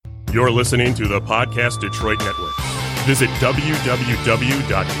You're listening to the Podcast Detroit Network. Visit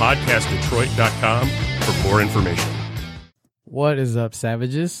www.podcastdetroit.com for more information. What is up,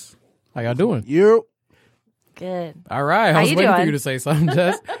 savages? How y'all doing? You. Good. All right. I How was you waiting for doing? you to say something,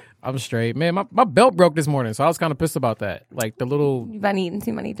 Jess. I'm straight. Man, my belt broke this morning, so I was kind of pissed about that. Like the little You've been eating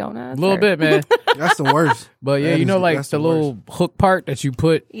too many donuts? little or- bit, man. That's the worst. But yeah, That you know, is- like that's the the little hook part that you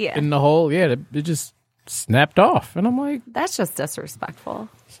put Yeah. in the hole. Yeah, it just snapped off. And I'm like, That's just disrespectful.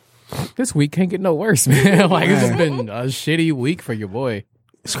 this week can't get no worse, man. Like it's just been a shitty week for your boy.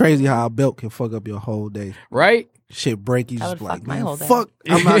 It's crazy how a belt can fuck up your whole day. Right? Shit break you That just would like, fuck my man, whole day. fuck,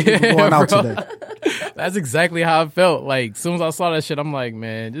 I'm not even going out bro. today. That's exactly how I felt. Like as soon as I saw that shit, I'm like,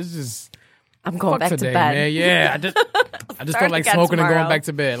 man, this is I'm going fuck back today, to bed. man. Yeah, I just Start felt like again smoking and going tomorrow. back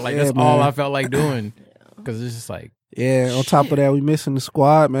to bed. Like Yeah, that's all man. I felt like doing. Because it's just like, Yeah, on top of that, we missing the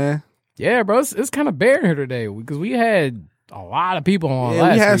squad, man. yeah, bro, it's kind of bare here today because we had a lot of people on Yeah,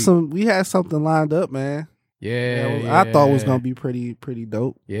 last week. we had something lined up, man. Yeah, I thought it was gonna be pretty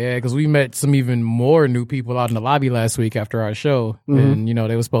dope. Yeah, because we met some even more new people out in the lobby last week after our show, and you know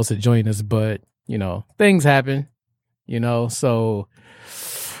they were supposed to join us, but you know things happen, you know. So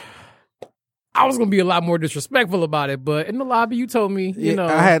I was gonna be a lot more disrespectful about it, but in the lobby, you told me, you know,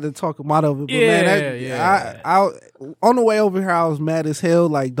 I had to talk him out of it. But Yeah, man, yeah. I on the way over here, I was mad as hell.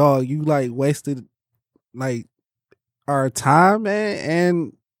 Like, dog, you like wasted like our time, man,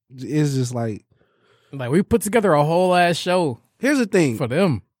 and it's just like. like we put together a whole ass show Here's the thing. for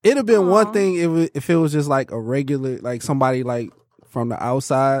them. It'd have been one Aw. thing if it was just like a regular, like somebody like from the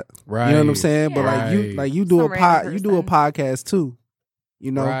outside, Right. You know what I'm saying? But Yeah. like you do Some random you do a person. podcast too,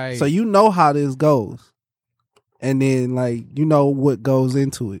 you know, Right. so you know how this goes, and then like you know what goes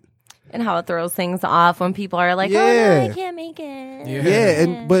into it. And how it throws things off when people are like, oh, Yeah. no, I can't make it. Yeah. Yeah,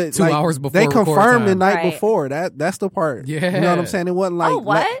 and but 2 like, hours before they record confirmed the time. night Right. before. That's the part. Yeah. You know what I'm saying? It wasn't like Oh,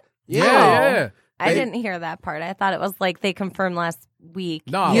 what? Yeah, yeah. yeah. I They- didn't hear that part. I thought it was like they confirmed last week.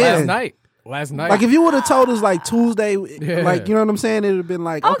 No, Yeah. last night. Like if you would have told us like Tuesday, Yeah. like you know what I'm saying, it'd have been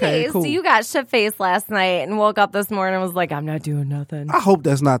like okay, cool. so you got shit-faced last night and woke up this morning and was like, I'm not doing nothing. I hope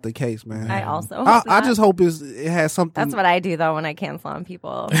that's not the case, man. I also hope I not. just hope it has something. That's what I do, though, when I cancel on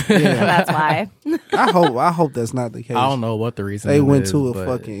people. Yeah. So that's why. I hope that's not the case. I don't know what the reason They it went is, to a but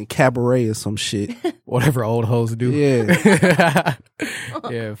fucking cabaret or some shit. whatever old hoes do. Yeah.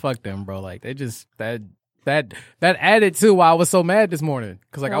 Yeah, fuck them, bro. Like they just that added to why I was so mad this morning.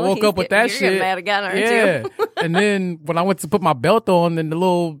 Cause like I Well, woke he's up with getting- that you're shit. getting mad again, aren't yeah. you? And then when I went to put my belt on and the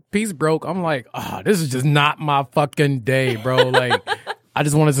little piece broke, I'm like, this is just not my fucking day, bro. Like I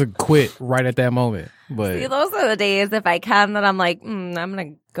just wanted to quit right at that moment. But See, those are the days, if I can, that I'm like, I'm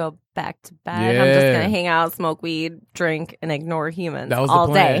going to go back to bed. I'm Yeah. just going to hang out, smoke weed, drink, and ignore humans that was all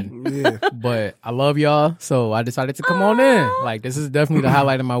the day. plan. Yeah. But I love y'all, so I decided to come on in. Like this is definitely the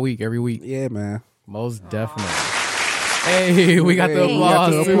highlight of my week every week. Yeah, man. Most definitely. Hey, we got the Hey, we got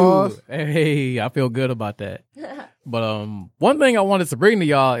applause the too. applause. Hey, I feel good about that. But one thing I wanted to bring to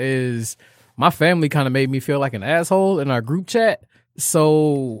y'all is my family kind of made me feel like an asshole in our group chat.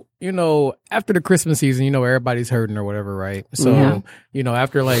 So, you know, after the Christmas season, you know, everybody's hurting or whatever, right? So, Yeah. you know,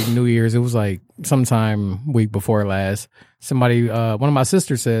 after like New Year's, it was like sometime week before last, somebody, one of my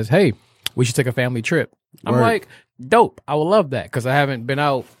sisters says, hey, we should take a family trip. I'm Word. like, dope. I would love that because I haven't been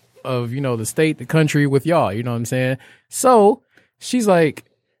out of, you know, the state, the country with y'all, you know what I'm saying? So she's like,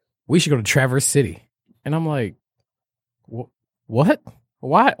 we should go to Traverse City. And I'm like, what?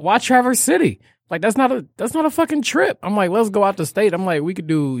 Why Traverse City? Like that's not a fucking trip. I'm like, let's go out the state. I'm like, we could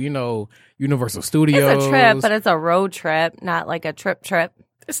do, you know, Universal Studios. It's a trip, but it's a road trip, not like a trip.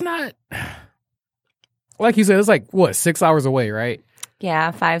 It's not like you said, it's like what, 6 hours away, right?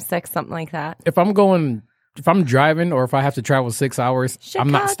 Yeah, 5, 6, something like that. If I'm driving or if I have to travel 6 hours,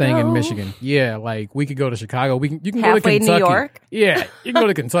 I'm not staying in Chicago. Michigan. Yeah, like we could go to Chicago. You can Halfway go to New Kentucky. York? Yeah, you can go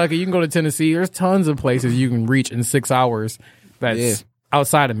to Kentucky. You can go to Tennessee. There's tons of places you can reach in 6 hours that's Yeah.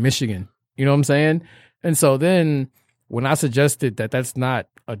 outside of Michigan. You know what I'm saying? And so then when I suggested that that's not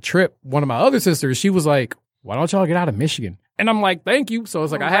a trip, one of my other sisters, she was like, why don't y'all get out of Michigan? And I'm like, thank you. So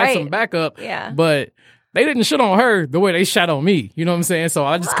it's like I had some Right. backup. Yeah. But they didn't shit on her the way they shit on me. You know what I'm saying? So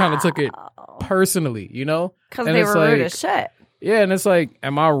I just kind of took it personally, you know? Because And they it's were rude like- as shit. Yeah, and it's like,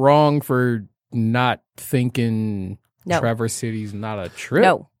 am I wrong for not thinking No. Traverse City's not a trip?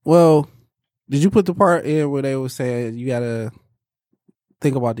 No. Well, did you put the part in where they were saying you gotta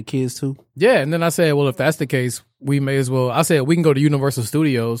think about the kids too? Yeah, and then I said, well, if that's the case, we may as well. I said we can go to Universal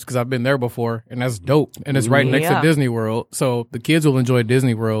Studios because I've been there before, and that's dope, and it's right next to Yeah. Disney World. So the kids will enjoy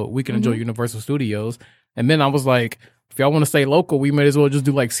Disney World. We can enjoy Universal Studios, and then I was like, if y'all want to stay local, we may as well just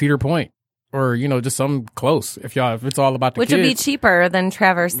do like Cedar Point. or just something close. If it's all about the Which kids. would be cheaper than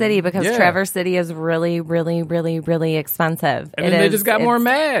Traverse City because Yeah. Traverse City is really, really, really, really expensive. And then they just got more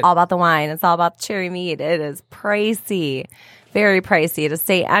mad. All about the wine. It's all about the cherry mead. It is pricey, very pricey to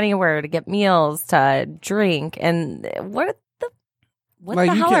stay anywhere, to get meals, to drink. And what Like,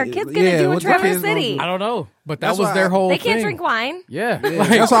 the you hell are can't- kids gonna yeah, do in what the Traverse kids gonna City? do? I don't know, but that That's was why their whole They thing. can't drink wine. Yeah, Yeah, like,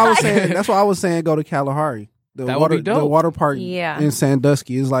 that's what I was saying. That's why I was saying go to Kalahari. That would be dope. The water park Yeah. in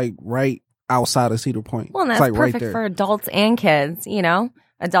Sandusky is like right outside of Cedar Point. Well, and it's that's like right perfect there. for adults and kids.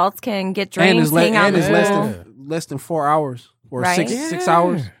 Adults can get and drinks, it's, hang out in the less pool. less than 4 hours or Right? 6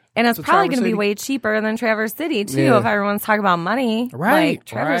 hours. And it's to probably Traverse going to be City. way cheaper than Traverse City too. Yeah. If everyone's talking about money, Right, Like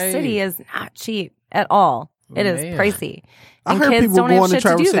Traverse right. City is not cheap at all. It is Man. pricey. I And heard kids people don't have going to shit to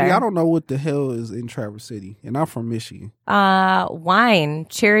Traverse do City. there. I don't know what the hell is in Traverse City, and I'm from Michigan. Wine,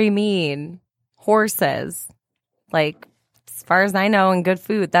 cherry mead, horses, like as far as I know, and good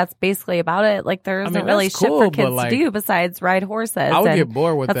food. That's basically about it. Like there isn't mean, really that's shit cool, for but, kids like, to do besides ride horses. I would and get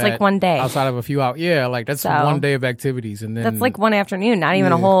bored with that's that. like one day. outside of a few hours. Yeah, like that's So- one day of activities, and then That's like one afternoon, not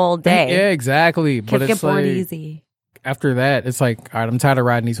even a Yeah. whole day. Yeah, exactly. But Kids it's get bored like, easy. after that, it's like, all right, I'm tired of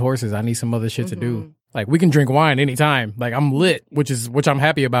riding these horses. I need some other shit to Mm-hmm. do. Like we can drink wine anytime. Like I'm lit, which I'm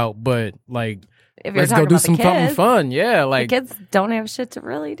happy about. But like, If you're let's talking go do about the something kids, fun. Yeah, the like kids don't have shit to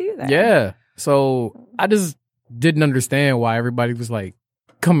really do there. yeah. So I just didn't understand why everybody was like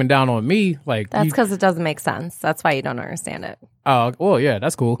coming down on me. Like That's you- because it doesn't make sense. That's why you don't understand it. Oh, well, yeah,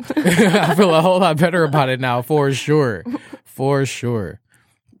 that's cool. I feel a whole lot better about it now, for sure. For sure.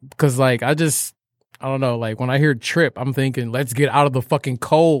 Because, like, I don't know, like, when I hear trip, I'm thinking, let's get out of the fucking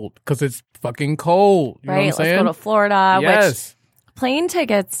cold, because it's fucking cold. You know Right? what I'm saying? Let's go to Florida, which yes. plane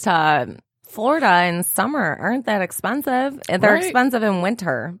tickets to Florida in summer aren't that expensive. They're Right. expensive in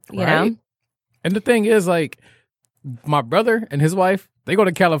winter, you Right. know? And the thing is, like, my brother and his wife, they go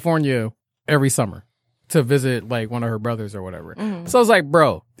to California every summer to visit, like, one of her brothers or whatever. Mm-hmm. So it's like,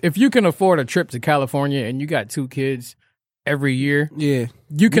 bro, if you can afford a trip to California and you got 2 kids every year, Yeah,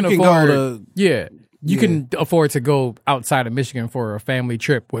 you can go afford to you Yeah. can afford to go outside of Michigan for a family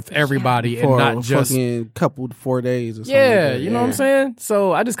trip with everybody and for not a just fucking couple 4 days or something. yeah, like that. you know what I'm saying?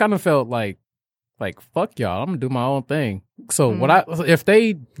 So I just kind of felt like fuck y'all, I'm gonna do my own thing. So if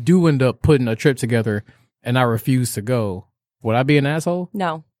they do end up putting a trip together and I refuse to go, would I be an asshole?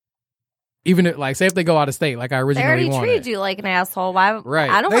 No. Even if, like, say if they go out of state, like I They originally already wanted. treated you like an asshole. Why? Right.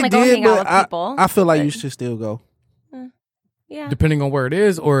 I don't They want to go did, hang out but with people. I feel like but- you should still go. Yeah. Depending on where it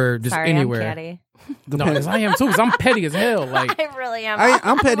is or just Sorry, anywhere. I'm catty. No, 'cause I am too. Because I'm petty as hell. Like I really am.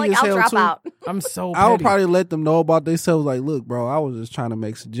 I'm petty like, as I'll hell, drop too. out. I'm so. I would petty. probably let them know about themselves. Like, look, bro, I was just trying to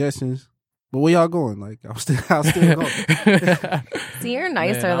make suggestions. But where y'all going? Like, I'll still go. See, you're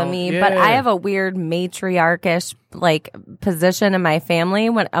nicer Man, than me, yeah. but I have a weird matriarchish like position in my family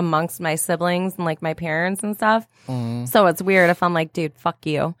when amongst my siblings and like my parents and stuff. Mm. So it's weird if I'm like, dude, fuck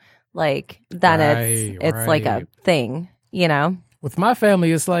you. Like then Right, it's like a right. thing, you know? With my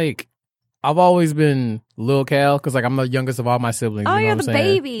family, it's like I've always been Lil Cal because like I'm the youngest of all my siblings. Oh, you know you're what the I'm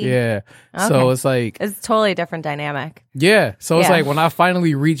saying? baby. Yeah. So Okay. it's like It's totally a different dynamic. yeah. So it's Yeah. like when I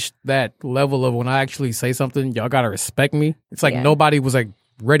finally reached that level of when I actually say something, y'all gotta respect me. It's like Yeah. nobody was like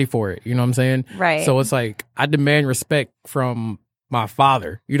ready for it. You know what I'm saying? Right. So it's like I demand respect from my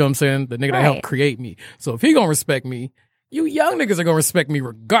father. You know what I'm saying? The nigga that helped Right. create me. So if he gonna respect me, you young niggas are gonna respect me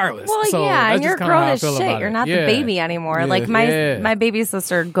regardless. Well, so yeah, that's and you're just kinda grown how I as feel shit. about You're it. not Yeah. the baby anymore. Yeah. Like Yeah. my baby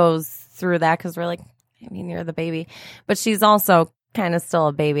sister goes through that because we're like, I mean, you're the baby, but she's also kind of still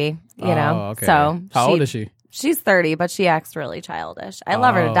a baby, you know. Oh, okay. So How old is she? She's 30, but she acts really childish. I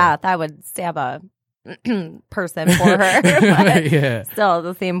love her to Oh. death. I would stab a person for her. But Yeah. still, at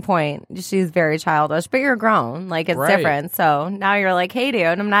the same point, she's very childish. But you're grown. Like, it's Right. different. So now you're like, hey, dude,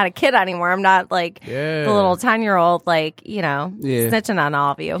 I'm not a kid anymore. I'm not like Yeah. the little 10-year-old, like, you know, Yeah. snitching on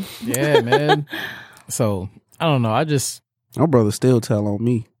all of you. Yeah, man. So I don't know. I just My brother still tell on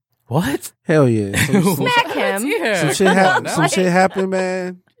me. what? Hell yeah. Smack him. Yeah. Some shit come on happened. now. Some shit happened,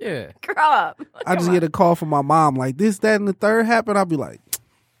 man. Yeah. Grow up. I just get a call from my mom like this, that, and the third happened. I'll be like,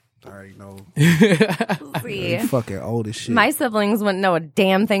 I already know. See. You fucking old as shit. My siblings wouldn't know a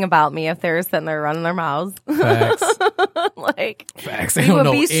damn thing about me if they were sitting there running their mouths. Facts. Like, Facts. They we don't would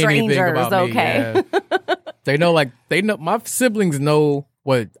know be anything strangers, about me. okay? Yeah. They know my siblings know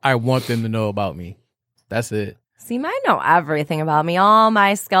what I want them to know about me. That's it. See, mine know everything about me. All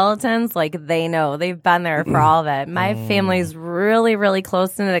my skeletons, like, they know. They've been there for all of it. My family's really, really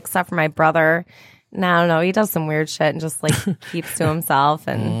close in it, except for my brother. And I don't know. He does some weird shit and just, like, keeps to himself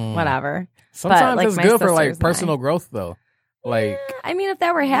and whatever. Sometimes like, it's my good for like sisters and I. personal growth though. Like, I mean, if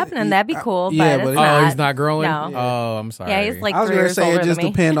that were happening, that'd be cool. yeah, but but it's it- not. he's not growing. No. Oh, I'm sorry. Yeah, he's like I was 3 gonna years say older it just than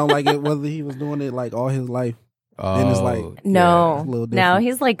me. depends on like whether he was doing it like all his life. then it's like- Oh, No, it's a little no, different.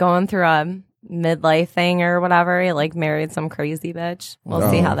 he's like going through a midlife thing or whatever. He like married some crazy bitch. We'll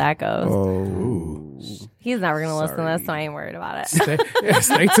see how that goes. Oh, He's never gonna listen to this, so I ain't worried about it.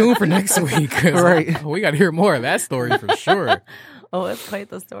 Stay tuned for next week. 'Cause Right. we got to hear more of that story for sure. Oh, it's quite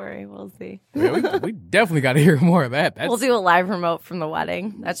the story. We'll see. Yeah, we definitely got to hear more of that. That's, We'll do a live remote from the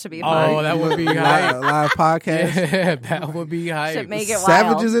wedding. That should be fun. Oh, that would be hype. live podcast. Yeah, that would be hype. Should make it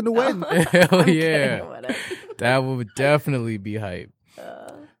Savages wild. in the wedding. Hell yeah. Kidding, whatever. That would definitely be hype.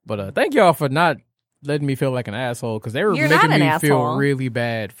 But thank y'all for not letting me feel like an asshole because they were You're making not me an feel asshole. really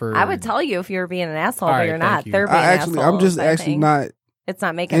bad for. I would tell you if you were being an asshole, All but right, you're thank not. you. They're being I'm just assholes, I actually think. not It's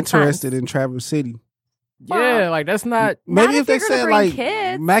not making interested sense. in Traverse City. Yeah, like that's not. Maybe Not if they if you're gonna said bring like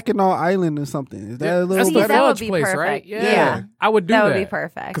kids. Mackinac Island or something. Is that a little That's See, the better? that would Fudge be place, perfect. right? Yeah. I would do That that. would be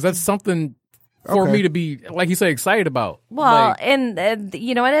perfect. Because that's something for Okay. me to be, like you say, excited about. Well, Like, and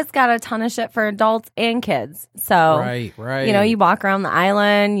you know what? It's got a ton of shit for adults and kids. So, right. you know, you walk around the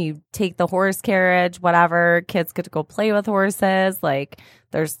island, you take the horse carriage, whatever. Kids get to go play with horses. Like,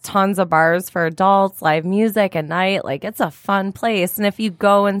 there's tons of bars for adults, live music at night. Like, it's a fun place. And if you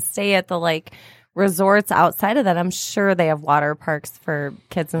go and stay at the like resorts outside of that, I'm sure they have water parks for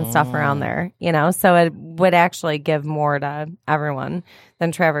kids and stuff around there. You know, so it would actually give more to everyone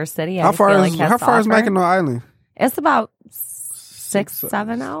than Traverse City. I How far feel is like has how to far is offer. Mackinac Island? It's about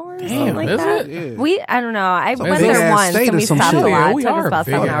 6-7 hours, Damn, something like is that. it? We, I don't know. I So went big there ass once state and or we some stopped shit. a Yeah, lot. It we took are us a about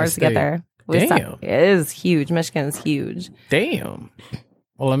 7 big hours ass to get state. there. Damn. It is huge. Michigan is huge. Damn.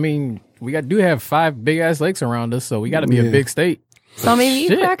 Well, I mean, we do have 5 big ass lakes around us, so we got to be a Yeah. big state. So maybe you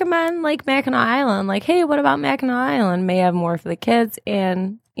Shit. could recommend like Mackinac Island. Like, hey, what about Mackinac Island? May have more for the kids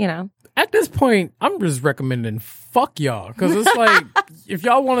and, you know. At this point, I'm just recommending fuck y'all because it's like if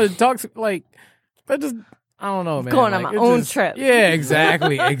y'all want to talk, like, that just. I don't know, man. Going on Like, my it own just- trip. Yeah,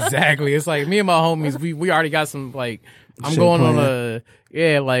 exactly, exactly. It's like me and my homies. We already got some like. I'm Shit going on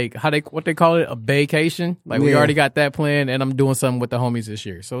planned. like what they call it, a vacation. Like we Yeah. already got that planned, and I'm doing something with the homies this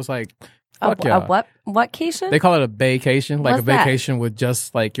year. So it's like, fuck y'all. What cation? They call it a vacation, like What's a that? vacation with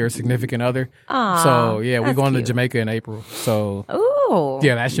just like your significant other. Aw, So yeah, we're that's going cute. to Jamaica in April. So Ooh.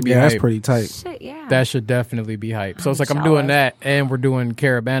 yeah, that should be Yeah, that's hype. pretty tight. Shit, yeah. That should definitely be hype. So it's like I'm jealous. doing that, and we're doing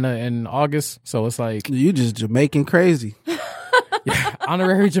Caravana in August. So it's like You just Jamaican crazy.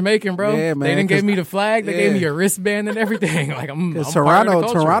 honorary Jamaican, bro. Yeah, They man, didn't give 'cause- me the flag. They gave yeah. me a wristband and everything. Like I'm Because part of the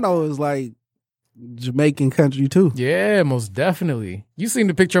culture. Toronto is like Jamaican country too. Yeah, most definitely. You seen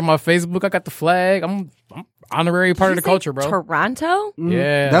the picture on my Facebook? I got the flag. I'm honorary part of the Did you say culture, bro. Toronto? Mhm.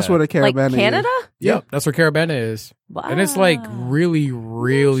 Yeah. That's where the Like Caravana Canada? Yep, that's where Caravana is, and it's like Wow. really,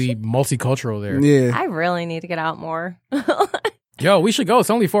 really multicultural there. is. Yeah. I really need to get out more. Yo, we should go.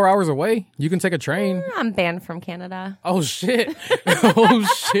 It's only 4 hours away. You can take a train. I'm banned from Canada. Oh shit! Oh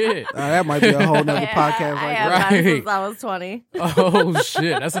shit! That might be a whole nother podcast. I Like have that. been Right. since I was 20. Oh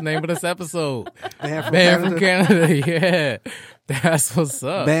shit! That's the name of this episode. Banned Banned from Canada. Yeah, that's what's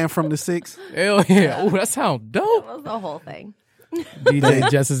up. Banned from the 6. Hell yeah! Oh, that sounds That dope. was the whole thing.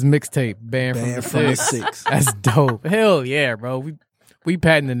 DJ Jess's mixtape, banned from the Banned from the six. 6. That's dope. Hell yeah, bro. We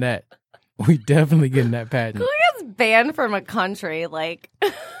patenting that. We definitely getting that patent. Who gets banned from a country? Like,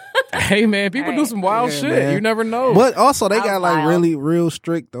 Hey man, people All do right. some wild Yeah, shit. man. You never know. But also they That got was like wild. really real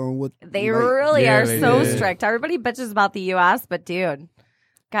strict on what they like, really yeah, are they so did. strict. Everybody bitches about the U.S., but dude,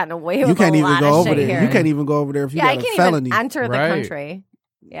 gotten away you with can't a even lot go of over shit there. here. You can't even go over there if you yeah, I got a can't felony. even enter the Right. country.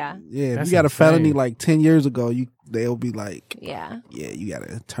 Yeah, Yeah, if That's you got a felony insane. like 10 years ago, they'll be like, yeah. yeah, you got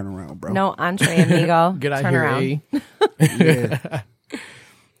to turn around, bro. No entree, amigo. Get out Turn here, around. A.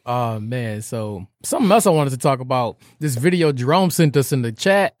 Oh man, so something else I wanted to talk about. This video Jerome sent us in the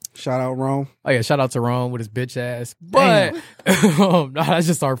chat. Shout out Rome. Oh yeah, shout out to Ron with his bitch ass. But no, that's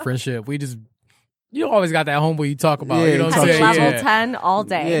just our friendship. You always got that homeboy you talk about. Yeah, you know what I'm talk saying? shit. Level Yeah. 10 all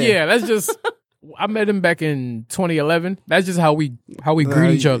day. Yeah, that's just. I met him back in 2011. That's just how we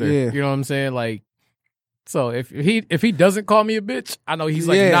greet each other. yeah. You know what I'm saying? Like, so if he doesn't call me a bitch, I know he's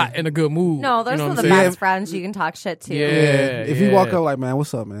like Yeah. not in a good mood. No, those you know are what the I'm saying? best friends you can talk shit to. Yeah. If you walk yeah. up like, man,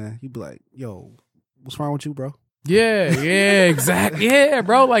 what's up, man? He'd be like, yo, what's wrong with you, bro? Yeah, exactly. Yeah,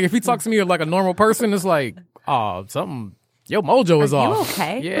 bro. Like if he talks to me like a normal person, it's like, oh, something. Your mojo is Are you off.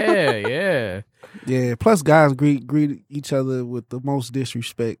 okay? Yeah. Yeah. Plus, guys greet each other with the most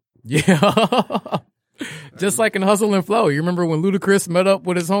disrespect. Yeah. Just like in Hustle and Flow. You remember when Ludacris met up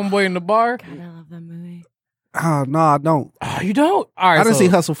with his homeboy in the bar? God, I love that movie. Oh no, I don't. Oh, you don't? All right. I done so- see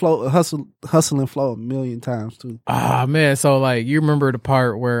Hustle and Flow a million times too. Ah man, so like you remember the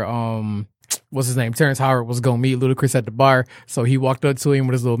part where what's his name? Terrence Howard was gonna meet Ludacris at the bar, so he walked up to him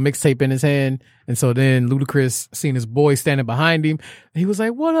with his little mixtape in his hand, and so then Ludacris seen his boy standing behind him, and he was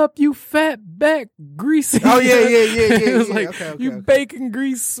like, "What up, you fat back greasy?" Oh yeah. He was like, Okay, "You okay. bacon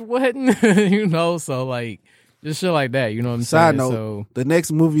grease sweating," you know. So like, just shit like that, you know what I'm Side saying? note: So the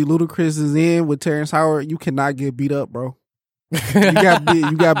next movie Ludacris is in with Terrence Howard, you cannot get beat up, bro. You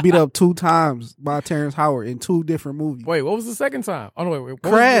got beat up 2 times by Terrence Howard in 2 different movies. wait, what was the second time? Oh no, wait, what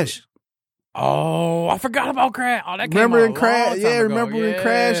was Crash. Oh, I forgot about Crash. Oh, that came Remember out in a Crash? long time Yeah, ago. remember in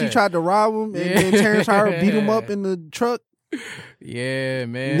Crash? He tried to rob him, and then Terrence Howard beat him up in the truck. Yeah,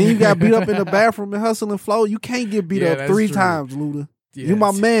 man. And then you got beat up in the bathroom and Hustle and Flow. You can't get beat Yeah, up that's 3 true. times, Luda. Yeah, You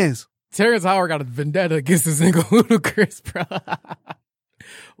my mans. Terrence Howard got a vendetta against this nigga Ludacris, bro.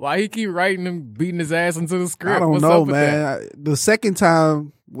 Why he keep writing him, beating his ass into the script? I don't What's know, up with man. The second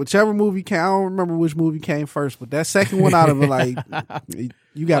time, whichever movie came, I don't remember which movie came first, but that second one out of it, like,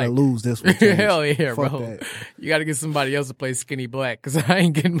 you got to Like- lose this one. that? Terrence. Hell yeah, Fuck bro. that. You got to get somebody else to play Skinny Black because I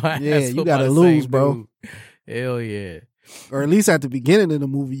ain't getting my Yeah, ass you whooped gotta by the lose, same bro. dude. Hell yeah. Or at least at the beginning of the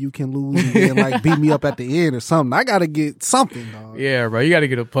movie, you can lose and then, like, beat me up at the end or something. I got to get something, dog. Yeah, bro. You got to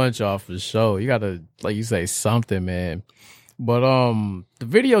get a punch off for sure. You got to, like you say, something, man. But the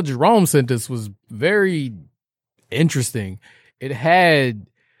video Jerome sent us was very interesting. It had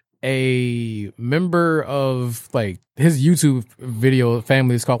a member of like his YouTube video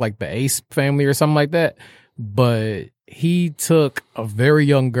family is called like the Ace family or something like that. But he took a very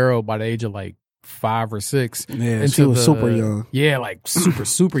young girl by the age of like 5 or 6. Yeah, she was super young. Yeah, like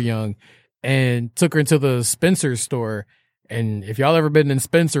super young, and took her into the Spencer's store. And if y'all ever been in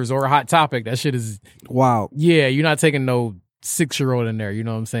Spencer's or Hot Topic, that shit is Wow. yeah. You're not taking no 6-year-old in there. You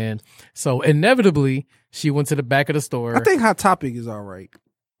know what I'm saying? So inevitably, she went to the back of the store. I think Hot Topic is all right.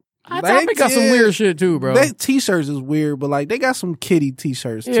 Hot Topic got some yeah, weird shit too, bro. They t-shirts is weird, but like they got some kiddie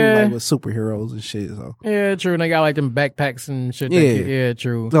t-shirts too, Yeah. like with superheroes and shit. So Yeah, true. And they got like them backpacks and shit. Yeah. Yeah,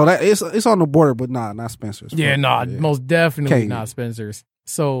 true. no, that it's on the border, but not Spencer's. Yeah, Fuck, nah, yeah. most definitely Can't. not Spencer's.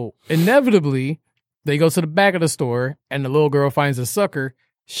 So inevitably, they go to the back of the store, and the little girl finds a sucker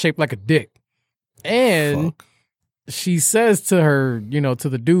shaped like a dick, and Fuck. she says to her, you know, to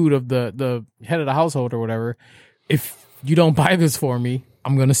the dude of the head of the household or whatever, if you don't buy this for me,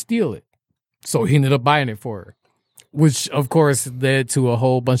 I'm gonna steal it. So he ended up buying it for her, which of course led to a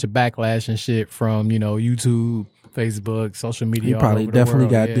whole bunch of backlash and shit from, you know, YouTube, Facebook, social media. He all probably over the definitely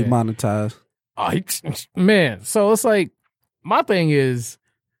world. got Yeah. demonetized. Oh, man, so it's like my thing is,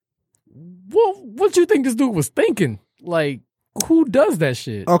 what you think this dude was thinking? Like, who does that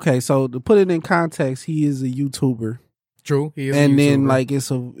shit? Okay, so to put it in context, he is a YouTuber, True, he is. a and then YouTuber. like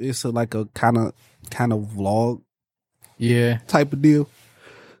it's a like a kind of vlog yeah, type of deal.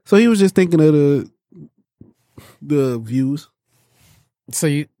 So he was just thinking of the views. so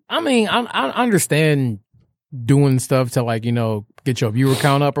I understand doing stuff to like, you know, get your viewer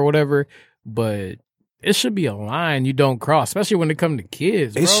count up or whatever, but it should be a line you don't cross, especially when it comes to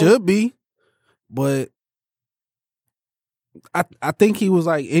kids. It bro. should be, but I think he was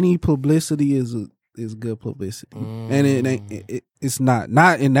like any publicity is good publicity, and it ain't. It's not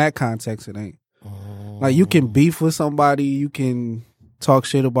in that context. It ain't like you can beef with somebody, you can talk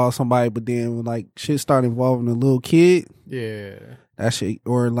shit about somebody, but then when like shit start involving a little kid, Yeah. that shit,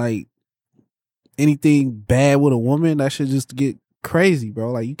 or like anything bad with a woman, that should just get crazy,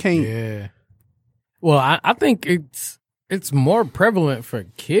 bro. Like you can't. Yeah. Well, I think it's more prevalent for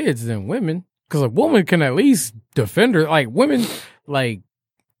kids than women, because a woman can at least defend her. Like women, like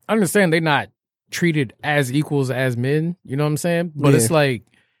understand they're not treated as equals as men. You know what I'm saying? But Yeah. it's like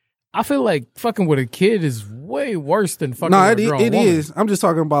I feel like fucking with a kid is way worse than fucking No, with a grown it woman. is. I'm just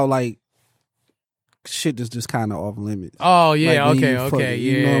talking about like shit that's just kind of off limits. Oh yeah, Like, when okay, you fuck okay, it,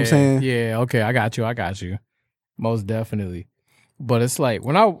 yeah. you know what I'm saying? Yeah, okay, I got you. Most definitely. But it's like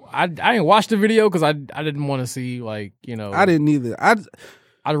when I didn't watch the video because I didn't want to see like, you know, I didn't either.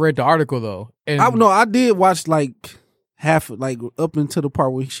 I read the article though, and I did watch like half, like up until the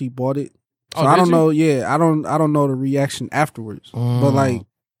part where she bought it. So Oh, I did don't you? know. Yeah, I don't know the reaction afterwards. But like,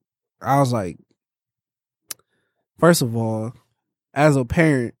 I was like, first of all, as a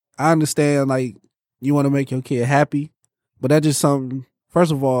parent, I understand like you want to make your kid happy, but that's just something.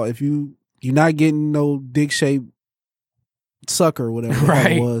 First of all, if you're not getting no dick shaped sucker or whatever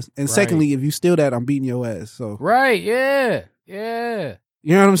Right. it was, and Right. secondly, if you steal that, I'm beating your ass. So right, yeah.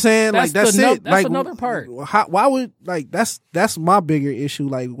 you know what I'm saying? That's Like that's the no- it. that's Like another part. Why would like that's my bigger issue.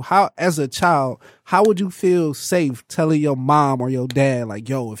 Like how as a child, how would you feel safe telling your mom or your dad, like,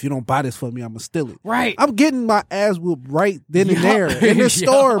 yo, if you don't buy this for me, I'm going to steal it? Right. I'm getting my ass whooped right then and there in the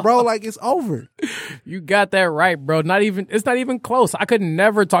store, bro. Like, it's over. You got that right, bro. It's not even close. I could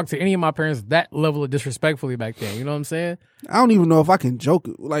never talk to any of my parents that level of disrespectfully back then. You know what I'm saying? I don't even know if I can joke.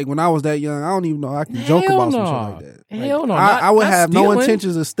 Like, when I was that young, I don't even know I can joke about some shit like that. Hell no. I would not have no stealing.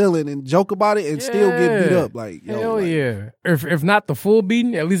 intentions of stealing and joke about it and still get beat up. Like, yo, hell like, yeah. If not the full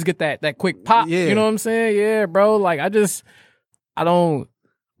beating, at least get that quick pop. Yeah. You know what I'm saying? Yeah, bro. Like, I don't.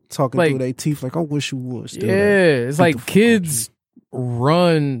 talking like, through their teeth like, I wish you would. Still Yeah, it's Get like the fuck kids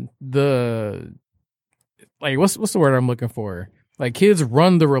run the. Like, what's the word I'm looking for? Like, kids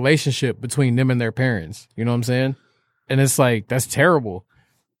run the relationship between them and their parents. You know what I'm saying? And it's like, that's terrible.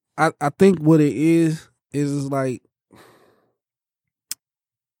 I think what it is like,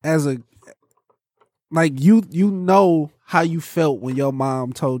 as a, like, you know how you felt when your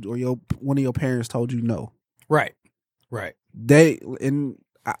mom told or one of your parents told you no. Right. And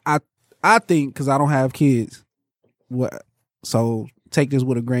I think, because I don't have kids, so take this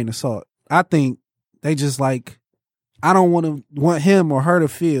with a grain of salt. I think they just like, I don't want him or her to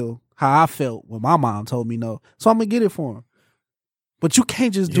feel how I felt when my mom told me no, so I'm gonna get it for him. But you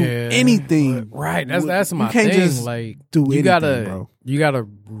can't just do anything. Right. That's my you can't thing. Just like, do anything, bro. You gotta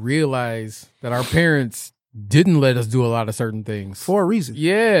realize that our parents didn't let us do a lot of certain things For a reason.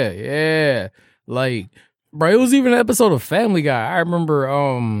 Yeah. Like, bro, it was even an episode of Family Guy. I remember,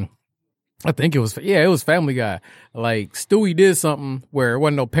 I think it was Family Guy. Like, Stewie did something where it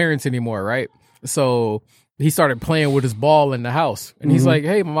wasn't no parents anymore, right? So he started playing with his ball in the house. And he's like,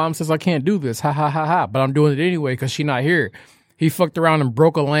 hey, my mom says I can't do this. Ha, ha, ha, ha. But I'm doing it anyway because she's not here. He fucked around and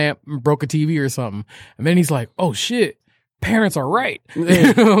broke a lamp and broke a TV or something. And then he's like, oh, shit, parents are right. You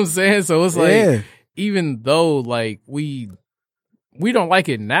know what I'm saying? So it's like, even though, like, we don't like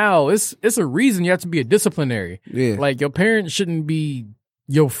it now, it's a reason you have to be a disciplinary. Yeah. Like, your parents shouldn't be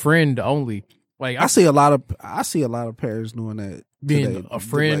your friend only. Like, I see a lot of parents doing that. Being today. a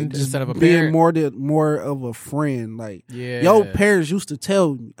friend Like, just instead of a being parent. more of a friend. Like, Yeah. your parents used to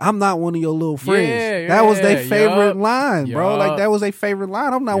tell me, I'm not one of your little friends. Yeah, that was their yeah, favorite yup, line, bro. Like, that was their favorite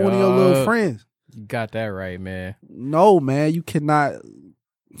line. I'm not one of your little Yup. friends. You got that right, man. No, man, you cannot.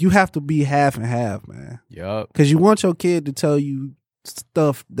 You have to be half and half, man. Yup. Because you want your kid to tell you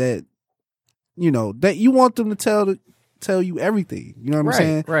stuff that, that you want them to tell you everything. You know what I'm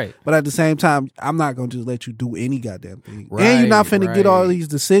saying? Right. But at the same time, I'm not going to just let you do any goddamn thing. And you're not finna get all these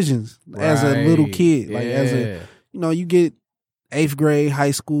decisions as a little kid. Like, as a, you get 8th grade,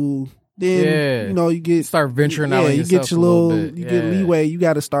 high school, then, you get... Start venturing out on you yourself get your a little little, bit. you get leeway. You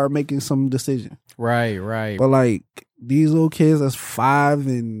got to start making some decisions. Right. But, like, these little kids that's 5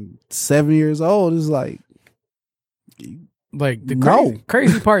 and 7 years old is like... Like, the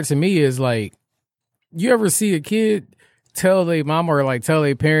crazy part to me is, like, you ever see a kid tell their mom or, like, tell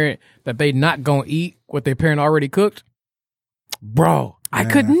their parent that they not gonna eat what their parent already cooked? Bro, I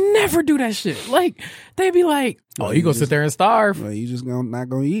could never do that shit. Like, they be like, oh, you gonna sit there and starve. Well, you just not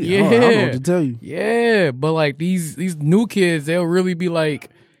gonna eat it. Yeah. I don't know what to tell you. Yeah, but, like, these new kids, they'll really be like,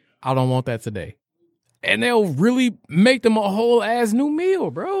 I don't want that today. And they'll really make them a whole ass new meal,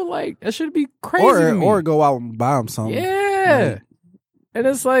 bro. Like, that should be crazy to me. Or go out and buy them something. Yeah. Like, and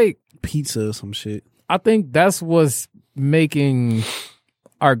it's like, pizza or some shit. I think that's what's making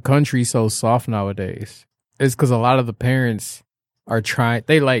our country so soft nowadays. It's because a lot of the parents are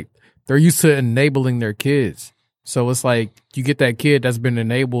they're used to enabling their kids. So it's like, you get that kid that's been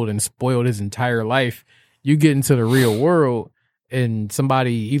enabled and spoiled his entire life. You get into the real world and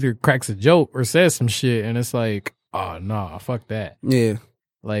somebody either cracks a joke or says some shit, and it's like, oh, nah, fuck that. Yeah.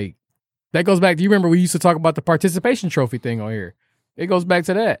 Like, that goes back to, you remember we used to talk about the participation trophy thing on here. It goes back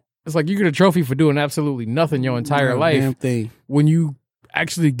to that. It's like, you get a trophy for doing absolutely nothing your entire life. Damn thing. When you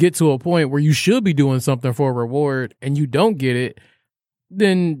actually get to a point where you should be doing something for a reward and you don't get it,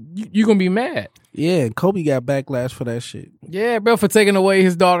 then you're going to be mad. Yeah, Kobe got backlash for that shit. Yeah, bro, for taking away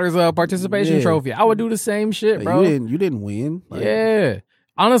his daughter's participation trophy. I would do the same shit, Like, bro. You didn't win. Like, yeah.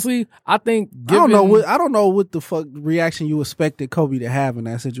 Honestly, I think I don't know what the fuck reaction you expected Kobe to have in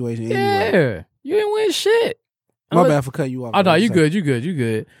that situation anyway. Yeah. You didn't win shit. My bad for cutting you off. Oh, no, you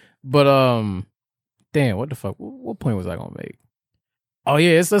good. But, damn, what the fuck? What point was I going to make? Oh,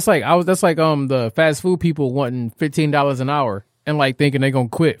 yeah, that's like the fast food people wanting $15 an hour and, like, thinking they're going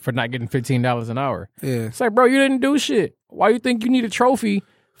to quit for not getting $15 an hour. Yeah. It's like, bro, you didn't do shit. Why you think you need a trophy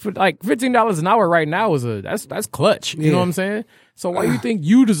for, like, $15 an hour right now that's clutch. You know what I'm saying? So why you think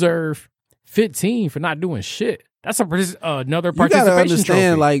you deserve 15 for not doing shit? That's another participation You gotta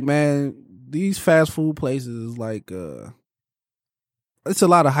understand, trophy. like, man, these fast food places is like it's a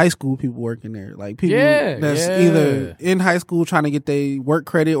lot of high school people working there. Like people Yeah, that's yeah. either in high school trying to get their work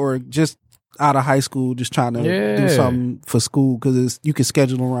credit or just out of high school just trying to Yeah. do something for school because you can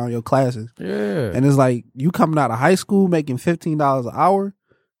schedule around your classes. Yeah. And it's like you coming out of high school making $15 an hour,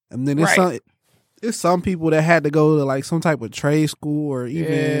 and then it's some people that had to go to like some type of trade school or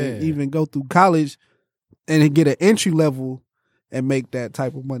even go through college and then get an entry level and make that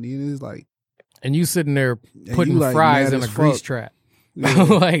type of money. And it's like, And you sitting there and putting you, like, fries mad in a as grease fuck. trap. Yeah.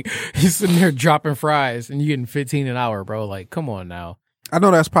 Like you sitting there dropping fries and you getting 15 an hour, bro. Like, come on now. I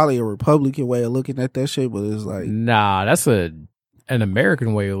know that's probably a Republican way of looking at that shit, but it's like, Nah, that's an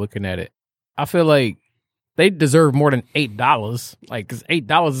American way of looking at it. I feel like they deserve more than $8. Like, because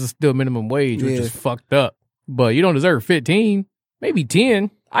 $8 is still minimum wage, which Yeah. is fucked up. But you don't deserve 15, maybe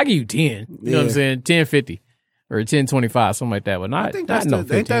 10. I give you 10. You know what I'm Yeah. saying? 10.50 or 10.25, something like that. But not, I think not that's no ain't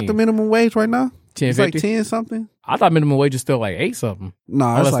 15. that the minimum wage right now? It's like 10.50. 10 something. I thought minimum wage is still like 8 something. No,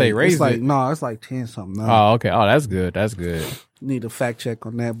 Unless it's like, they raised it's like it. no, it's like 10 something. Now. Oh, okay. Oh, that's good. That's good. Need a fact check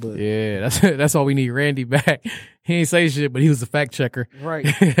on that, but Yeah, that's all we need Randy back. He ain't say shit, but he was the fact checker. right.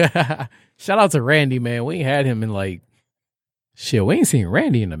 Shout out to Randy, man. We ain't had him in like shit. We ain't seen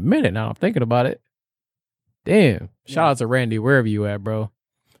Randy in a minute now. I'm thinking about it. Damn. Shout out to Randy wherever you at, bro.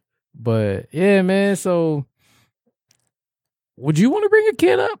 But yeah, man. So, would you want to bring a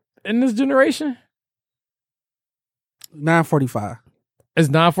kid up in this generation? 9:45. It's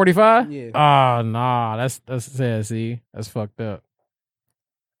 9:45. Yeah. Ah, nah. That's sad. See, that's fucked up.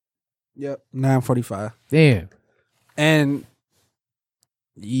 Yep. 9:45. Damn. And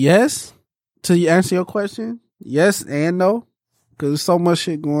yes, to answer your question, yes and no, because there's so much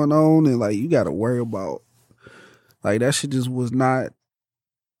shit going on, and like you got to worry about, like that shit just was not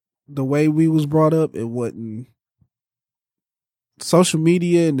the way we was brought up. It wasn't social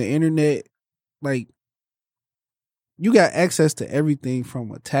media and the internet. Like you got access to everything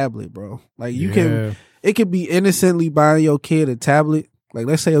from a tablet, bro. Like you can, it could be innocently buying your kid a tablet. Like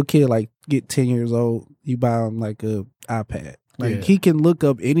let's say your kid like get 10 years old, you buy him like a iPad. Like Yeah. he can look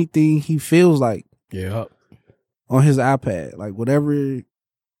up anything he feels like Yeah. on his iPad, like whatever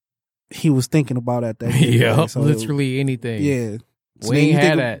he was thinking about at that. given Yeah. day. So, Literally anything. yeah. We then ain't you had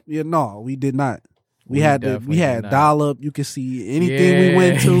think that. Yeah, no, we did not. We We had definitely did not. dial up. You could see anything we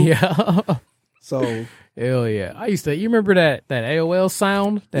went to. Yeah. So Hell yeah. I used to, you remember that AOL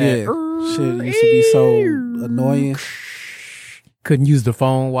sound? That yeah, shit used to be so annoying. Couldn't use the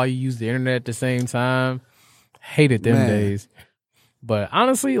phone while you used the internet at the same time. Hated them Man. days. But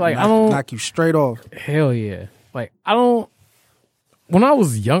honestly, like I don't, knock you straight off. hell yeah. Like I don't, when I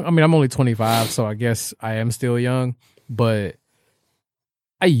was young, I mean, I'm only 25, so I guess I am still young, but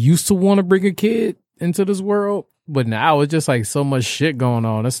I used to want to bring a kid into this world, but now it's just like so much shit going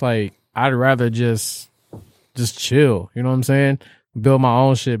on. It's like, I'd rather just chill. You know what I'm saying? Build my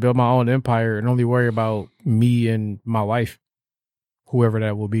own shit, build my own empire, and only worry about me and my wife, whoever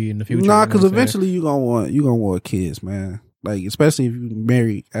that will be in the future. Nah, you know because what I'm saying? eventually you gonna want kids, man. Like especially if you're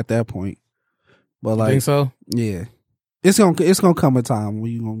married at that point. But You like, think so? yeah, it's gonna come a time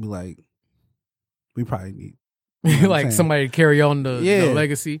where you are gonna be like, we probably need. You know what I'm Like saying? somebody to carry on the Yeah.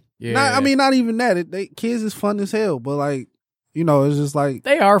 legacy. Yeah, Not even that. Kids is fun as hell, but like, you know, it's just like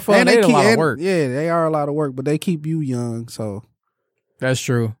they are fun. They a lot of work. Yeah, they are a lot of work, but they keep you young. So That's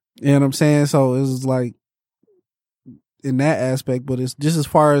true. you know what I'm saying. So it's like in that aspect, but it's just as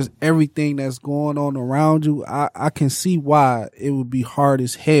far as everything that's going on around you. I can see why it would be hard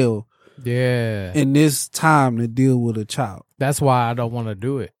as hell Yeah, in this time to deal with a child, that's why I don't want to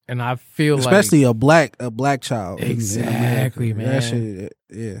do it. And I feel especially like, a black child. in Exactly, America. man. That shit,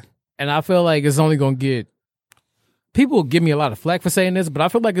 yeah. and I feel like it's only gonna get. People give me a lot of flack for saying this, but I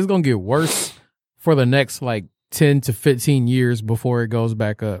feel like it's gonna get worse for the next like 10 to 15 years before it goes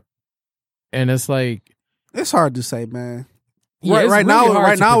back up. And it's like, It's hard to say, man. yeah, right, it's right really now,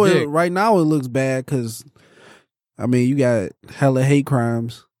 hard to predict. right now it looks bad because, I mean, you got hella hate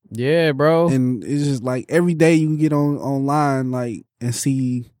crimes, Yeah, bro. and it's just like every day you get online like and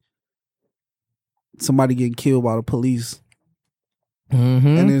see somebody getting killed by the police, Mm-hmm.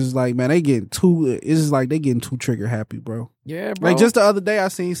 and it's like, man, they getting too. It's just like they getting too trigger happy, bro. Yeah, bro. Like just the other day, I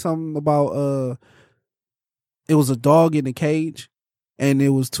seen something about it was a dog in a cage, and it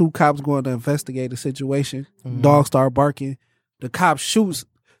was two cops going to investigate the situation. Mhm. Dog started barking. The cop shoots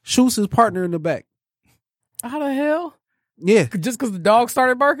his partner in the back. How the hell? Yeah, Just because the dog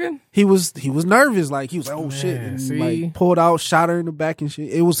started barking? he was nervous. Like he was like, oh shit, Man, and see? like pulled out, shot her in the back and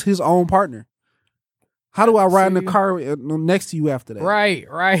shit. It was his own partner. How do I ride in the See? car next to you after that? Right.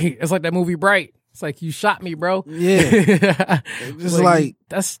 It's like that movie Bright. It's like you shot me, bro. Yeah, just like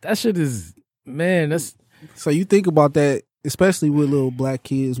that shit is, man. That's so you think about that. especially with little black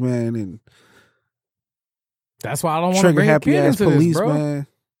kids, man, and That's why I don't want to trigger bring a happy kid ass into police, this, bro. man.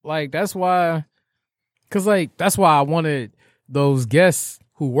 Like, that's why, because, like, that's why I wanted those guests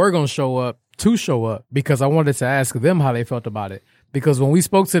who were going to show up, because I wanted to ask them how they felt about it. Because when we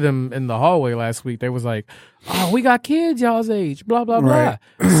spoke to them in the hallway last week, they was like, oh, we got kids y'all's age, blah, blah, blah.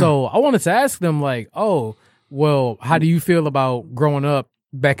 Right. So I wanted to ask them, like, oh, well, how do you feel about growing up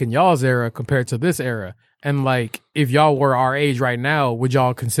back in y'all's era compared to this era? And, like, if y'all were our age right now, would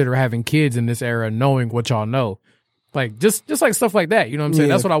y'all consider having kids in this era knowing what y'all know? Like, just like stuff like that, you know what I'm saying?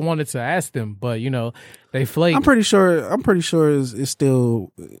 Yeah. That's what I wanted to ask them, but, you know, they flaked. I'm pretty sure it's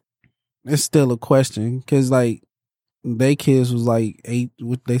still a question because like they kids was like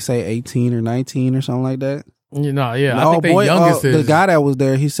 18 or 19 or something like that. You know, yeah, I think the youngest is... the guy that was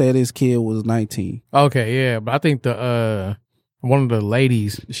there, he said his kid was 19. Okay, yeah, but I think the one of the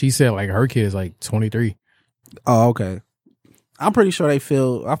ladies, she said like her kid is like 23. Oh, okay. I'm pretty sure they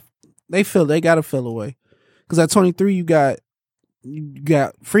gotta feel away because at 23 you got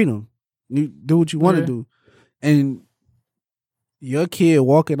freedom. You do what you want to do, and your kid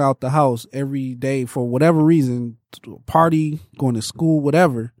walking out the house every day for whatever reason, to a party, going to school,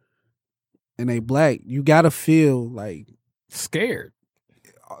 whatever, and they black, you gotta feel like scared.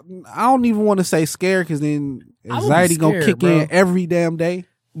 I don't even want to say scared because then anxiety gonna kick in every damn day.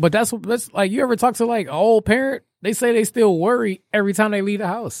 But that's like, you ever talk to like an old parent? They say they still worry every time they leave the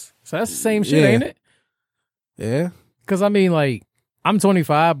house. So that's the same shit, ain't it? Yeah. Because I mean, like, I'm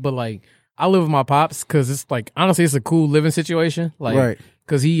 25, but like, I live with my pops because it's like, honestly, it's a cool living situation. Like, right.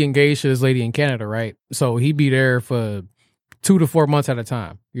 Because he engaged to this lady in Canada, right? So he be there for 2 to 4 months at a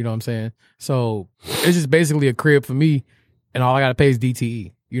time. You know what I'm saying? So it's just basically a crib for me, and all I got to pay is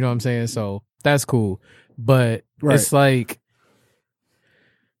DTE. You know what I'm saying? So that's cool. But it's like,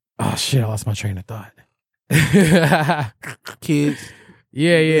 oh shit, I lost my train of thought. Kids.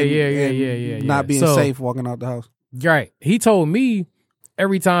 Yeah. Not being safe walking out the house. Right. He told me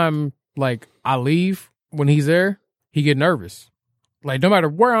every time like I leave when he's there, he get nervous. Like no matter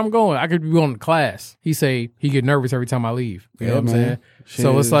where I'm going, I could be going to class. He say he get nervous every time I leave. You know what I'm saying?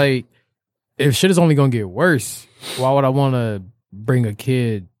 So it's like, if shit is only gonna get worse, why would I want to bring a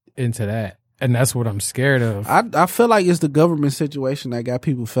kid into that? And that's what I'm scared of. I feel like it's the government situation that got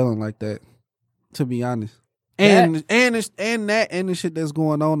people feeling like that, to be honest. And the shit that's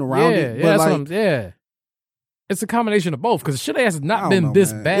going on around it. But like, it's a combination of both because shit has not been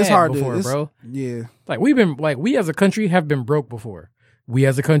this bad it's hard before, bro. Yeah. Like we as a country have been broke before. We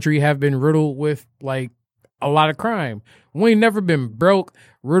as a country have been riddled with like a lot of crime. We ain't never been broke,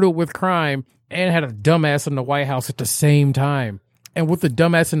 riddled with crime, and had a dumbass in the White House at the same time. And with the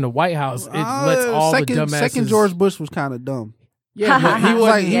dumbass in the White House, it lets all the dumbasses... Second George Bush was kind of dumb. Yeah,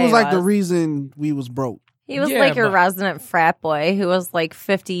 but he was like the reason we was broke. He was like a resident frat boy who was like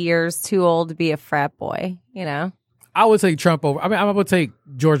 50 years too old to be a frat boy, you know? I would take Trump over. I mean, I would take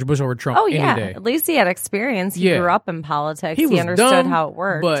George Bush over Trump any day. At least he had experience. He grew up in politics. He understood dumb, how it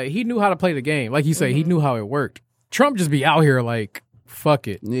worked. But he knew how to play the game. Like you say, he knew how it worked. Trump just be out here like, fuck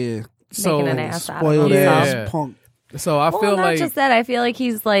it. Yeah. So making an ass out of spoiled himself. ass punk. So I feel not like... just that. I feel like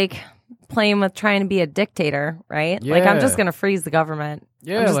he's like playing with trying to be a dictator, right? Like, I'm just going to freeze the government. I'm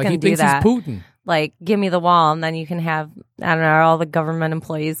just like gonna he do thinks that. he's Putin. Like, give me the wall, and then you can have, I don't know, all the government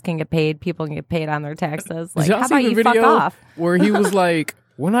employees can get paid. People can get paid on their taxes. Like, how about you fuck off? Where he was like,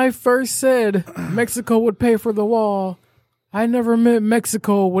 when I first said Mexico would pay for the wall, I never meant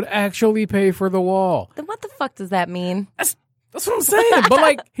Mexico would actually pay for the wall. Then what the fuck does that mean? That's what I'm saying. But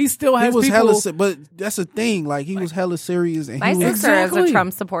like, he still has people. But that's the thing. Like, he was hella serious. And My he was, sister is a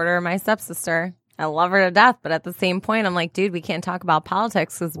Trump supporter. My stepsister. I love her to death, but at the same point, I'm like, dude, we can't talk about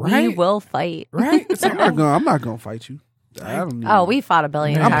politics because we will fight. Right? It's like, I'm not gonna fight you. I don't know. Oh, we fought a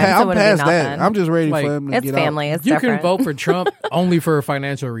billion times. I'm it past be that. I'm just ready for him to it's get family. out. It's you different. can vote for Trump only for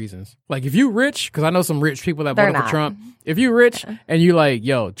financial reasons. Like if you rich, because I know some rich people that voted for Trump. If you rich and you like,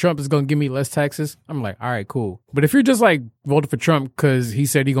 yo, Trump is gonna give me less taxes, I'm like, all right, cool. But if you're just like voting for Trump because he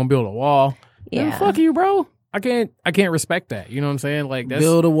said he gonna build a wall, then fuck you, bro. I can't respect that. You know what I'm saying? Like that's,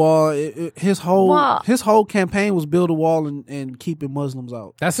 build a wall. His whole campaign was build a wall and keeping Muslims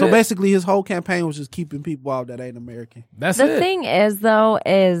out. So basically, his whole campaign was just keeping people out that ain't American. That's the thing is, though,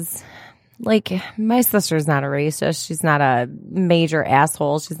 is like my sister's not a racist. She's not a major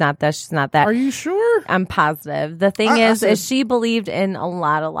asshole. She's not this. She's not that. Are you sure? I'm positive. The thing is she believed in a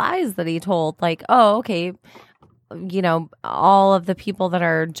lot of lies that he told. Like, oh, okay. all of the people that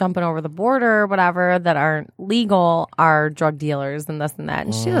are jumping over the border or whatever that aren't legal are drug dealers and this and that.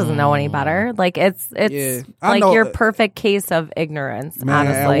 And she doesn't know any better. Like it's like your perfect case of ignorance, man,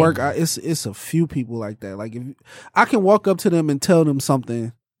 honestly. at work, it's a few people like that. Like if I can walk up to them and tell them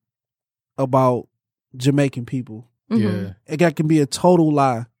something about Jamaican people, Yeah. it can be a total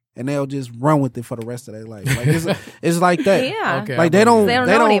lie. And they'll just run with it for the rest of their life. Like it's like that. Yeah. Okay. Like they don't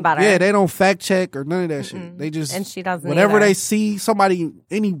know any better. Yeah, they don't fact check or none of that shit. They just And she doesn't whatever either. they see,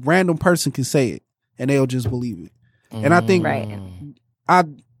 any random person can say it, and they'll just believe it. And I think Right. I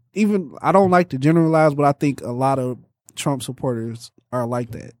don't like to generalize, but I think a lot of Trump supporters are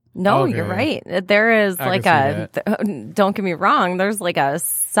like that. No, Okay. you're right. There is I like can don't get me wrong, there's like a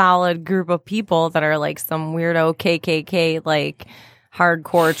solid group of people that are like some weirdo KKK, like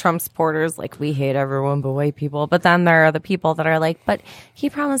hardcore Trump supporters, like we hate everyone but white people. But then there are the people that are like, but he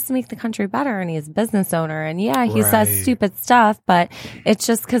promised to make the country better and he's a business owner. And yeah, he says Right. stupid stuff, but it's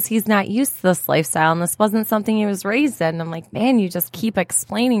just because he's not used to this lifestyle and this wasn't something he was raised in. And I'm like, man, you just keep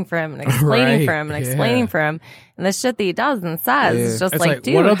explaining for him and explaining Right. for him and Yeah. explaining for him. And the shit that he does and says is just It's like, like,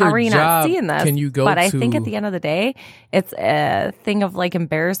 dude, what how other are you not job seeing this? can you go but I think to- at the end of the day, it's a thing of like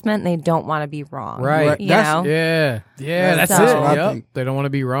embarrassment and they don't want to be wrong. Right. You That's- know? Yeah, that's So- it. That's what I Yep. think. They don't want to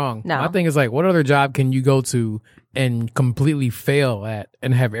be wrong. No. My thing is like, what other job can you go to and completely fail at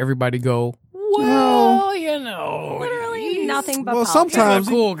and have everybody go, well, Literally he's nothing but Well, politics. sometimes-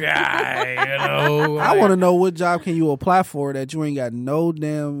 a cool guy, I want to know what job can you apply for that you ain't got no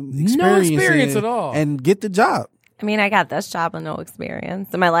damn experience, at all. and get the job. I mean, I got this job with no experience,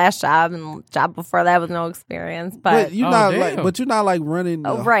 and my last job and job before that with no experience. But You're Oh, not damn. like, you're not like running.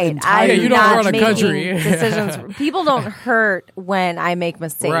 oh, the right, entire- Yeah, I'm you don't not run a making country. decisions. People don't hurt when I make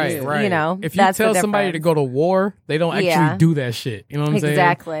mistakes. Right. You know, if you that's tell the somebody to difference. go to war, they don't actually Yeah. do that shit. You know what I'm saying?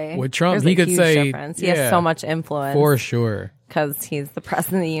 Exactly. With Trump, There's he a could huge say, difference. He has so much influence for sure. because he's the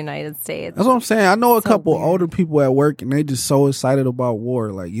president of the United States. That's what I'm saying. I know a So couple weird. older people at work, and they just so excited about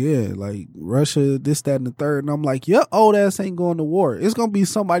war. Like, yeah, like Russia, this, that, and the third. And I'm like, your old ass ain't going to war. It's gonna be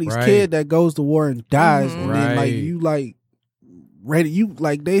somebody's Right. kid that goes to war and dies, and then like Right. you like ready. You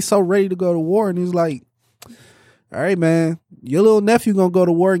like they so ready to go to war, and he's like, all right, man, your little nephew gonna go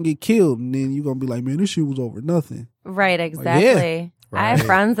to war and get killed, and then you gonna be like, man, this shit was over nothing. Right, exactly. I have Right.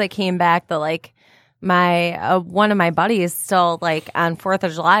 friends that came back that like my one of my buddies still like on 4th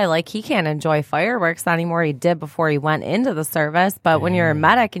of July, like he can't enjoy fireworks anymore. He did before he went into the service, but when you're a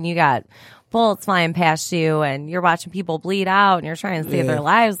medic and you got bullets flying past you and you're watching people bleed out and you're trying to save their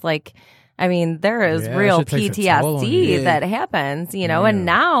lives, like I mean, there is Yeah, real that shit takes a toll on you. PTSD that happens, you know. And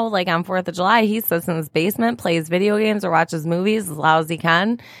now, like on 4th of July, he sits in his basement, plays video games or watches movies as loud as he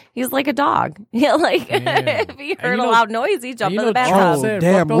can. He's like a dog. Yeah, like if he heard you a know- loud noise, he'd jump you in the know Trump bathtub. Oh said,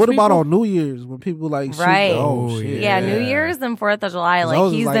 damn! fuck those What about people? on New Year's when people like shoot? Right. Oh shit! Yeah, New Year's and 4th of July, like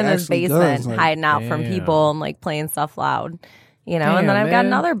Those is, he's like, in his actually basement guns, like- hiding out from Damn. people and like playing stuff loud. You know, and then Damn, I've got man.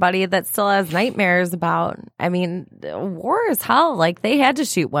 another buddy that still has nightmares about, I mean, war is hell. Like they had to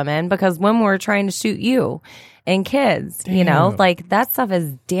shoot women because women were trying to shoot you and kids, you know, Damn. like that stuff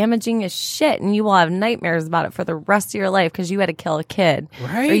is damaging as shit. And you will have nightmares about it for the rest of your life because you had to kill a kid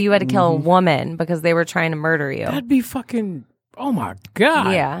Right? or you had to kill a woman because they were trying to murder you. That'd be fucking, oh my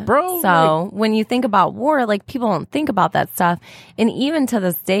God. Yeah. Bro. So when you think about war, like people don't think about that stuff. And even to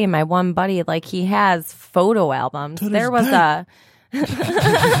this day, my one buddy, like he has photo albums. There was a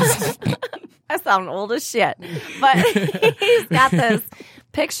I sound old as shit. But he's got this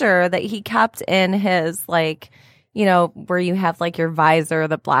picture that he kept in his like, you know, where you have like your visor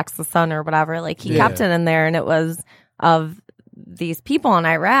that blocks the sun or whatever. Like he kept it in there and it was of these people in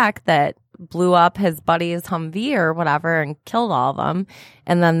Iraq that blew up his buddy's Humvee or whatever and killed all of them.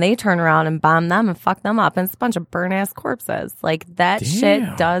 And then they turn around and bomb them and fuck them up. And it's a bunch of burn ass corpses. Like that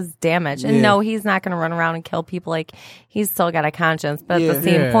shit does damage. And no, he's not going to run around and kill people. Like he's still got a conscience. But at the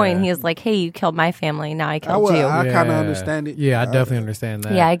same point, he's like, hey, you killed my family. Now I killed you. I kind of understand it. Yeah, I definitely understand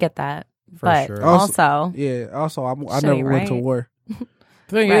that. Yeah, I get that. But sure. also, Yeah. Also, I Shitty, never went to right? war.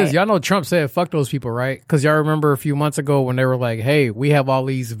 The thing Right. is, y'all know Trump said fuck those people, right? Because y'all remember a few months ago when they were like, hey, we have all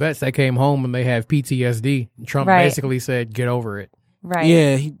these vets that came home and they have PTSD. Trump Right. basically said, get over it. right.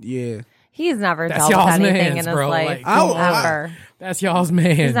 Yeah. Yeah. He's never That's dealt with y'all's anything mans, in his bro. life. Like, come on. ever. That's y'all's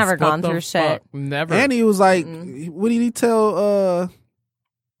man. He's never gone through shit. Never. And he was like, what did he tell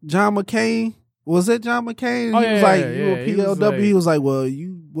John McCain? Was it John McCain? Oh, He was yeah, like, yeah, you a yeah. He was POW. like- He was like, well,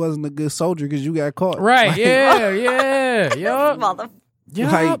 you wasn't a good soldier because you got caught. Right, Like, yeah. Yup. Mother-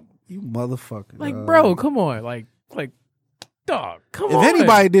 Yup. Like, you motherfucker. Like, bro, come on. Like, Dog, come If on.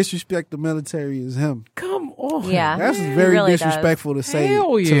 anybody disrespect the military, is him. come on. Yeah. That's He very really disrespectful to say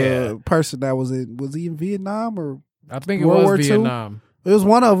Hell to yeah. a person that was he in Vietnam or I think it World was War II? Vietnam. it was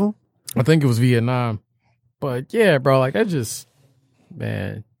one of them. I think it was Vietnam. But yeah, bro, like that just,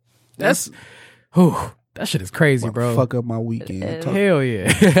 man, whew, that shit is crazy, bro. Fuck up my weekend. Hell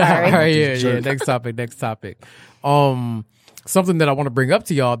yeah. Sorry. All right, yeah. Jerk. Next topic. Something that I want to bring up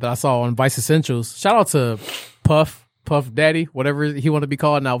to y'all that I saw on Vice Essentials. Shout out to Puff Daddy, whatever he want to be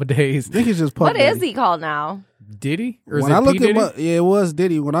called nowadays. I think it's just Puff What Daddy. is he called now? Diddy? Or is When it I P. look him Diddy? up, yeah, it was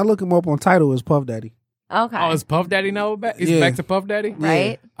Diddy. When I look him up on title, it's Puff Daddy. Okay. Oh, is Puff Daddy now back? He's Yeah. back to Puff Daddy?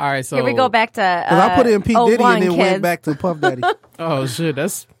 right? All right, so Here we go back to. Because I put it in P Diddy 01, and then kids. went back to Puff Daddy. Oh shit,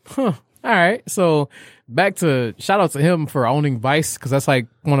 that's all right. So back to shout out to him for owning Vice because that's like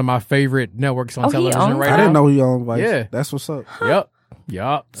one of my favorite networks on Oh, he television owns right I now. didn't know he owned Vice. Yeah. That's what's up.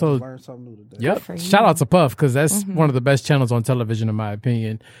 Yep. So Learned something new today. yep. for you. Shout out to Puff because that's one of the best channels on television in my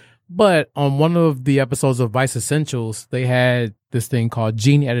opinion. But on one of the episodes of Vice Essentials, they had this thing called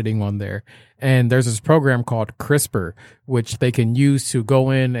gene editing on there. And there's this program called CRISPR, which they can use to go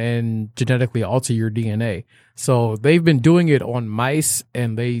in and genetically alter your DNA. So they've been doing it on mice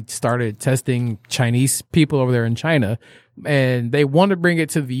and they started testing Chinese people over there in China. And they want to bring it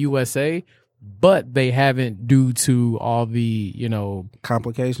to the USA, but they haven't due to all the,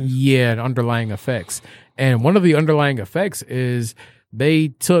 Complications. yeah, and underlying effects. And one of the underlying effects is they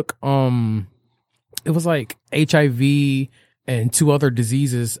took it was like HIV and 2 other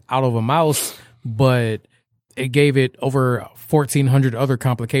diseases out of a mouse, but it gave it over 1,400 other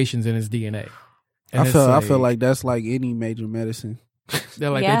complications in its DNA. And I feel like that's like any major medicine. they're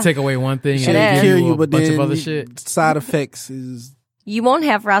like Yeah. they take away one thing It and they is. give Cure you you, a but bunch then of other shit. side effects is You won't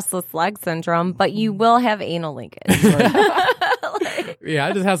have restless leg syndrome, but you will have anal linkage. Yeah,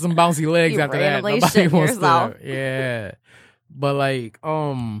 I just have some bouncy legs You after that. randomly Nobody shit wants yourself. to. Yeah, but like,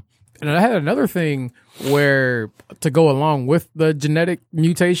 and I had another thing where to go along with the genetic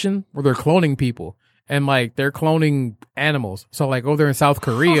mutation, where they're cloning people and like they're cloning animals. So like over there in South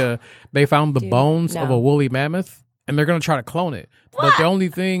Korea, they found the bones of no. a woolly mammoth, and they're gonna try to clone it. But the only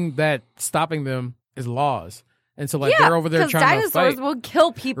thing that's stopping them is laws. And so like they're over there because trying to dinosaurs fight. will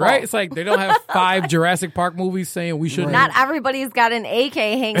kill people. Right? It's like they don't have 5 Jurassic Park movies saying we shouldn't. Not everybody's got an AK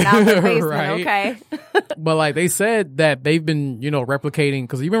hanging out in the basement, Right. okay? But like they said that they've been, replicating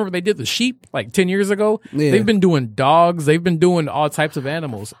because you remember they did the sheep like 10 years ago. Yeah. They've been doing dogs. They've been doing all types of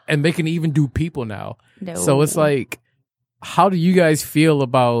animals, and they can even do people now. No. So it's like, how do you guys feel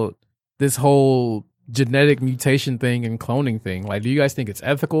about this whole genetic mutation thing and cloning thing? Like, do you guys think it's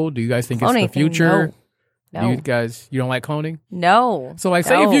ethical? Do you guys think it's Cloning the thing, future? No. Do you guys, you don't like cloning? No. So like,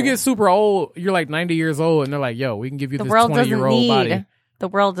 say if you No. get super old, you're like 90 years old, and they're like, "Yo, we can give you The this world 20-year-old doesn't need body." the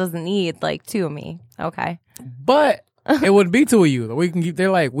world doesn't need like 2 of me. Okay. But it wouldn't be 2 of you. We can they're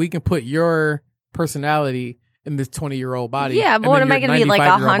like, we can put your personality in this 20-year-old body. Yeah, and but what then am I your going to be like a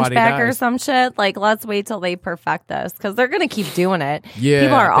 95-year-old body hunchback or dies. some shit? Like, let's wait till they perfect this because they're going to keep doing it. Yeah,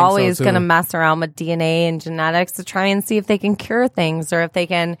 People I are think so, always too. going to mess around with DNA and genetics to try and see if they can cure things or if they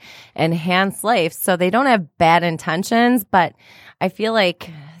can enhance life. So they don't have bad intentions, but I feel like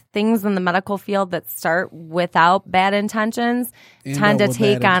things in the medical field that start without bad intentions End tend up to with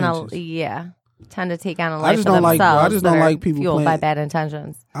take bad on intentions. tend to take on a I life just of don't like- I themselves just that don't are like people fueled by playing- bad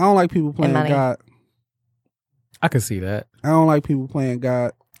intentions. I don't like people playing money. God. I can see that. I don't like people playing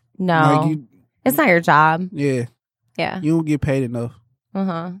God. No, Like you, it's not your job. yeah, Yeah. you don't get paid enough.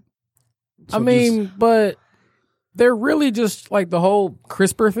 Uh-huh. So I mean, but they're really just like the whole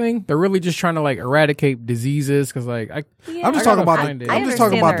CRISPR thing. They're really just trying to like eradicate diseases because like I'm just I talking gotta about find the. it. I'm I just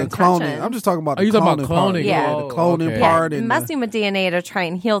talking about the understand their cloning. intention. I'm just talking about Oh, the you talking cloning about part. cloning? Yeah. The cloning okay. part Yeah, and messing with DNA to try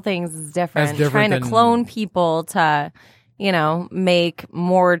and heal things is different. That's different Trying to than- clone people to, make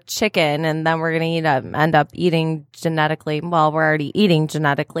more chicken, and then we're going to end up eating genetically. Well, we're already eating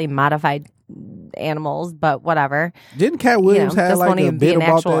genetically modified animals, but whatever. didn't Cat Williams have this like won't a even be bit an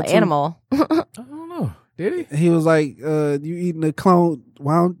about actual that too? animal. I don't know. Did he? He was like, "You eating the clone?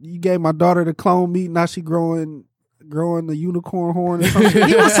 Why don't you gave my daughter the clone meat? Now she growing the unicorn horn or something."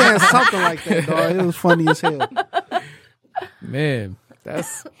 He was saying something like that, dog. It was funny as hell. Man,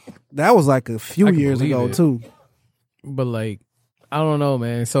 that's. That was like a few I can years believe ago it. too. But like, I don't know,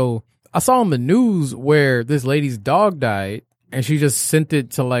 man. So I saw on the news where this lady's dog died, and she just sent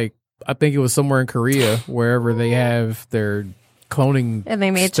it to like, I think it was somewhere in Korea, wherever they have their cloning And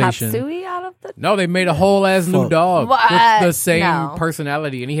they made chop station. suey out of the. No, they made a whole ass new Fuck. dog What? with the same No.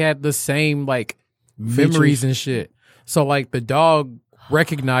 personality, and he had the same like memories and shit. So like the dog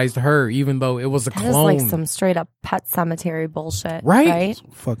recognized her, even though it was a That is clone. like some straight up pet cemetery bullshit. Right? Right?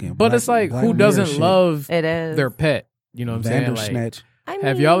 Fucking. But it's like, Black who Mirror doesn't shit. love It is. their pet? You know what I'm saying? Like, Bandersnatch. I mean,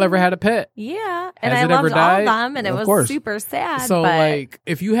 have y'all ever had a pet? Yeah, and Has I it ever loved all of died? them, and it Of was course. super sad. So, but like,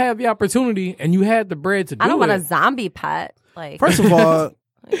 if you have the opportunity and you had the bread to do I don't it, want a zombie pet. Like, First of all,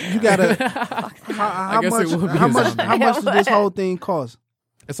 you gotta. I guess it would be How a much? zombie. How much does this whole thing cost?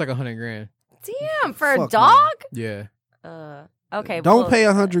 it's like $100,000. damn, for a Fuck dog. Yeah, Okay, Don't well, pay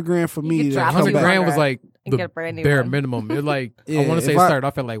 $100,000 for You me. could to drop come $100,000 back. $100,000 was like and the get a brand new bare one. minimum. It like Yeah, I want to say if it I- started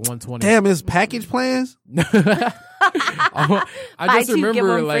off at like 120. Damn, it's package plans. I Buy just two, give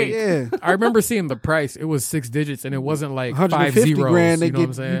remember one like free. Yeah, I remember seing the price. It was 6 digits and it wasn't like 5 $150 zeros. grand. They You know what I'm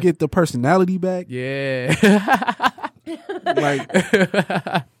get saying? you get the personality back. Yeah. Like,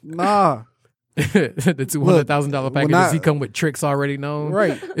 nah, the $200,000 when package. I- Does he come with tricks already known?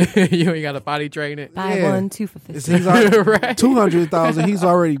 right. You ain't got to potty train it. Buy Yeah. 1, 2 for It's, 50. he's already, Right. 200,000. He's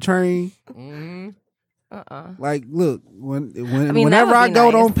already trained. Mhm. Like, look, whenever that would I be go,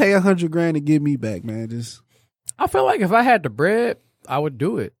 nice. don't pay $100,000 to get me back, man. Just I feel like if I had the bread, I would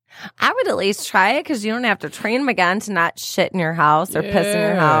do it. I would at least try it because you don't have to train them again to not shit in your house or piss in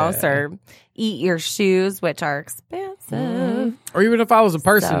your house Yeah. or eat your shoes, which are expensive. Or even if I was a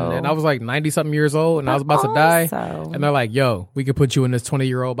person So- and I was like 90 something years old and I was about to die, Also- and they're like, "Yo, we could put you in this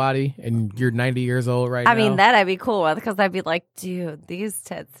 20-year-old body, and you're 90 years old right I now." mean, that I'd be cool with because I'd be like, dude, these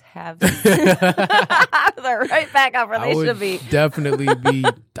tits have. They're right back up where I they would should be. definitely be.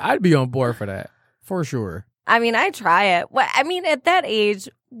 I'd be on board for that for sure. I mean, I try it. What I mean, at that age,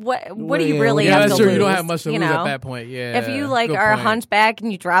 what do you Yeah, really Yeah, have that's to true. lose? You don't have much to you lose know? at that point. Yeah. If you like Good are a point. hunchback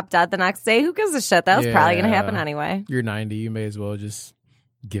and you drop dead the next day, who gives a shit? That was probably going to happen Yeah. anyway. You're 90. You may as well just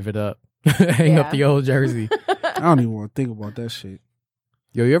give it up. Hang up Yeah. the old jersey. I don't even want to think about that shit.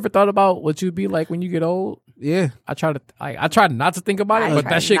 Yo, you ever thought about what you'd be like when you get old? Yeah, I try not to think about it, I but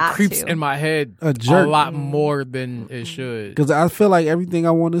try that shit not creeps to. in my head a jerk. a lot more than it should. Because I feel like everything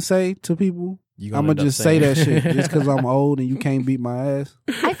I want to say to people, You I'm end gonna up just say saying- that shit just because I'm old and you can't beat my ass.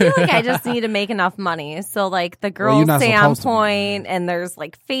 I feel like I just need to make enough money. So like the Well, you're girls not stay on supposed to be. point and there's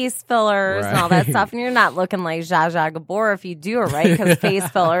like face fillers and all that Right. stuff. And you're not looking like Zsa Zsa Gabor if you do it right because face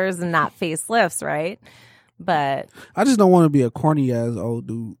fillers and not facelifts, right? But I just don't want to be a corny ass old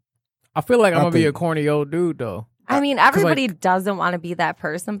dude. I feel like I'm I gonna be a think- corny old dude though. I mean, 'cause, everybody doesn't want to be that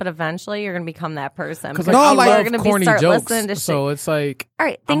person, but eventually you're going to become that person. Because Because like, I No, like- love you're going to corny start jokes, listening to shit. so it's like All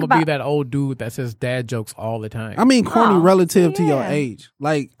right, I'm think gonna about be that old dude that says dad jokes all the time. I mean, corny Oh, relative to your yeah. age.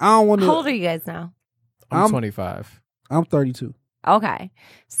 Like, I don't want how old to. are you guys now? I'm I'm- 25. I'm 32. Okay,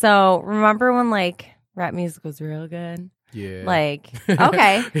 so remember when like rap music was real good? Yeah. Like,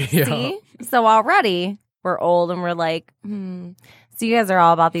 okay, Yeah. see, so already we're old and we're like, So you guys are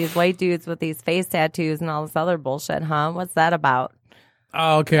all about these white dudes with these face tattoos and all this other bullshit, huh? What's that about?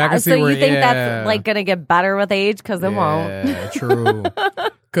 Oh, okay, I can see so where. you think yeah. that's like gonna get better with age? Because it won't. Yeah, true.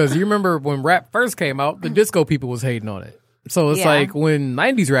 Because you remember when rap first came out, the disco people was hating on it. So it's Yeah. like when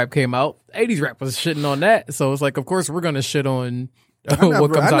 90s rap came out, 80s rap was shitting on that. So it's like, of course, we're going to shit on I what never,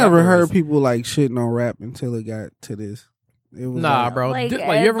 comes I out never heard afterwards. people like shitting on rap until it got to this. It was Nah, like- bro. Like, You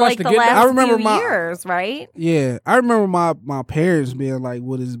ever watch like the the Get last Down? I remember few my- years, right? Yeah, I remember my parents being like,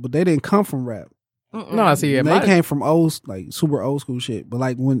 "What is?" But they didn't come from rap. No, see, yeah, they came from super old school shit. But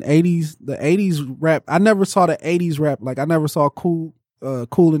like when the 80s rap, I never saw the 80s rap. Like I never saw Cool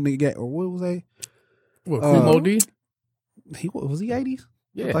in the Game, or what was they? What, Kool Moe Dee? Was he 80s? I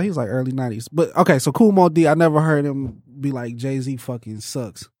Yeah. thought he was like early 90s. But okay, so Kool Moe Dee, I never heard him be like Jay-Z fucking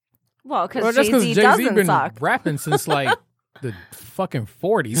sucks. Well, because Well, that's because Jay-Z Jay-Z doesn't been suck. rapping since like the fucking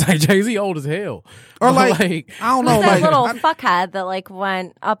 40s. Like Jay-Z old as hell. Or like, Like, I don't know, Who's that like little I- fuckhead that like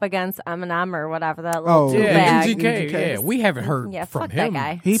went up against Eminem or whatever that little Oh, yeah, douchebag. MGK. Yeah, we haven't heard Yeah, from fuck that him.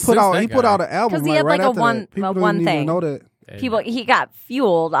 guy. he since put out that he put guy. out an album 'Cause he like, had, right like, a after one- that. People a didn't one even thing. know that. He got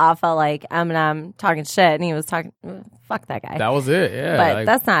fueled off of like Eminem talking shit, and he was talking. Fuck that guy. That was it. Yeah, but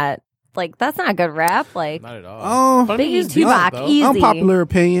like, that's not good rap. Like not at all. But I mean, Biggie he's decent, Tupac, though. easy. Unpopular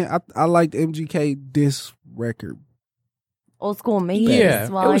opinion. I liked MGK diss record. old school Maze. Yeah,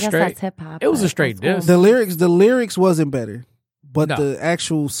 well, it was I guess straight. that's hip hop. It was a but straight old school. diss. The lyrics wasn't better, but No. the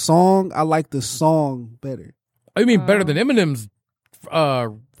actual song, I like the song better. I mean, better than Eminem's,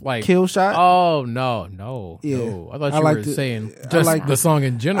 like. Kill Shot. Oh no. Yeah. No. I thought I you like were the- saying I just like the song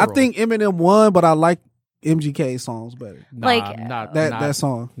in general. I think Eminem won, but I like MGK songs better. nah, like, not That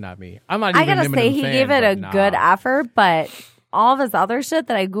song. Not me. I'm not. I Even gotta an say, Eminem he fan, gave it but a nah. good effort, but all of his other shit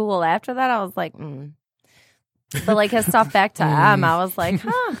that I Googled after that, I was like, But like his stuff back to M, I was like,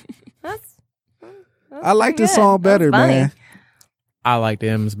 that's I like the pretty song good. That was better, funny. man. I like the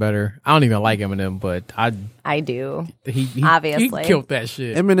M's better. I don't even like Eminem, but I do. he Obviously. he killed that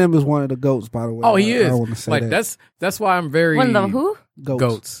shit. Eminem is one of the goats, by the way. Oh, he I is. want to say Like that. that's why I'm very One of the who? Goats.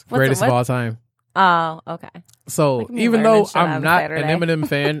 goats What's greatest the- of what? all time. Oh, okay. So Like me even learning though shit on I'm not Saturday. an Eminem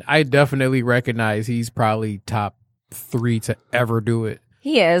fan, I definitely recognize he's probably top 3 to ever do it.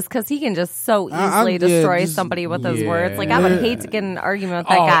 He is, because he can just so I'm- easily destroy just- somebody with his yeah. words. Like, I would Yeah. hate to get in an argument with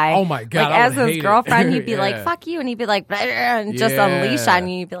that Oh, guy. oh my God, Like, I as would his hate it. girlfriend, he'd be like, Yeah. fuck you. And he'd be like, "Bleh," and just Yeah. unleash on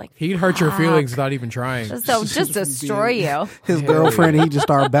you. You'd be like, He'd hurt your fuck. feelings without even trying. Just destroy you. His girlfriend, he just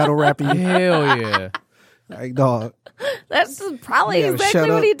started battle rapping. Hell yeah. Like, dog. That's just probably Yeah, exactly shut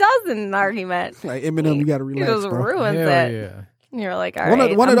what up. he does in an argument. Like, Eminem, you got to He relax, just bro. ruins Hell it. yeah. And you're like, all One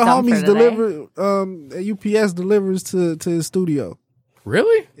right, of the I'm done for homies today. delivered, at UPS delivers to his studio.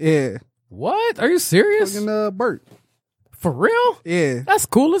 Really? Yeah. What? Are you serious? Fucking, Bert. For real? Yeah. That's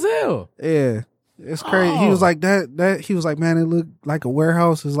cool as hell. Yeah. It's crazy. He Oh. was like he was like, man, it looked like a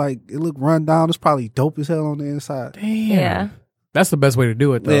warehouse. It's like, it looked run down. It's probably dope as hell on the inside. Damn. Yeah. That's the best way to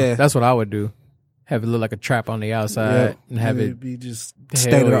do it, though. Yeah. That's what I would do. Have it look like a trap on the outside and have it'd it. be just Hell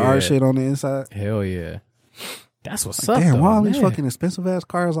state of the art yeah. shit on the inside. Hell yeah. That's what's up. Damn, though, why all these man. fucking expensive ass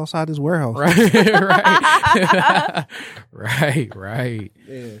cars outside this warehouse? Right. right.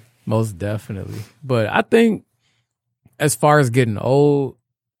 Yeah. Most definitely. But I think as far as getting old,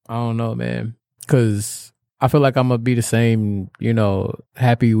 I don't know, man. Because I feel like I'm going to be the same,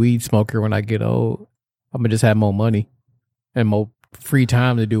 happy weed smoker when I get old. I'm going to just have more money and more free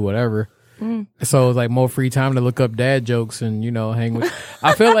time to do whatever. So it's like more free time to look up dad jokes and, hang with.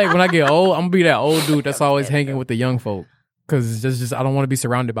 I feel like when I get old, I'm going to be that old dude that's always hanging with the young folk. Because it's just I don't want to be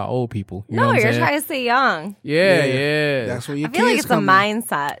surrounded by old people. You know No, what I'm you're saying? trying to stay young. Yeah. That's where your I feel like kids it's a come in.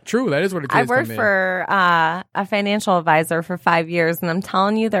 mindset. True, that is where the kids I worked come in. for a financial advisor for 5 years, and I'm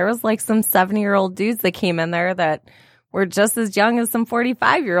telling you, there was like some 70-year-old dudes that came in there that were just as young as some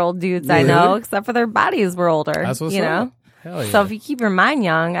 45-year-old dudes I know, except for their bodies were older. That's what's you up. know. Hell yeah. So if you keep your mind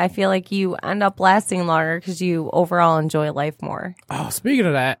young, I feel like you end up lasting longer because you overall enjoy life more. Oh, speaking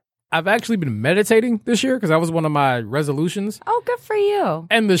of that, I've actually been meditating this year because that was one of my resolutions. Oh, good for you.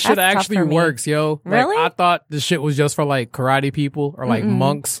 And the shit That's tough actually for me. works, yo. Like, Really? I thought the shit was just for like karate people or like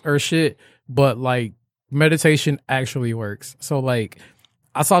monks or shit, but like meditation actually works. So like,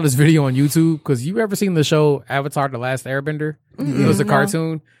 I saw this video on YouTube because you ever seen the show Avatar: The Last Airbender? It was a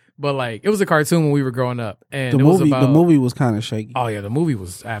cartoon, but like it was a cartoon when we were growing up, and The it was movie, about the movie was kind of shaky. Oh yeah, the movie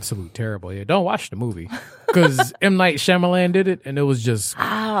was absolutely terrible. Yeah, don't watch the movie because M. Night Shyamalan did it, and it was just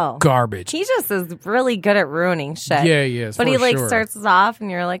Oh. garbage. He just is really good at ruining shit. Yeah, But he for like sure. starts us off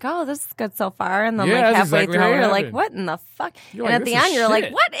and you're like, oh, this is good so far. And then Yeah, like that's halfway exactly how through, it you're like, happened. what in the fuck? You're And like, at the this is end, you're like,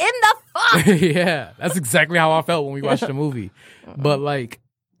 shit. what in the fuck? Yeah, that's exactly how I felt when we watched the movie. But like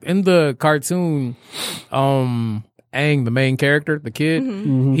in the cartoon, Aang, the main character, the kid,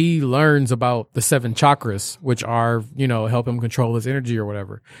 he learns about the 7 chakras, which are, help him control his energy or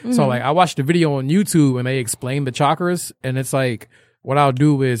whatever. So like I watched a video on YouTube and they explain the chakras, and it's like what I'll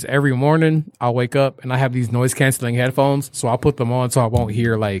do is every morning I'll wake up and I have these noise canceling headphones, so I'll put them on so I won't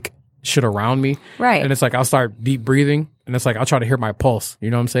hear like shit around me. Right. And it's like I'll start deep breathing, and it's like I'll try to hear my pulse. You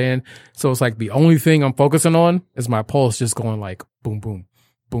know what I'm saying? So it's like the only thing I'm focusing on is my pulse just going like boom, boom,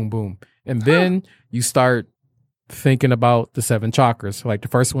 boom, boom. And then you start thinking about the 7 chakras. Like the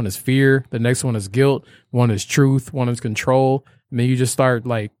first one is fear, the next one is guilt, one is truth, one is control. And then you just start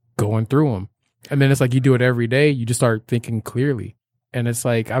like going through them. And then it's like you do it every day. You just start thinking clearly. And it's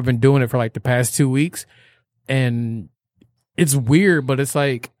like I've been doing it for like the past 2 weeks, and it's weird, but it's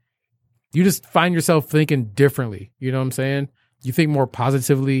like you just find yourself thinking differently. You know what I'm saying? You think more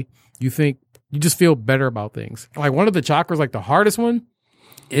positively. You just feel better about things. Like one of the chakras, like the hardest one,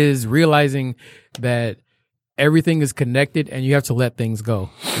 is realizing that everything is connected and you have to let things go.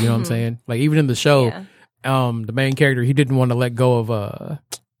 You know what I'm saying? Like even in the show, the main character, he didn't want to let go of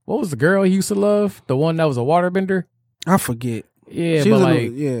what was the girl he used to love? The one that was a waterbender? I forget. Yeah, She but was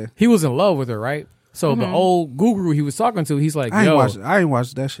like yeah. he was in love with her, right? So the old guru he was talking to, he's like, I yo, ain't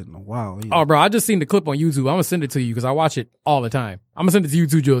watched that shit in a while. Either. oh, bro, I just seen the clip on YouTube. I'm gonna send it to you because I watch it all the time. I'm gonna send it to you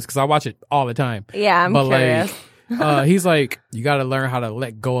too, Jules, because I watch it all the time. Yeah, I'm But curious. like, he's like, you got to learn how to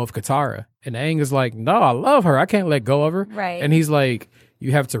let go of Katara, and Aang is like, no, I love her. I can't let go of her. Right. And he's like,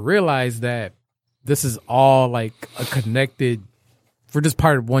 you have to realize that this is all like a connected. We're just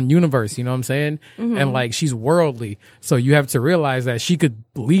part of one universe, you know what I'm saying? And like she's worldly, so you have to realize that she could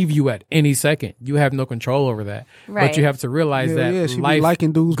leave you at any second. You have no control over that, Right. but you have to realize yeah, that she be life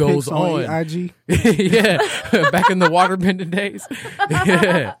liking dudes goes pics on on. IG. Yeah, back in the waterbending days.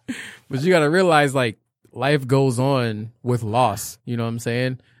 Yeah, but you got to realize like life goes on with loss. You know what I'm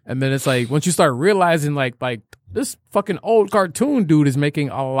saying? And then it's like once you start realizing like this fucking old cartoon dude is making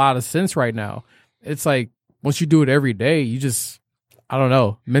a lot of sense right now. It's like once you do it every day, you just I don't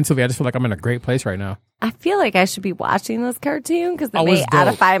know. Mentally, I just feel like I'm in a great place right now. I feel like I should be watching this cartoon because it Oh, may it's dope.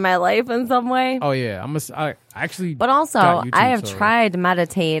 edify my life in some way. Oh yeah, I actually. But also, got YouTube, I have so- tried to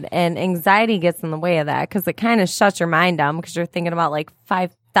meditate, and anxiety gets in the way of that because it kind of shuts your mind down because you're thinking about like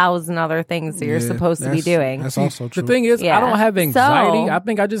 5,000 other things that you're Yeah, supposed to be that's- doing. That's also true. The thing is, Yeah. I don't have anxiety. So- I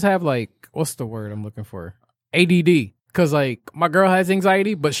think I just have like, what's the word I'm looking for? ADD. Cause like my girl has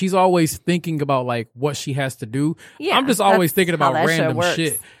anxiety, but she's always thinking about like what she has to do. Yeah, I'm just always that's thinking how about that shit random works.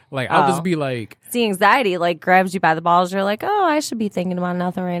 shit. Like I'll Oh. just be like, The anxiety like grabs you by the balls. You're like, oh, I should be thinking about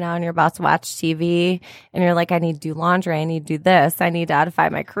nothing right now. And you're about to watch TV, and you're like, I need to do laundry. I need to do this. I need to edify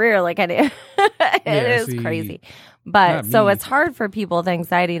my career. Like I do. It is see, crazy. not But so me. it's hard for people with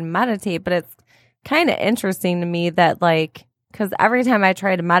anxiety to meditate. But it's kind of interesting to me that like, because every time I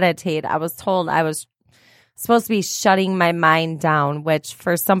try to meditate, I was told I was supposed to be shutting my mind down, which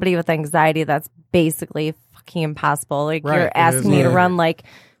for somebody with anxiety, that's basically fucking impossible. Like Right, you're it asking is me to hard. run like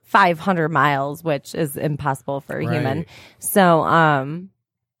 500 miles, which is impossible for a Right. human. So,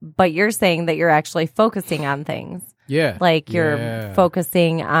 but you're saying that you're actually focusing on things. yeah, Like you're Yeah.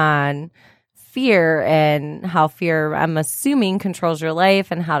 focusing on fear and how fear, I'm assuming, controls your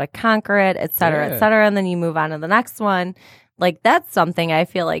life and how to conquer it, et cetera, Yeah. et cetera. And then you move on to the next one. Like that's something I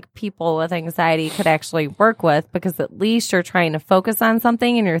feel like people with anxiety could actually work with because at least you're trying to focus on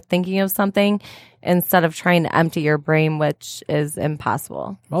something and you're thinking of something instead of trying to empty your brain, which is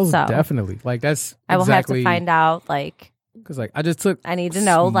impossible. Most so definitely. Like that's I will exactly, have to find out. Like because like I just took I need to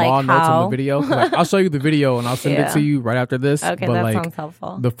know like small notes on how. the video. Like, I'll show you the video and I'll send Yeah. it to you right after this. Okay, but that like sounds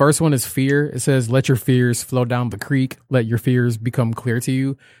helpful. the first one is fear. It says, "Let your fears flow down the creek. Let your fears become clear to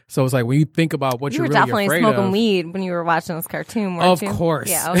you." So it's like when you think about what You you're were really definitely afraid smoking of. weed when you were watching this cartoon, weren't Of you? course.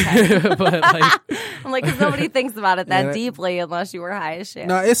 Yeah, okay. But like, I'm like, because nobody thinks about it that Yeah. deeply unless you were high as shit.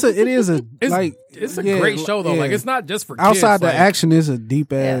 No, it is a it's, like it's a yeah, great show though. yeah. Like it's not just for outside kids. the like, action is a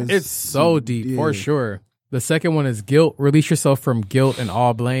deep ass. It's so deep for yeah. sure. The second one is guilt. Release yourself from guilt and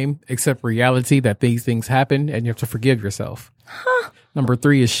all blame. Accept reality that these things happen and you have to forgive yourself. Number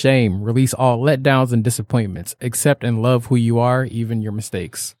 3 is shame. Release all letdowns and disappointments. Accept and love who you are, even your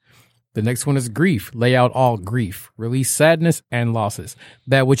mistakes. The next one is grief. Lay out all grief. Release sadness and losses.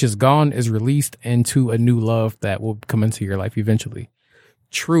 That which is gone is released into a new love that will come into your life eventually.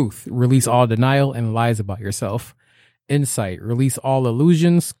 Truth. Release all denial and lies about yourself. Insight. Release all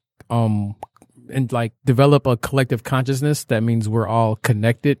illusions. And like develop a collective consciousness. That means we're all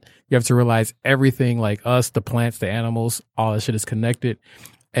connected. You have to realize everything, like us, the plants, the animals, all that shit is connected.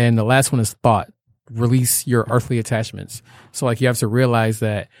 And the last one is thought. Release your earthly attachments. So like you have to realize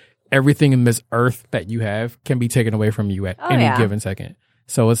that everything in this earth that you have can be taken away from you at Oh, any yeah. given second.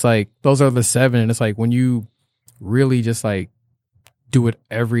 So it's like those are the 7, and it's like when you really just like do it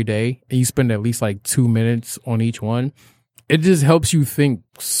every day and you spend at least like 2 minutes on each one, it just helps you think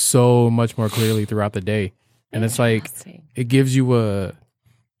so much more clearly throughout the day. And it's like Interesting. it gives you a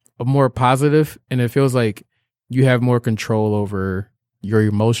more positive, and it feels like you have more control over your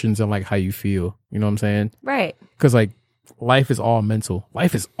emotions and like how you feel. You know what I'm saying? Right. Because like life is all mental.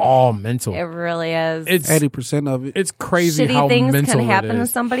 Life is all mental. It really is. It's 80% of it. it's crazy Shitty how things mental can happen it to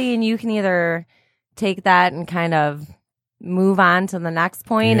is. somebody, and you can either take that and kind of move on to the next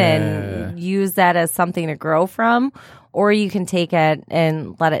point and use that as something to grow from, or you can take it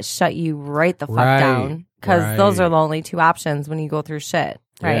and let it shut you right the fuck Right, down. Because those right. are the only 2 options when you go through shit,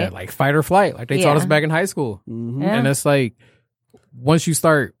 right? Yeah, like fight or flight, like they taught us Yeah. back in high school. Mhm. Yeah. And it's like once you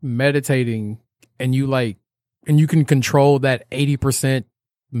start meditating and you like and you can control that 80%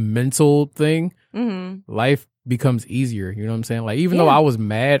 mental thing, Mm-hmm. life becomes easier. You know what I'm saying? Like even though Yeah. I was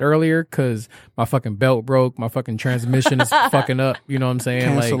mad earlier because my fucking belt broke, my fucking transmission is fucking up. You know what I'm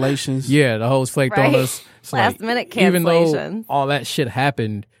saying? Like Cancellations. yeah, the hoes flaked on Right. us. So, Last like, minute even though cancellations. all that shit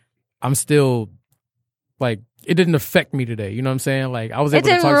happened, I'm still like it didn't affect me today. You know what I'm saying? Like I was It able to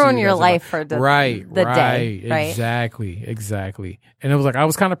didn't talk to ruin you your guys about- life for the right, day, right? exactly. And it was like I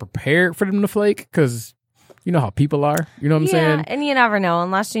was kind of prepared for them to flake because you know how people are. You know what I'm Yeah, saying? and you never know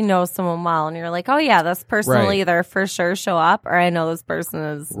unless you know someone well and you're like, oh yeah, this person will Right. either for sure show up, or I know this person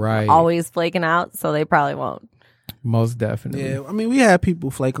is Right. always flaking out, so they probably won't. Most definitely. Yeah, I mean, we had people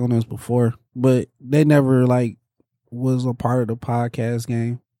flake on us before, but they never like was a part of the podcast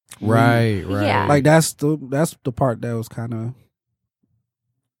game. Right. Yeah. Like that's the part that was kind of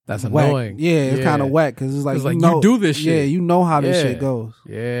That's whack. annoying. Yeah, it's kind of whack because it's like, It's like, you know, you do this shit. Yeah, you know how this Yeah. shit goes.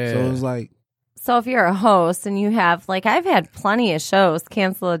 Yeah. So it's like, So if you're a host and you have, like, I've had plenty of shows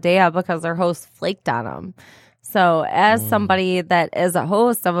cancel a day out because their host flaked on them. So as somebody that is a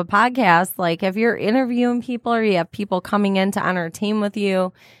host of a podcast, like if you're interviewing people or you have people coming in to entertain with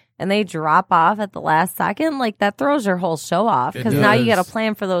you, and they drop off at the last second, like that throws your whole show off because It now you got to does.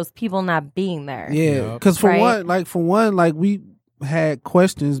 plan for those people not being there. Yeah, because for Right. one, we had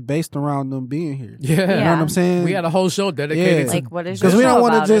questions based around them being here. Yeah. You know what I'm saying? We had a whole show dedicated Yeah. to Like, what is your Because we show don't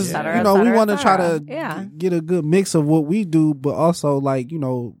want about, to et just, cetera, you know, et we cetera, want to et try cetera. to Yeah. get a good mix of what we do, but also like, you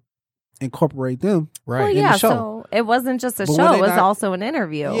know, incorporate them. right. Well, in the yeah. show. So it wasn't just a But when show; they it was not- also an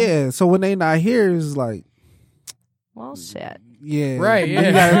interview. Yeah. So when they not here, it's like, Well, shit. yeah, Right. You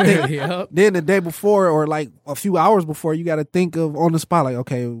Yeah. gotta think. Yep. Then the day before, or like a few hours before, you got to think of on the spot, like,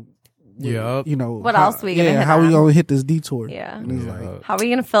 okay, Yep. you know, What how- else we gonna hit how we on? gonna hit this detour? Yeah. And it's like, Yep. How are we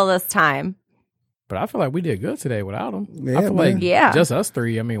gonna fill this time? But I feel like we did good today without him. Yeah, I feel man. like Yeah. just us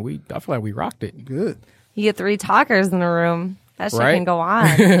three. I mean, I feel like we rocked it. good. You get 3 talkers in a room. That shit Right? can go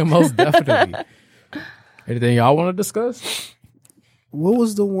on. Most definitely. Anything y'all want to discuss? What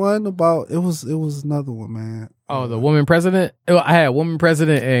was the one about? It was another one, man. Oh, the woman president. Oh, I had woman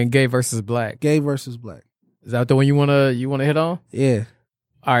president and gay versus black. Gay versus black. Is that the one you wanna hit on? Yeah,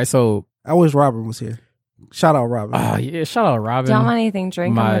 All right, so I wish Robin was here. Shout out Robin. yeah, shout out Robin. Do y'all want anything to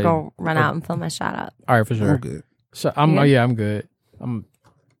drink? I'm My- gonna go run out and fill my shot up. All right, for sure. I'm good. I'm You good? I'm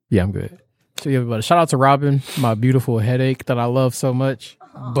good. I'm good. So yeah, but shout out to Robin, my beautiful headache that I love so much.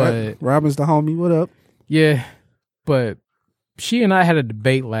 But Robin's the homie. What up? yeah, but she and I had a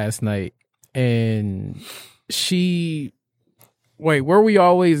debate last night, and where we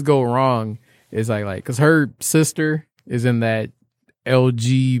always go wrong is like because her sister is in that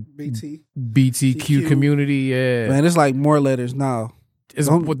LGBTQ BT. community. Yeah, Man, it's like more letters now. is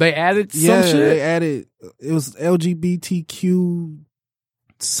don't- what they added some Yeah, shit. they added. It was LGBTQ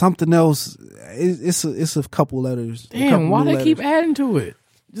something else. It's a couple letters. a couple Damn, why new they keep letters. adding to it?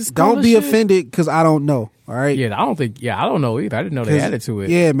 Just call Don't it be shit. offended because I don't know. All right. Yeah, I don't know either. I didn't know they 'Cause- added to it.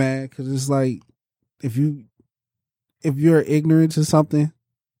 Yeah, man. Because it's like if you're ignorant to something,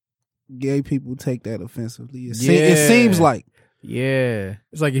 gay people take that offensively. It Yeah. seems like, Yeah.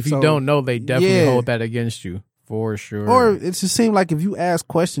 It's like if you So, don't know, they definitely yeah. hold that against you for sure. or it just seemed like if you ask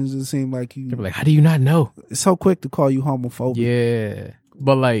questions, it seemed like they'll be you like, how do you not know? it's so quick to call you homophobic. Yeah.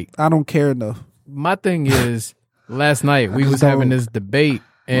 But like I don't care enough. my thing is last night we I was just having don't- this debate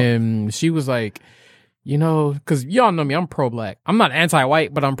and she was like, you know, because y'all know me, I'm pro-black. I'm not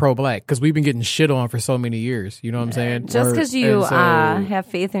anti-white, but I'm pro-black because we've been getting shit on for so many years. You know what I'm saying? Just because you And so- have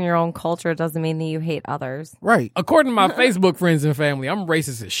faith in your own culture doesn't mean that you hate others. Right. According to my Facebook friends and family, I'm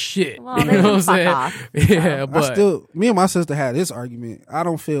racist as shit. Well, you they know can what I'm fuck saying? off. Yeah, but Me and my sister had this argument. I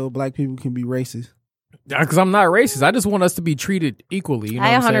don't feel black people can be racist. because I'm not racist, I just want us to be treated equally. You know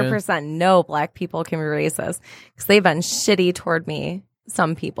I what I'm saying? 100% know black people can be racist because they've been shitty toward me.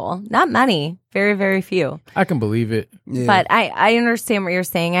 Some people, not many, very, very few. I can believe it. Yeah. But I understand what you're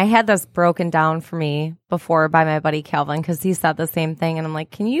saying. I had this broken down for me before by my buddy Calvin because he said the same thing. And I'm like,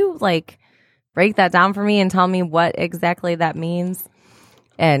 can you like break that down for me and tell me what exactly that means?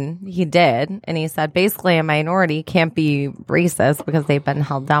 And he did. And he said, basically, a minority can't be racist because they've been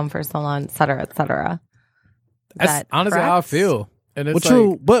held down for so long, et cetera, et cetera. Is That's that honestly how I correct? feel. And it's Well, true,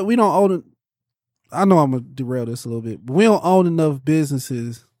 like, but we don't own it. I know I'm gonna derail this a little bit, but we don't own enough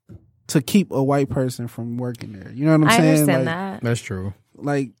businesses to keep a white person from working there. You know what I'm I saying? understand like, that. that's true.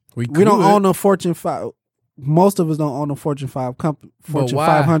 Like We we don't could. own a Fortune 5. Most of us don't own a Fortune 5 why?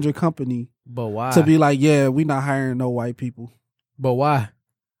 500 company But why? to be like, yeah, we not hiring no white people. But why?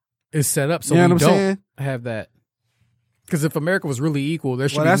 It's set up so You know we what I'm don't saying? have that. Because if America was really equal, there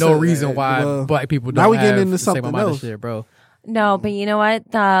should Well, be that's no a- reason why well, black people now don't we getting have into the same something amount of else. shit, bro. No, but you know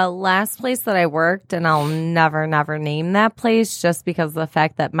what? The last place that I worked, and I'll never, never name that place just because of the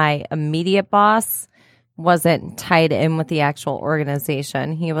fact that my immediate boss wasn't tied in with the actual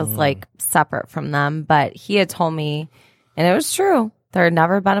organization. He was like separate from them, but he had told me, and it was true, there had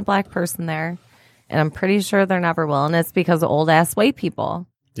never been a black person there. And I'm pretty sure there never will. And it's because of old ass white people.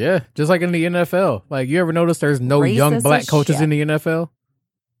 Yeah, just like in the NFL. Like, you ever notice there's no young Racist black as coaches shit. in the NFL?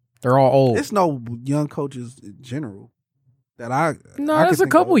 They're all old. It's no young coaches in general that I No, I there's can a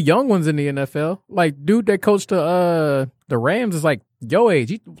think couple of. young ones in the NFL. Like, dude that coached the Rams is like your age.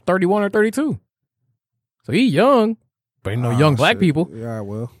 He's 31 or 32. So he young, but ain't no young black shit. people. Yeah,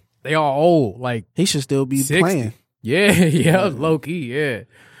 well, They all old. Like, he should still be 60. playing. yeah, yeah, low key, yeah.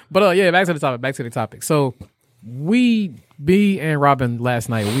 But yeah, back to the topic. So B and Robin last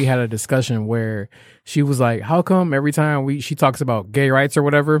night, we had a discussion where she was like, how come every time she talks about gay rights or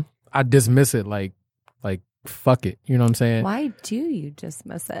whatever, I dismiss it like fuck it. You know what I'm saying? Why do you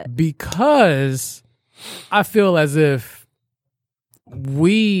dismiss it? Because I feel as if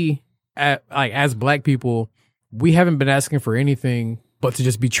we as black people, we haven't been asking for anything but to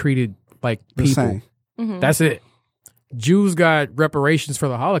just be treated like The people. same. Mhm. That's it. Jews got reparations for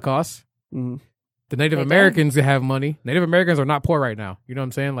the Holocaust. Mhm. The Native They did. Americans have money. Native Americans are not poor right now. You know what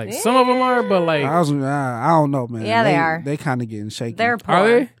I'm saying? Like some of them are, but like I don't know, man. Yeah, they are. They kind of getting shaky. They're poor. are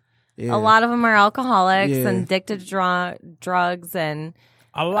they? Yeah. A lot of them are alcoholics Yeah. and addicted to drugs and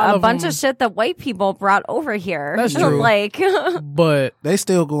A lot a of bunch them, of shit that white people brought over here. That's true. Like, but They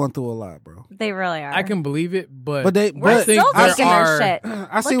still going through a lot, bro. they really are. I can believe it. But But they, We're but think still there taking are- their shit.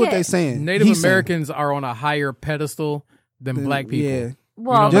 I see Look what at- they're saying. Native He's saying. Americans are on a higher pedestal than black people. Yeah,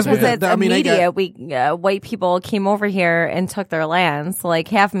 Well, Just because because- it's I mean, they immediate. White people came over here and took their land. So, like,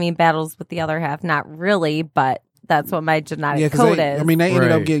 half of me battles with the other half. Not really, but that's what my genetic yeah. code They, is. I mean, they ended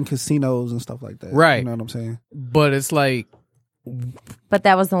Right. up getting casinos and stuff like that. Right. You know what I'm saying? But it's like, but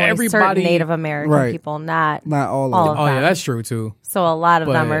that was only certain everybody- Native American Right. people, not. Not all All of of them. oh yeah, them. that's true too. So a lot of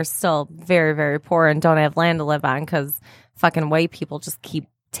them But- are still very, very poor and don't have land to live on because fucking white people just keep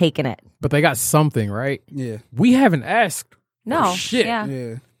taking it. But they got something, right? Yeah, We haven't asked. No, shit. yeah,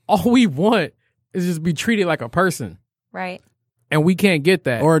 yeah. All we want is just be treated like a person, right. and we can't get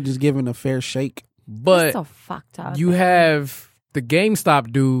that. Or just giving a fair shake. but so fucked up. you have the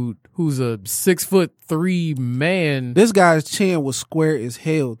GameStop dude who's a 6'3" man. This guy's chin was square as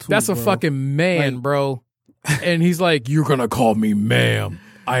hell too. That's a bro. fucking man, Like- bro. And he's like, "You're gonna call me ma'am.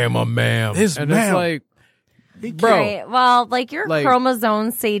 I am a ma'am." His and ma'am. it's like, He bro, Right. Well, like your Like-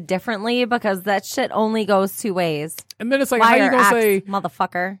 chromosomes say differently because that shit only goes two ways. and then it's like, Why how you your gonna ex, say?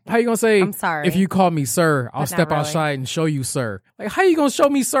 motherfucker? How you gonna say? I'm sorry. If you call me sir, I'll But not step really. outside and show you sir. Like, how you gonna show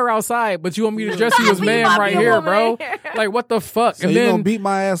me sir outside, but you want me to dress you as You man want right me a here, woman. bro? Like, what the fuck? So and you then gonna beat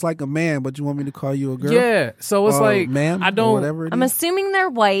my ass like a man, but you want me to call you a girl? yeah, so it's like, ma'am, I or don't. whatever. It I'm is. assuming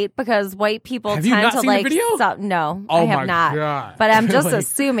they're white because white people Have you tend not to seen the like. video? No, Oh I have my not. God. But I'm just Like-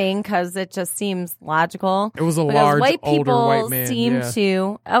 assuming because it just seems logical. It was a Because large, white older people white man. seem Yeah.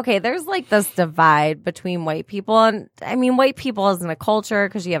 to okay. There's like this divide between white people, and I mean, white people isn't a culture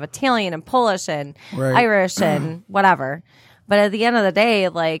because you have Italian and Polish and Right. Irish and whatever. But at the end of the day,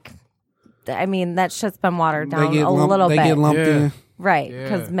 like, I mean, that shit's been watered down a little they bit. get lumped Yeah. in. Right, Yeah.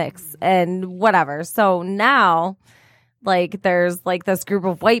 because mix and whatever. So now, like, there's like this group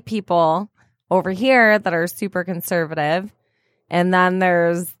of white people over here that are super conservative. And then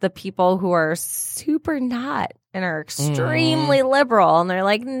there's the people who are super not and are extremely liberal. And they're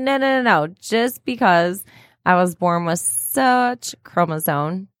like, no. Just because I was born with such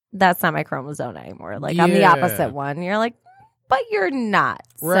chromosome, that's not my chromosome anymore. Like, I'm the Yeah. opposite one. You're like, but you're not.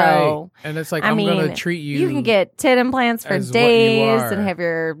 Right. So And it's like, I I'm mean, gonna treat you. you can get tit implants for as what you days are. and have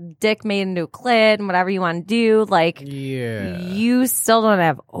your dick made into a clit and whatever you want to do. Like, Yeah. you still don't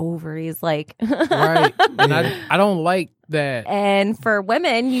have ovaries. Like, Right. And I don't like that. and for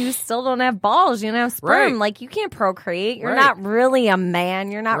women, you still don't have balls. You don't have sperm. Right. Like, you can't procreate. You're Right. not really a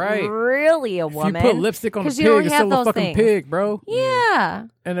man. You're not Right. really a If woman. you put lipstick on a 'Cause pig, you don't it's have still a those fucking things. pig, bro. Yeah.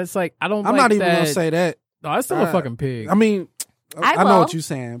 And it's like, I don't I'm like not even that. gonna say that. No, it's still a fucking pig. I mean, I I know will. what you're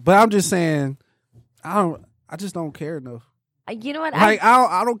saying, but I'm just saying, I just don't care enough. You know what? Like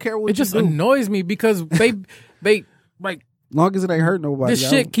I don't care what it just you do. annoys me because they like Long as it ain't hurt nobody. this I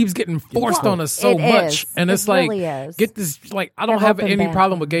shit don't- keeps getting forced on us so It much, is. and It it's like, really is. get this. Like, I don't They've have all been any bad.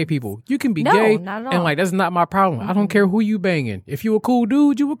 problem with gay people. You can be No, gay, not at all. and like that's not my problem. I don't care who you banging. If you a cool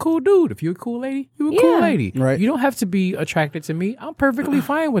dude, you a cool dude. If you a cool lady, you a cool Yeah. lady. Right. You don't have to be attracted to me. I'm perfectly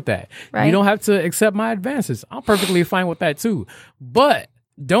fine with that. Right. You don't have to accept my advances. I'm perfectly fine with that too. But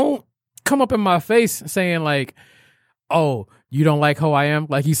don't come up in my face saying like, oh, you don't like who I am?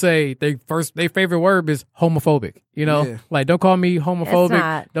 Like you say, their favorite word is homophobic. You know, Yeah. like don't call me homophobic.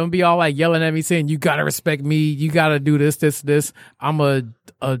 not. Don't be all like yelling at me saying you gotta respect me. You gotta do this. I'm a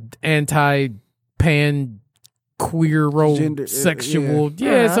anti pan queer Gender, sexual.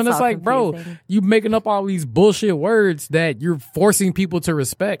 Yeah, Yeah, so that's it's all like, bro, confusing. you making up all these bullshit words that you're forcing people to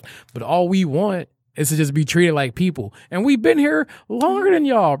respect, but all we want is to just be treated like people. And we've been here longer than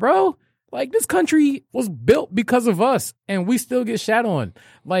y'all, bro. Like, this country was built because of us, and we still get shat on.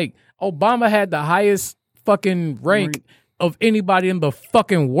 Like, Obama had the highest fucking rank of anybody in the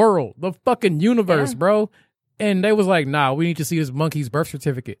fucking world, the fucking universe, bro. And they was like, nah, we need to see this monkey's birth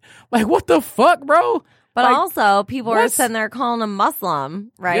certificate. Like, what the fuck, bro? But Like, also, people are what? sitting there calling him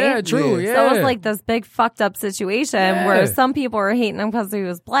Muslim, right? Yeah, true. Yeah. Yeah. So it was like this big fucked up situation Yeah. where some people were hating him because he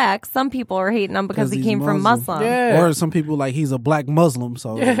was black. Some people were hating him because he he's came from Muslim. Muslim. Yeah. Or some people like he's a black Muslim,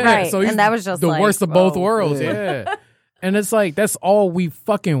 so Yeah. Right. So he's And that was just the like, worst of both whoa. worlds. Yeah. Yeah. And it's like, that's all we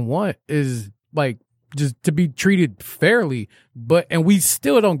fucking want is like just to be treated fairly. And we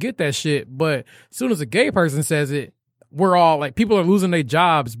still don't get that shit. But as soon as a gay person says it, we're all like, people are losing their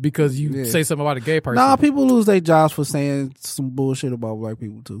jobs because you Yeah. say something about a gay person. Nah, people lose their jobs for saying some bullshit about black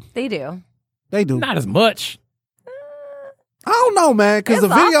people too. They do. They do. Not as much. I don't know, man, because the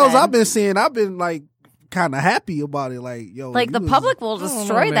It's videos often. I've been seeing, I've been like kind of happy about it. Like, yo, Like you the was- public will don't know,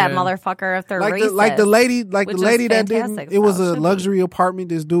 destroy that man. motherfucker if they're like racist. the lady, which the is lady that didn't. fantastic, It was so it a should be. luxury apartment.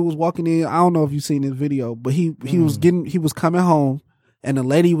 This dude was walking in. I don't know if you've seen this video, but he was coming home, and the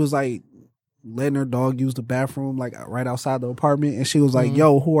lady was like letting her dog use the bathroom like right outside the apartment, and she was like,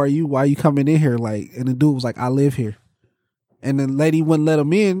 "Yo, who are you? Why are you coming in here?" Like, and the dude was like, "I live here," and the lady wouldn't let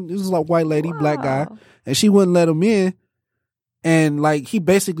him in. This was like white lady, black guy, Wow. and she wouldn't let him in, and like he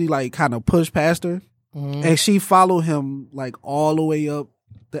basically like kind of pushed past her. And she followed him like all the way up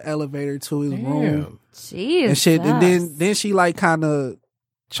the elevator to his room Jeez. and shit. And then she like kind of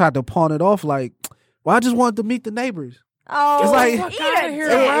tried to pawn it off like, well, I just wanted to meet the neighbors. Oh, It's like- eat Fuck outta a here,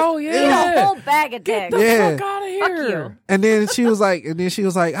 dick. bro. Eat Yeah. a whole bag of Get dicks. the Yeah. fuck out of Fuck here. you. And then she was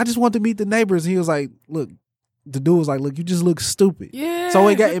like, I just want to meet the neighbors. And he was like, look, the dude was like, look, you just look stupid. Yeah. So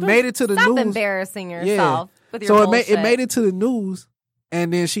it get the- made it to the Stop news. embarrassing yourself with your So bullshit. it made it to the news,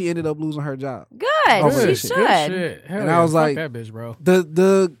 and then she ended up losing her job. Good. Over She that should. shit. Good shit. Hell And yeah, I was fuck like- that bitch, bro.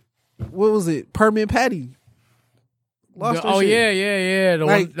 The what was it? Permanent Patty. Lost her Oh shit. yeah.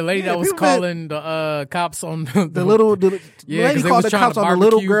 Like, The lady yeah, that was people been- calling the cops on The lady 'cause they called was the trying cops to on the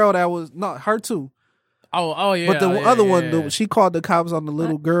little barbecue. girl that was not her too. Oh yeah. But the yeah, other one, yeah. she called the cops on the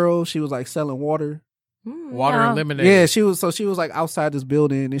little girl. She was like selling water. Water Yeah. and lemonade. Yeah, she was like outside this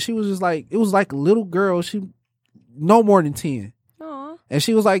building, and she was just like, it was like a little girl. She no more than 10, Aw. and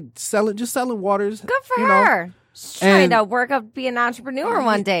she was like selling waters. Good for you know. her. She's trying And- to work up, be an entrepreneur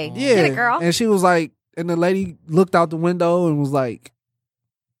one day. Yeah, Get it, girl. And she was like, and the lady looked out the window and was like,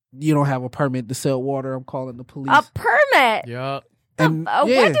 "You don't have a permit to sell water. I'm calling the police." A permit. Yup. And When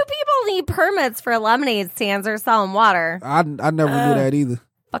do people need permits for lemonade stands or selling water? I never knew that either.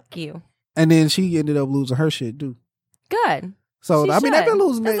 Fuck you. And then she ended up losing her shit too. Good. So She I mean, they've been should.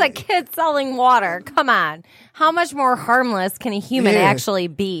 losing. It's a kid selling water. Come on. How much more harmless can a human Yeah. actually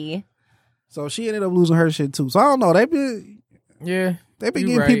be? So she ended up losing her shit too. So I don't know. They've been Yeah. You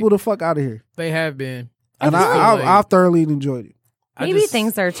getting right. people the fuck out of here, They have been. and feel like- I thoroughly enjoyed it. I Maybe just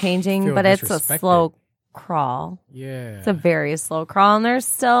things are changing, feel but it's a disrespected. slow crawl. Yeah. It's a very slow crawl. And there's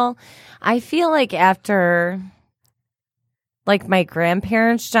still, I feel like after, like, my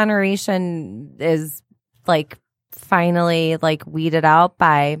grandparents' generation is, like, finally, like, weeded out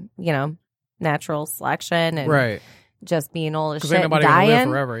by, you know, natural selection and right. just being old as Because shit ain't and nobody gonna live dying.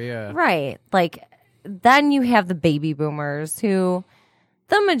 forever. Yeah. Right. Like, then you have the baby boomers who,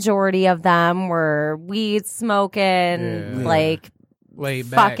 the majority of them were weed smoking, Yeah. like, Laid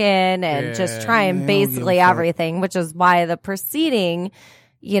back. fucking and Yeah. just trying Yeah, I don't basically give a fuck. everything, which is why the preceding,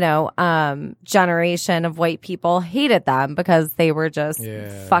 generation of white people hated them because they were just Yeah.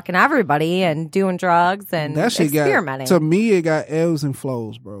 fucking everybody and doing drugs and That shit experimenting. got to me. It got ebbs and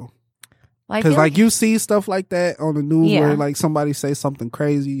flows, bro. Well, I Because feel like you see stuff like that on the news Yeah. where like somebody say something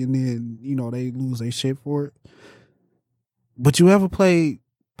crazy and then they lose their shit for it. But you ever played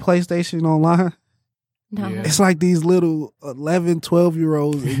PlayStation online? no. Yeah. It's like these little 11,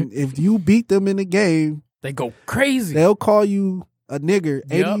 12-year-olds. And if you beat them in the game, They go crazy. they'll call you a nigger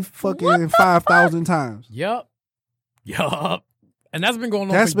 80 Yup. fucking 5,000 times. Yup. And that's been going on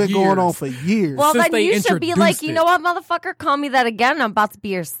That's for been years. going on for years. Well, Since then they you should be like, introduced you it. know what, motherfucker? Call me that again. I'm about to be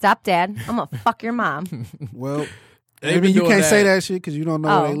your stepdad. I'm going to fuck your mom. Well, They've I been mean, you doing can't say that. that shit because you don't know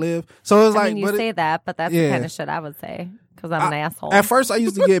where Oh. they live. So it's I like, mean, you but say that, but that's yeah. the kind of shit I would say because I'm an asshole. at first I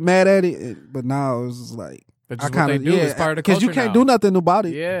used to get mad at it, but now it's just like, That's I just what kind they of do. It's part of the because you culture can't now. do nothing about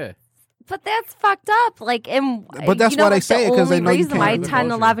it. Yeah. But that's fucked up. Like, and But that's you know, why they like, say it, the 'cause they only know you reason can't why have the 10,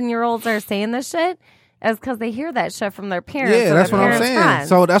 culture. 11-year-olds are saying this shit is because they hear that shit from their parents. Yeah, or that's their what I'm parents' saying. friends.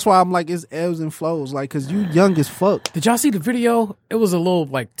 So that's why I'm like, it's ebbs and flows. Like, because you young as fuck. Did y'all see the video? It was a little,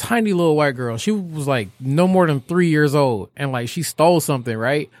 like, tiny little white girl. She was, like, no more than 3 years old. And, like, she stole something,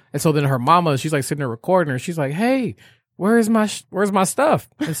 right? And so then her mama, she's, like, sitting there recording her. She's like, hey, where's my stuff?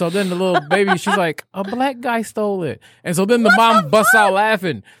 And so then the little baby, she's like, a black guy stole it. And so then the mom busts out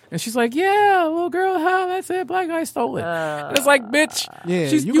laughing. And she's like, yeah, little girl, how? That's it. Black guy stole it. And it's like, bitch, Yeah,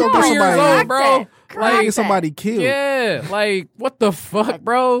 she's you you gonna get 3 years somebody- old, bro. Correct it. Like, Get somebody killed. yeah, like what the fuck,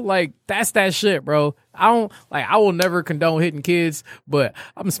 bro? Like that's that shit, bro. I will never condone hitting kids, but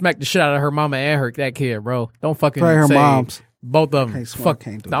I'm gonna smack the shit out of her mama and that kid, bro. Don't fucking Probably her say moms. both of them. Can't smack- Fuck,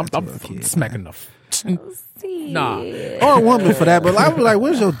 can't do I'm, that to I'm a kid, smacking the. See. Nah. Or a woman for that. But I was like,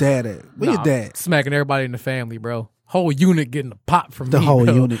 where's your dad at? Where your dad? Smacking everybody in the family, bro. Whole unit getting a pop from The me, whole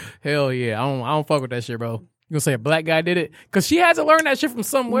bro. unit. Hell yeah, I don't fuck with that shit, bro. You gonna say a black guy did it? Cause she had to learn that shit from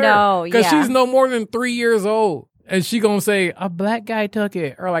somewhere. No, Cause yeah. she's no more than 3 years old, and she gonna say a black guy took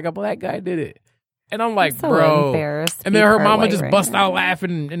it or like a black guy did it, and I'm like, so bro. embarrassed to And be then her part mama white just right bust now. out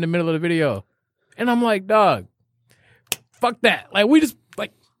laughing in the middle of the video, and I'm like, dog, fuck that. Like, we just,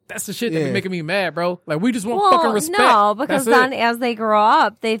 like, that's the shit that be making me mad, bro. Like, we just want fucking respect. No, because That's then it. as they grow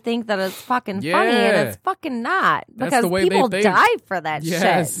up, they think that it's fucking funny, and it's fucking not. That's Because the way they people think. die for that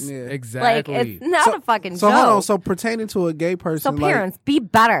Yes, shit. Yeah. exactly. Like, it's not a fucking So joke. hold on. So pertaining to a gay So person, parents, be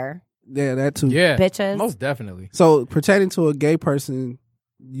better, yeah, that too. yeah, bitches. most definitely. So pertaining to a gay person,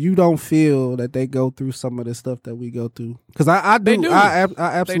 you don't feel that they go through some of the stuff that we go through? Because I do. They do. I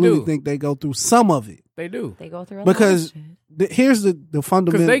absolutely do. think they go through some of it. They do. They go through a Because lot of shit. Here's the Because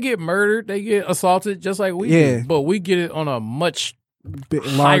fundamental. they get murdered, they get assaulted just like we Yeah. do. But we get it on a much bit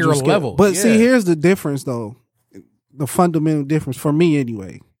higher larger scale. level. But see, Yeah. here's the difference, though. The fundamental difference for me,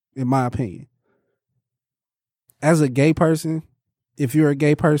 anyway, in my opinion. As a gay person, if you're a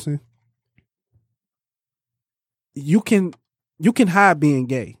gay person, you can hide being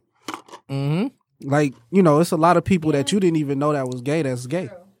gay. Mm-hmm. Like, you know, it's a lot of people that you didn't even know that was gay that's gay.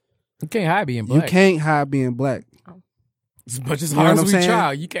 You can't hide being black. You can't hide being black. As much as You know hard what as I'm we saying?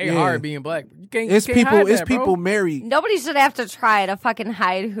 try, you can't Yeah. hide being black. You can't. It's you can't people. hide It's that, bro. people married. Nobody should have to try to fucking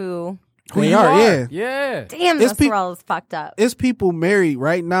hide who. They you are. Yeah. Yeah. Damn, It's this world is fucked up. It's people married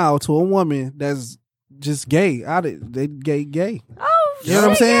right now to a woman that's just gay. They gay. Oh, You know what I'm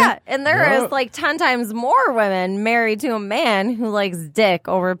shit, saying? yeah. And there is Yup. like 10 times more women married to a man who likes dick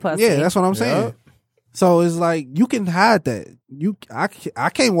over pussy. Yeah, that's what I'm saying. Yup. So it's like you can hide that. I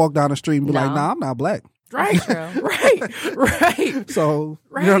can't walk down the street and be like, No. nah, I'm not black. Right. True. right. So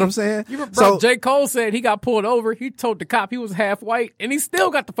Right. you know what I'm saying? You remember, So J. Cole said he got pulled over. He told the cop he was half white, and he still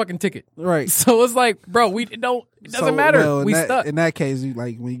got the fucking ticket. right. So it's like, bro, it doesn't So, matter. well, We in that, stuck. in that case. You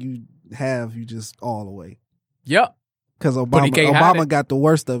like when you just all the way Yep. because But he can't hide Obama it. got the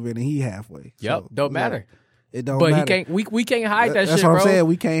worst of it and he halfway. Yep. So, Don't like, matter. It don't. But matter. he can't. We can't hide that That's shit, what bro. I'm saying.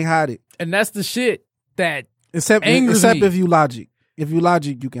 We can't hide it And that's the shit that. except Angers me. if you logic. If you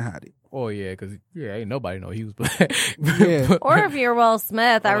logic, you can hide it. Oh yeah, because ain't nobody know he was black. Yeah. Or if you're Will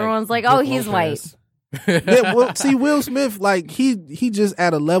Smith, everyone's like, oh, he's white. Yeah, well, see, Will Smith, like he just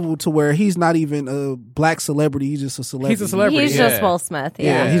at a level to where he's not even a black celebrity. He's just a celebrity. He's a celebrity. He's yeah. just Will Smith.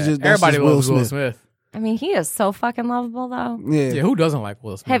 Yeah, Yeah. he's just that's everybody just Will loves Will Smith. Smith. I mean, he is so fucking lovable, though. Yeah. Yeah, who doesn't like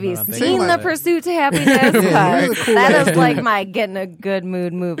Will Smith? Have you Now that I'm thinking seen about The that. Pursuit to Happiness? Yeah, he's a cool That ass is like dude. my getting a good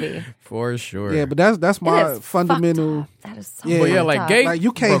mood movie. For sure. Yeah, but that's It my is fundamental. fucked up. That is so Yeah. But yeah, fucked like up. gay, Like,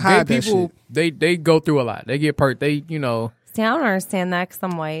 you can't bro, hide gay that people. They go through a lot. They get they See, I don't understand that because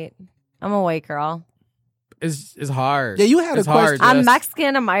I'm white. I'm a white girl. it's hard. Yeah, you had it's a question. hard, I'm Jess.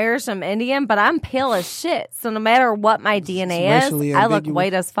 Mexican, I'm Irish, I'm Indian, but I'm pale as shit. So no matter what my DNA racially is, I look ambiguous.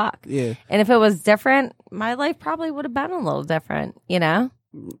 white as fuck. Yeah, And if it was different, my life probably would have been a little different, you know?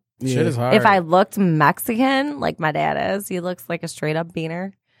 yeah. Shit is hard. If I looked Mexican, like my dad is, he looks like a straight up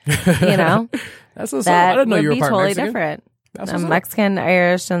beaner, you know? That's what's up. I That didn't know would you were be part totally Mexican. different. That's what's I'm up. Mexican,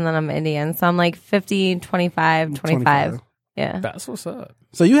 Irish, and then I'm Indian. So I'm like 50, 25, 25. Yeah. That's what's up.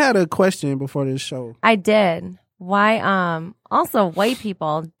 So you had a question before this show. I did. Why also white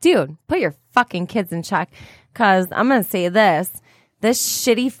people, dude, put your fucking kids in check. Cause I'm gonna say this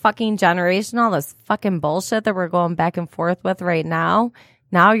shitty fucking generation, all this fucking bullshit that we're going back and forth with right now.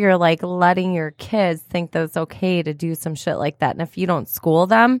 Now you're like letting your kids think that it's okay to do some shit like that. And if you don't school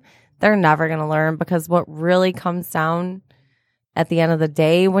them, they're never gonna learn, because what really comes down at the end of the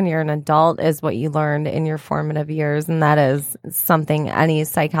day when you're an adult is what you learned in your formative years. And that is something any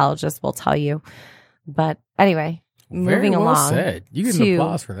psychologist will tell you. But anyway, moving Very well along. said. You get an to-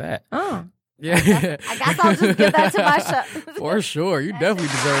 applause for that. Oh, Yeah. I guess I'll just give that to my show. For sure. You definitely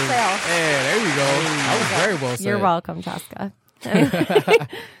deserve it. Sale. Yeah, there we go. That was very well said. You're welcome, Jessica.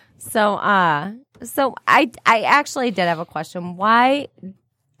 So I actually did have a question. Why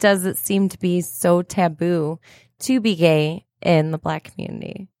does it seem to be so taboo to be gay in the Black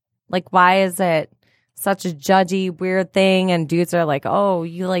community? Like, why is it such a judgy, weird thing? And dudes are like, "Oh,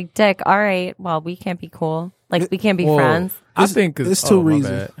 you like dick? All right, well, we can't be cool. Like, we can't be Well, friends." I think It's two my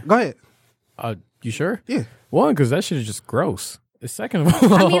reasons. bad. Go ahead. You sure? Yeah. One, because that shit is just gross. Second of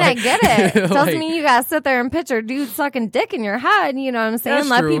all, I mean, I get it. Doesn't like, mean you gotta sit there and picture dude sucking dick in your head. You know what I'm saying? That's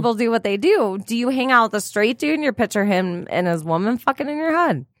Let true. people do what they do. Do you hang out with a straight dude and you picture him and his woman fucking in your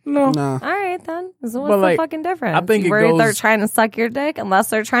head? no. Nah. All right, then. So what's But, the like, fucking difference? I think you it worry they're goes- trying to suck your dick? Unless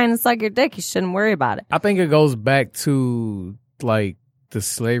they're trying to suck your dick, you shouldn't worry about it. I think it goes back to like the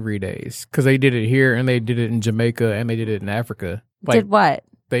slavery days, because they did it here and they did it in Jamaica and they did it in Africa. Like Did what?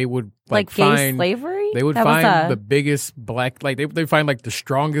 they would Like gay find slavery? They would That was find a- the biggest black, like they find like the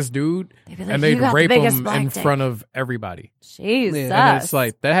strongest dude, They'd be like, and "You they'd got the rape biggest him black in dick." front of everybody. Jesus. And it's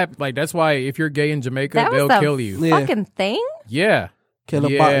like that happened. Like that's why if you're gay in Jamaica, that they'll was kill the you. Yeah. fucking thing? Yeah. Kill a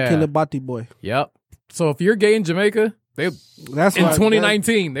Yeah. body boy. Yep. So if you're gay in Jamaica, they That's in why-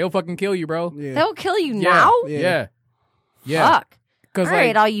 2019 they'll fucking kill you, bro. Yeah. They'll kill you Yeah. now? Yeah. Yeah. Yeah. Fuck. All 'Cause, right,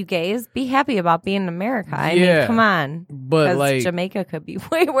 like, all you gays, be happy about being in America. I Yeah. mean, come on. but 'Cause like, Jamaica could be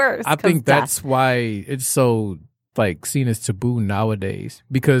way worse. I 'cause think death. that's why it's so like seen as taboo nowadays.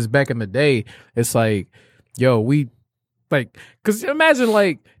 Because back in the day, it's like, yo, we like, because imagine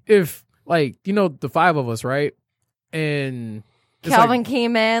like if like the five of us, right, and it's Calvin like,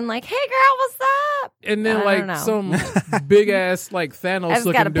 came in like, "Hey, girl, what's up?" and then I don't like know. some big ass like Thanos I just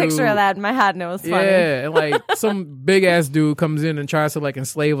looking got a picture dude. of that in my head, and it was funny. Yeah, and like some big ass dude comes in and tries to like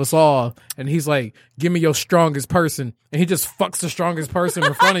enslave us all, and he's like, "Give me your strongest person," and he just fucks the strongest person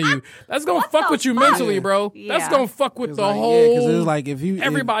in front of you. That's gonna fuck the with you fuck? mentally, bro. Yeah. That's gonna fuck with It's the like, whole because it's like if you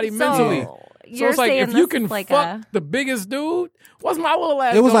everybody if- mentally. So So you're it's like saying if you this can is like fuck the biggest dude, what's my little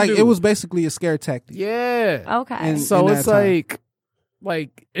ass? it was gonna like do? it was basically a scare tactic. yeah. okay. And- So in it's that time.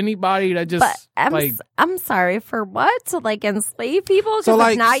 like anybody that just But I'm sorry for what, to like enslave people? Because So,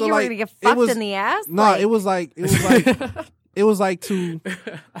 like- if not, so, you were like, gonna get it fucked was- in the ass. No, Like, it was like it was like to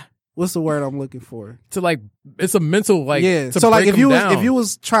what's the word I'm looking for? to like it's a mental like yeah. to So like break if you them was down. if you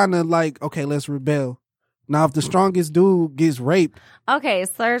was trying to like okay, let's rebel. Now if the strongest dude gets raped, okay,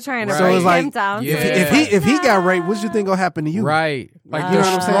 so they're trying to Right. So break it's like, him down. Yeah. if he got raped, what you think gonna happen to you? right like You the know what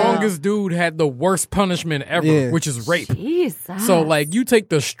I'm saying? strongest dude had the worst punishment ever, Yeah. which is rape. Jesus. So like you take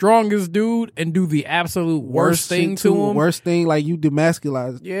the strongest dude and do the absolute worst thing shit to him. Worst thing, like you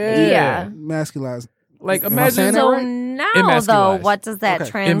demasculize. Yeah. Masculize. Like Am I saying imagine that So right? now, Emasculized. though, what does that Okay.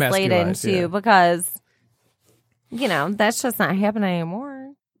 translate Emasculized, into? yeah. Because, that's just not happening anymore.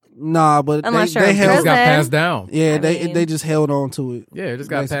 Nah, but Unless they you're in it held. just got prison. passed down. Yeah, I they mean- they just held on to it. Yeah, it just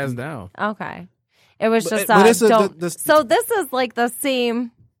got Basically. passed down. Okay. It was just, but it's don't. the- So this is like the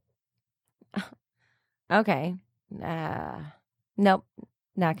same. Okay. Nope.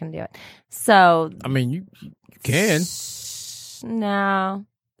 Not going to do it. So. I mean, you can. No.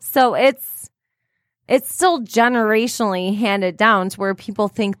 So it's still generationally handed down to where people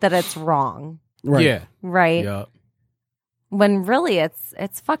think that it's wrong, right. Yeah. right? Yeah. When really it's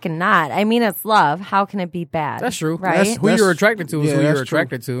fucking not. I mean, it's love. How can it be bad? That's true. Right? That's who That's- you're attracted to is yeah, who you're that's true.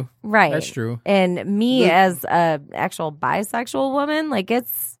 attracted to. Right. That's true. And me The- as a actual bisexual woman, like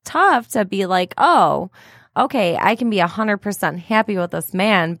it's tough to be like, oh, okay, I can be 100% happy with this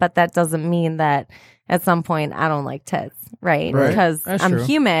man, but that doesn't mean that at some point I don't like tits, right? Right. Because That's I'm true.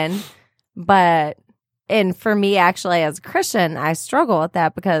 human, and for me, actually, as a Christian, I struggle with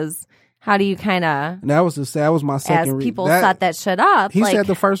that because how do you kind of, And that was my as second reason. people set that shit up, He like, said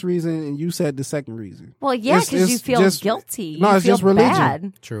the first reason, and you said the second reason. well, yeah, it's- because you it's feel just- guilty. no, You it's feel just religion.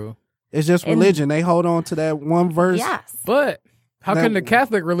 bad. True. It's just And- religion. They hold on to that one verse. Yes. But how Now- can the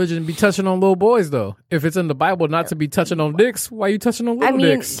Catholic religion be touching on little boys though? If it's in the Bible not to be touching on dicks, why are you touching on I little mean,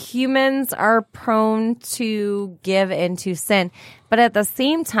 dicks? humans are prone to give into sin, but at the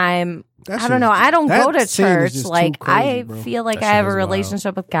same time, That I shit don't know. is- I don't that go to sin is church. just too Like crazy, I bro. feel like That I shit have a is wild.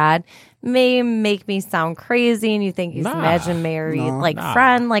 relationship with God. May make me sound crazy, and you think he's Nah. imaginary, Nah. like Nah.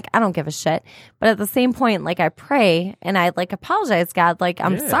 friend. Like I don't give a shit. But at the same point, like I pray and I like apologize, God. Like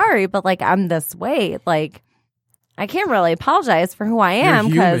I'm Yeah. sorry, but like I'm this way. Like I can't really apologize for who I You're am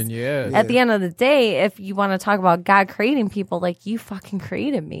because. human, yeah. At the end of the day, if you want to talk about God creating people, like you fucking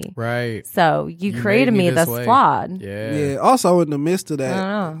created me. Right. So you You created made me me this this way. flawed. Yeah. Yeah. Also, in the midst of I that, don't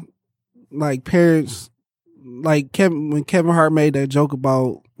know. like parents, like when Kevin Hart made that joke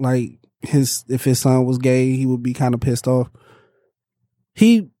about like if his son was gay, he would be kind of pissed off.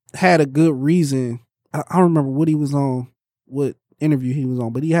 He had a good reason. I don't remember what he was on, what interview he was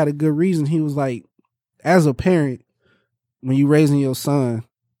on, but he had a good reason. He was like, as a parent, when you raising your son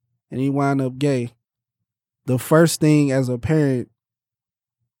and he wind up gay, the first thing as a parent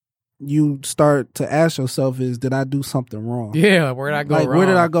you start to ask yourself is, did I do something wrong? Yeah, where did I go Like, wrong? where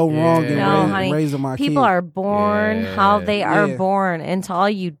did I go wrong in No, honey. raising my People kid? are born Yeah. how they are Yeah. born. And to all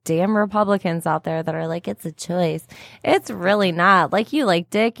you damn Republicans out there that are like, it's a choice. It's really not. Like you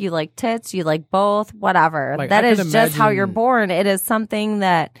like dick, you like tits, you like both, whatever. Like, That I is can just how you're imagine- born. It is something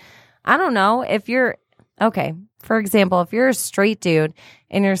that, I don't know, if you're, okay, for example, if you're a straight dude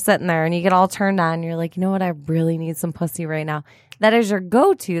and you're sitting there and you get all turned on, and you're like, you know what, I really need some pussy right now. That is your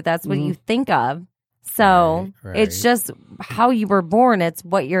go-to. That's what you think of. So Right, it's right. just how you were born. It's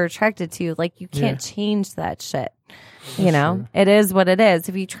what you're attracted to. Like you can't change that shit. You know, true. it is what it is.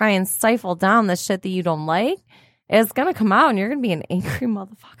 If you try and stifle down the shit that you don't like, it's gonna come out, and you're gonna be an angry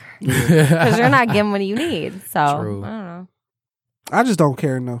motherfucker because you're not getting what you need. So True. I don't know. I just don't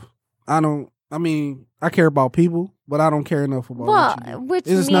care enough. I mean, I care about people, but I don't care enough about Well, what you do. which It's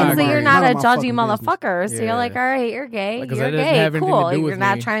means just not that my- you're none not a of my judgy fucking motherfucker. So Yeah. you're like, all right, you're gay. Like, 'cause You're that doesn't gay. have anything to Cool. do You're with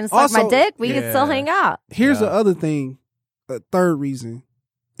not me. trying to suck Also- my dick. We can still Yeah. hang out. Here's the Yeah. other thing. A third reason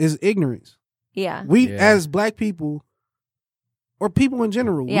is ignorance. Yeah. We Yeah. as black people, or people in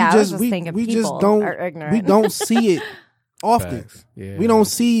general. Yeah, we I was just just we, thinking we people just don't are ignorant. we don't see it often. Facts. Yeah. We don't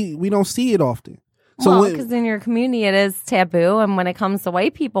see it often. So well, when- because in your community it is taboo, and when it comes to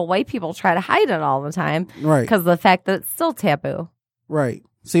white people try to hide it all the time right, because of the fact that it's still taboo. right.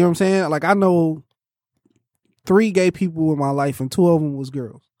 See what I'm saying? Like I know 3 gay people in my life, and 2 of them was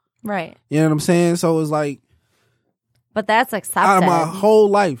girls. Right. You know what I'm saying? So it's like But that's accepted. out of my whole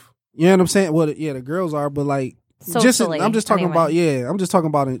life. You know what I'm saying? Well, yeah, the girls are, but like Socially, I'm just talking anyway. about. Yeah, I'm just talking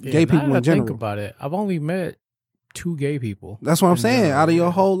about Yeah, gay now people that I in general. Think about it. I've only met 2 gay people. That's what I'm in saying. general, Out of your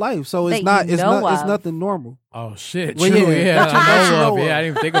yeah. whole life, so it's That not. you It's know not. It's of. nothing normal. Oh shit! Well, True. yeah, Yeah, that's what I you know know of. of. Yeah, I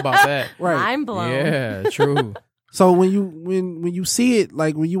didn't even think about that. Right. Mind blown. Yeah, true. So when you see it,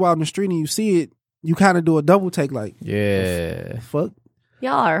 like when you out in the street and you see it, you kind of do a double take, like Yeah, fuck.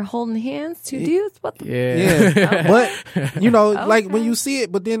 Y'all are holding hands, 2 dudes. What the? yeah. Yeah. But you know, like when Okay. you see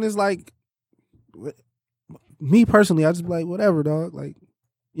it, but then it's like, me personally, I just be like, whatever, dog. Like,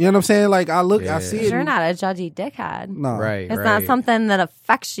 you know what I'm saying? Like I look, Yeah. I see 'Cause it. you're not a judgy dickhead. No, right. It's right. not something that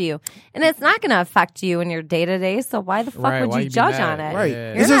affects you, and it's not going to affect you in your day to day. So why the fuck Right, would why you you be judge mad? on it? Right.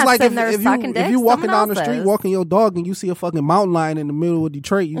 Yeah. You're It's just not like sitting there if sucking you dick, if you walking someone down the else street, is. walking your dog, and you see a fucking mountain lion in the middle of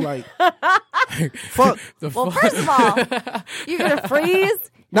Detroit, you like, fuck. The Well, fuck? first of all, you're gonna freeze,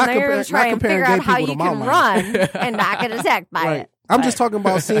 Not and then you're compare- gonna try not and comparing figure gay out how people you to can mountain run and not get attacked by Right. it. I'm just talking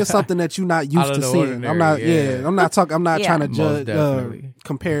about seeing something that you're not Out used of to the seeing. ordinary, I'm not. yeah. I'm not talking. I'm not Yeah. trying to Most judge, definitely.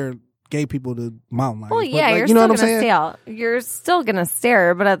 compare gay people to mountain lions. Well, But, yeah, like, you're you know still what I'm gonna saying? stare. You're still gonna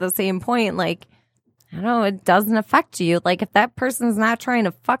stare, but at the same point, like, I don't know, it doesn't affect you. Like, if that person's not trying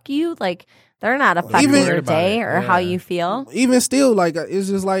to fuck you, like, they're not affecting Even- your Worried about day it, or how yeah. you feel. Even still, like it's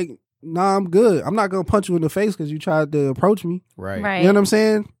just like, nah, I'm good. I'm not gonna punch you in the face because you tried to approach me. Right. Right. You know what I'm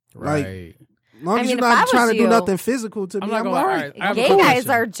saying? Right. Like, as long I as mean, you're if I not was trying to do you- nothing physical to I'm me, not I'm gonna all lie. right. I have a Gay quick guys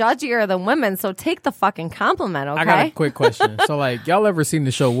question. are judgier than women, so take the fucking compliment, okay? I got a quick question. So, like, y'all ever seen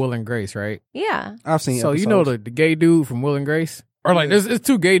the show Will and Grace, right? Yeah. I've seen. So you know episodes. the gay dude from Will and Grace, or like there's it's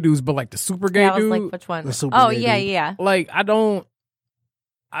 2 gay dudes, but like the super gay Yeah, I was dude. like, which one? The super Oh, gay yeah, dude. yeah. Like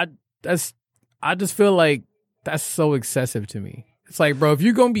I just feel like that's so excessive to me. It's like, bro, if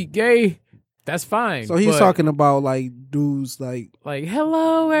you're gonna be gay, that's fine. So he's but, talking about like dudes like like,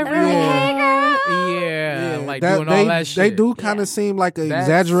 hello everyone. Hey, girl. Yeah, like that- doing all that shit. They do kind of Yeah. seem like an That's-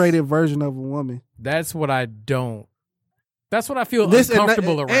 exaggerated version of a woman. That's what I don't. That's what I feel This- and-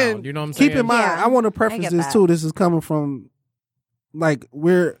 uncomfortable and around. You know what I'm saying? Keep in mind, Yeah, I want to I preface get this that. too. This is coming from like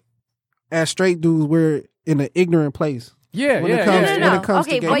we're as straight dudes, we're in an ignorant place. Yeah, when it yeah, comes- yeah. when it comes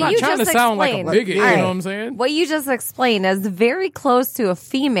to okay, gay what I'm not you trying to just sound like a explained. bigot. Yeah. You know Alright. what I'm saying? What you just explained is very close to a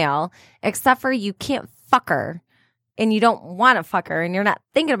female, except for you can't fuck her. And you don't want to fuck her, and you're not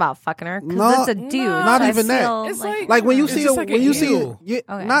thinking about fucking her because No, it's a dude. not So I even that. feel It's like- Like when you It's see just a, like when an you see ew. yeah,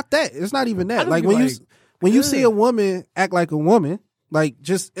 Okay. not that. It's not even I that. just Like be when you like, when you see a ugh. woman act like a woman, like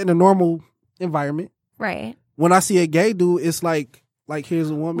just in a normal environment. right. When I see a gay dude, it's like here's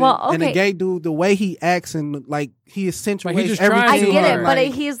a woman, Well, and a okay. gay dude, the way he acts and like he accentuates just everything. trying I too get hard. it, but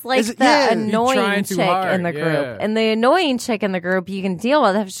like, he's like Is it- the yeah. He's annoying trying too chick hard, in the group. yeah. And the annoying chick in the group, you can deal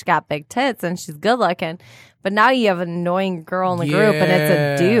with if she's got big tits and she's good looking. But now you have an annoying girl in the group and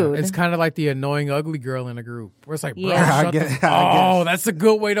it's a dude. It's kind of like the annoying ugly girl in the group. Where it's like, bro, Yeah. I shut guess- the- I oh, guess. that's a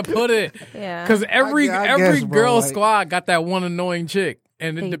good way to put it. yeah. Because every I guess, bro, girl like- squad got that one annoying chick,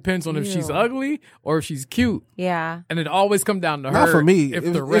 and it They depends on if she's do. ugly or if she's cute, Yeah. and it always come down to her. Not for me. If,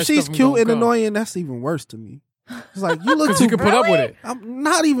 If, the rest she's of them cute don't and come. annoying, that's even worse to me. It's like you look because too. you can put up with it. I'm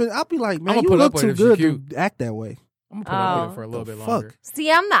not even. I'll be like, man, I'ma you put up look with too it if she good cute. to act that way. I'm gonna put up with Oh. it for a little The bit fuck? longer. See,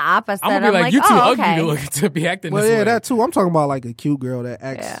 I'm the opposite. I'm gonna be like, you too oh, ugly okay. to look to be acting Well, this yeah, way. that too. I'm talking about like a cute girl that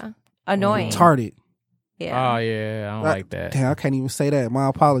acts Yeah. Annoying. retarded. Yeah. Oh yeah, I don't That- like that. Damn, I can't even say that. My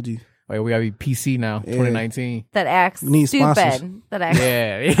apology. Wait, we gotta be PC now. Yeah. 2019. That acts We need sponsors. stupid. That acts.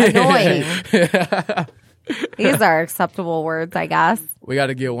 Yeah, Annoying. These are acceptable words, I guess. We got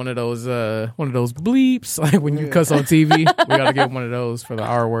to get one of those bleeps, like when you Yeah. cuss on TV. We got to get one of those for the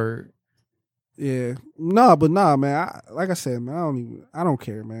R word. Yeah, no, but nah, man. Like I said, man, I don't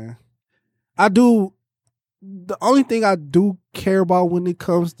care, man. I do. The only thing I do care about when it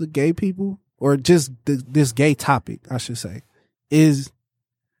comes to gay people, or just this gay topic, I should say, is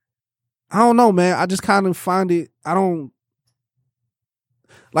I don't know, man. I just kind of find it. I don't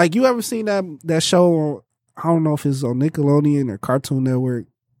like. You ever seen that show? On, I don't know if it's on Nickelodeon or Cartoon Network.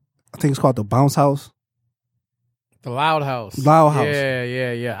 I think it's called The Bounce House. The Loud House. Loud House.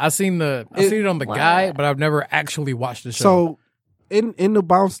 Yeah. I seen it on the What? guy, but I've never actually watched the show. So in the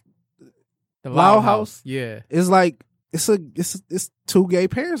Bounce, the Loud House? Yeah. it's like it's two gay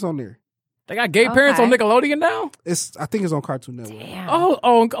parents on there. They got gay parents on Okay. Nickelodeon now? I think it's on Cartoon Network. Damn.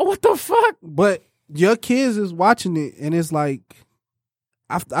 Oh, what the fuck? But your kids is watching it, and it's like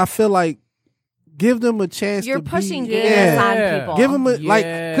I feel like give them a chance. You're to pushing be, gayness on people. Give them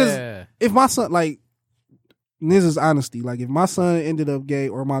because if my son and this is honesty, like if my son ended up gay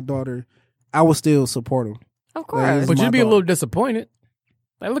or my daughter, I would still support him. Of course. But my you'd be a dog. little disappointed.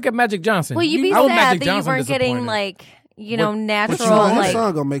 Like, look at Magic Johnson. Well, you'd be I was sad Magic that you Johnson weren't getting disappointed. like, But natural, you know, his like,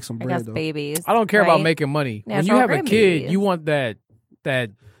 son gonna make some I bread guess though. babies. I don't care about right? making money. When you Natural have a kid, grandbabies. you want that.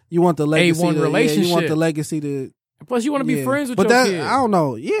 You want the legacy. A1 you want relationship. the legacy to. Plus, you want to be yeah. friends with but your that, kid. I don't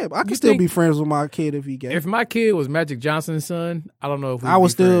know. Yeah, I can You still think- be friends with my kid if he gay. If my kid was Magic Johnson's son, I don't know if I would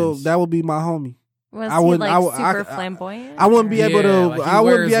be still. friends. That would be my homie. Was I he wouldn't- like I would- super I- flamboyant? I wouldn't be Yeah, able to. like he I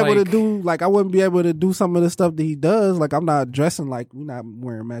wouldn't be wears, able to like- do like I wouldn't be able to do some of the stuff that he does. Like I'm not dressing like we're not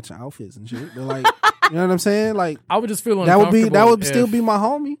wearing matching outfits and shit. But like, you know what I'm saying? Like I would just feel that would uncomfortable still if- be my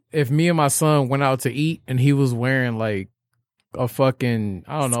homie. if me and my son went out to eat and he was wearing like a fucking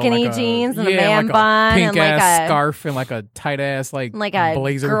Skinny like jeans and a man like bun pink and like ass a- scarf and like a tight ass like a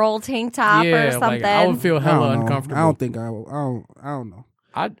blazer. girl tank top yeah, or something. Like, I would feel I hella don't know. uncomfortable. I don't think I will. I don't know.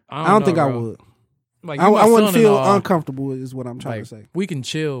 I don't I don't think know, I bro. would. Like, I you my wouldn't son and feel all. uncomfortable. Is what I'm trying Like, to say. we can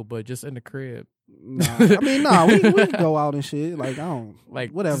chill, but just in the crib. Nah. I mean, nah. We go out and shit. Like I don't.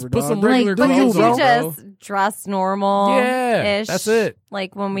 Like, whatever. just put dog. some Like, regular but clothes could you on, bro. just dress normal? Yeah, that's it.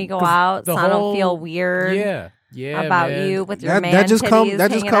 Like when we go 'Cause out, the so I don't whole- feel weird Yeah, about man. you with your That man just titties come.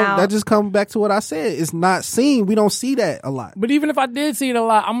 That just come back to what I said. It's not seen. We don't see that a lot. But even if I did see it a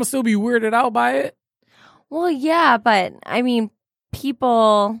lot, I'm gonna still be weirded out by it. Well, yeah, but I mean,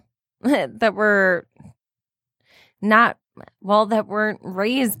 people that were that weren't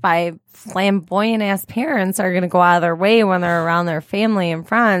raised by flamboyant ass parents are going to go out of their way when they're around their family and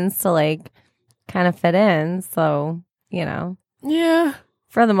friends to like kind of fit in. So, Yeah.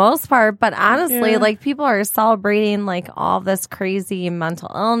 for the most part. But honestly, Yeah. like people are celebrating like all this crazy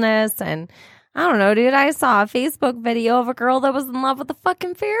mental illness and I don't know, dude. I saw a Facebook video of a girl that was in love with the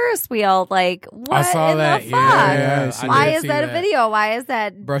fucking Ferris wheel. Like, what I saw in that. the fuck? Yeah, I Why did is see that a video? Why is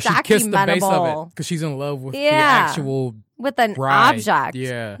that Bro, she kissed the base of it documentable because she's in love with the Yeah. actual with an bride. object?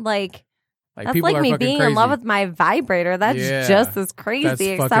 Yeah. Like, that's people like are me fucking being crazy. in love with my vibrator. That's Yeah. just as crazy, That's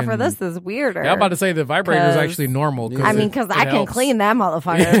except for fucking- this is weirder. Yeah, I'm about to say the vibrator is 'Cause- actually normal. I I mean, because it I can helps. clean that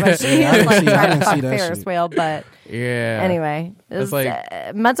motherfucker, but she Yeah, I is didn't like see- I trying to didn't fuck see that Ferris shit. wheel. But Yeah. anyway, That's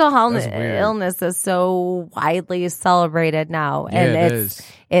like- mental health that's weird. illness is so widely celebrated now, and Yeah, it is.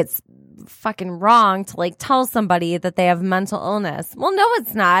 it's fucking wrong to like tell somebody that they have mental illness. Well, no,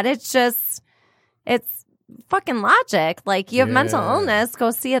 it's not. It's fucking logic. Like, you have mental Yeah. illness,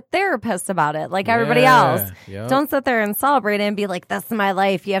 go see a therapist about it, like everybody else. Yep. Don't sit there and celebrate it and be like, "This is my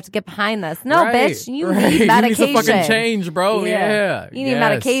life. You have to get behind this." No, Right, bitch. You right. need You medication. need some fucking change, bro. Yeah. You need Yes.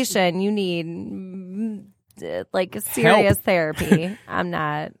 medication. You need like serious therapy. I'm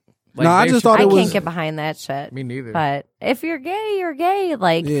not. Like, No, I they just should- thought I it was. can't get behind that shit. Me neither. But if you're gay, you're gay.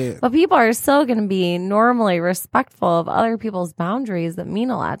 Like, Yeah. but people are still going to be normally respectful of other people's boundaries that mean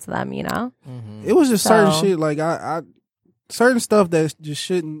a lot to them. It was just certain So- shit like I certain stuff that just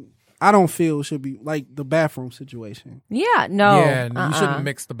shouldn't. I don't feel should be like the bathroom situation. Yeah. No. Yeah, you shouldn't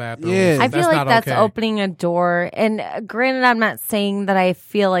mix the bathrooms. Yeah. I feel That's like not that's okay. opening a door. And granted, I'm not saying that I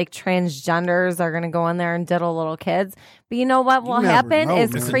feel like transgenders are going to go in there and diddle little kids. But you know what will never happen know,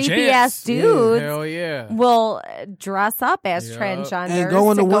 is man. It's a creepy chance. ass dudes Hell yeah. will dress up as Yep. transgenders And go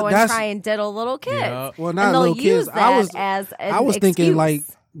into to go what- and that's- try and diddle little kids. Yep. Well, And not they'll little use kids. that as an I was thinking excuse. like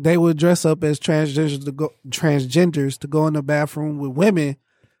they would dress up as transgenders to go in the bathroom with women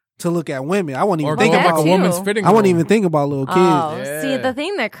to look at women. I wouldn't Or even go think in that like a about. too. woman's fitting I wouldn't room. even think about little kids. Oh, Yeah. see, the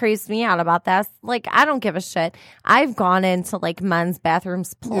thing that creeps me out about that, like, I don't give a shit. I've gone into like men's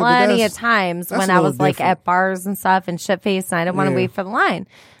bathrooms but plenty of that's- times that's when a I little was like different. at bars and stuff and shit faced, and I didn't want to Yeah. wait for the line.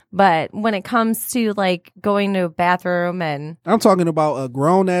 But when it comes to like going to a bathroom and I'm talking about a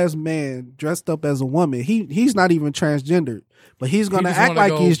grown ass man dressed up as a woman. He's not even transgendered, but he's gonna just act wanna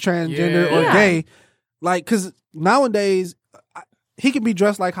like go- he's transgender or Yeah. gay. Like, cause nowadays he can be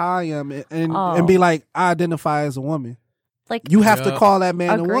dressed like how I am and be like, I identify as a woman. like You have to Yeah. call that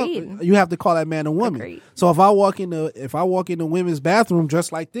man Agreed. a woman. You have to call that man a woman. Agreed. So if I walk in the women's bathroom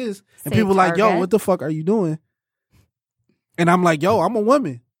dressed like this, and Say people like, yo, Target. what the fuck are you doing? And I'm like, yo, I'm a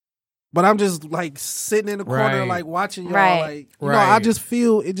woman. But I'm just like sitting in the corner, Right. like watching y'all. Right. Like, you know, I Right. just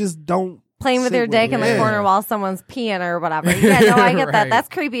feel it just don't playing with sit your dick me. in the Yeah. corner while someone's peeing or whatever. Yeah, no, I get that. Right. That's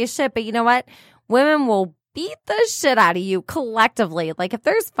creepy as shit. But you know what? Women will beat the shit out of you collectively. Like if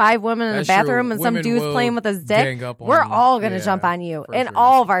there's 5 women in That's the bathroom true. and some Women dude's will playing with his gang dick, up on we're you. all gonna Yeah, jump on you, for and sure.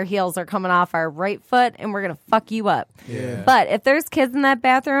 all of our heels are coming off our right foot, and we're gonna fuck you up. Yeah. But if there's kids in that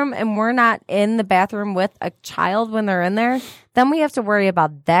bathroom and we're not in the bathroom with a child when they're in there, then we have to worry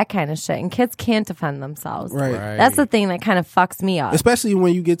about that kind of shit. And kids can't defend themselves. Right. That's the thing that kind of fucks me up. Especially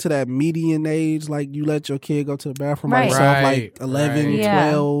when you get to that median age, like you let your kid go to the bathroom by Right. herself, Right. like 11,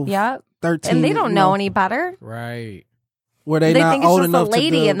 Yeah. 12, Yep. 13. And they don't you know any better. Right. Where they They not think it's old just a enough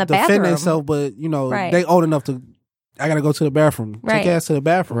lady to in the defend bathroom. themselves, but Right. they old enough to. I gotta go to the bathroom. Right. Take your ass to the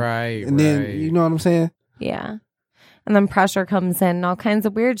bathroom, Right. and then you know what I'm saying. Yeah. And then pressure comes in and all kinds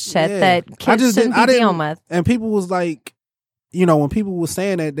of weird shit Yeah. that kids shouldn't be dealing with. And people was like, when people was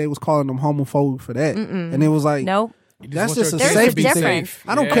saying that, they was calling them homophobic for that, Mm-mm. and it was like, Nope. You That's want just your a kids There's to a be difference. safe.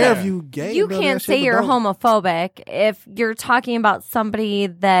 I don't Yeah. care if you gay. You and all can't that say shit, you're but don't. homophobic if you're talking about somebody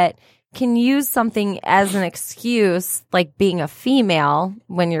that can use something as an excuse, like being a female,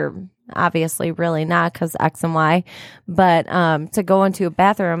 when you're obviously really not because X and Y, but to go into a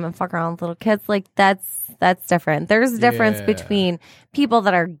bathroom and fuck around with little kids, like that's different. There's a difference Yeah. between people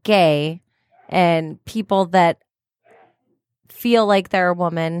that are gay and people that feel like they're a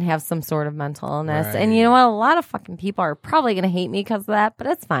woman, have some sort of mental illness. Right. And you know what? A lot of fucking people are probably going to hate me because of that, but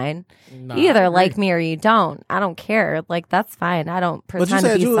it's fine. Nah, You I either agree. like me or you don't. I don't care. Like, that's fine. I don't But you pretend to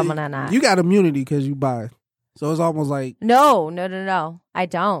said be someone I'm not. you got immunity because you bi, so it's almost like No. I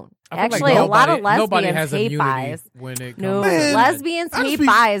don't. I feel like Actually, a lot of nobody lesbians has hate immunity buys. when it comes No, to that. lesbians I just hate be-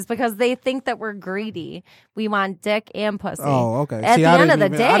 buys because they think that we're greedy. We want dick and pussy. oh okay. At See, the I end of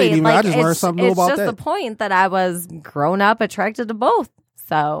didn't the even- I day, didn't even. like, I just learned something new it's about just that. the point that I was grown up attracted to both.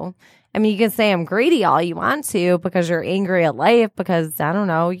 So, I mean, you can say I'm greedy all you want to because you're angry at life because, I don't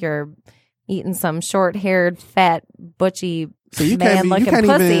know, you're eating some short-haired, fat, butchy So you can't be- you man-looking can't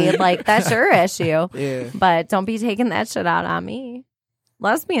pussy. even- Like, that's your issue. Yeah. But don't be taking that shit out on me.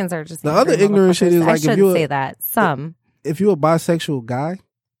 Lesbians are just The other angry ignorant shit is motherfuckers. like I if shouldn't you- say that. Some. If you're a bisexual guy,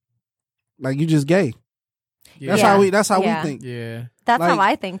 like you just gay. Yeah. That's how Yeah. we think. Yeah. That's like- how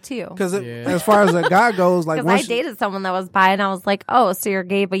I think too. Because Yeah. as far as a guy goes, like Because I once dated someone that was bi, and I was like, "Oh, so you're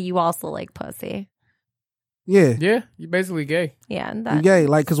gay, but you also like pussy." yeah, Yeah. You basically gay. Yeah, and you that, gay.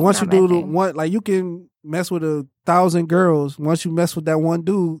 Like because once you not my do the thing. one, like you can mess with 1,000 girls. Once you mess with that one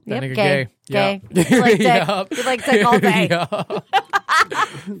dude, That Yep, nigga gay. gay. You like dick. Yup. You like dick all day. Yup.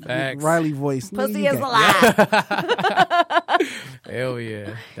 Facts. Riley voice, Pussy nigga, is you a gay. lie. Hell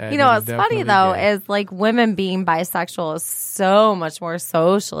yeah. That You know nigga's what's funny definitely though gay. is like women being bisexual is so much more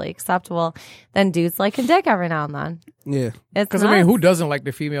socially acceptable than dudes liking dick every now and then. Yeah, It's Because I mean, nuts. who doesn't like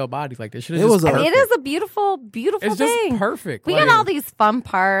the female body? Like this shit is It just was a- perfect. It is a beautiful, beautiful It's just thing. perfect. We Like, got all these fun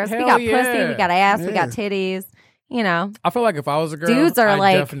parts. We Hell got pussy. yeah. We got ass. We Yeah. got titties. You know, I feel like if I was a girl, Dudes are I'd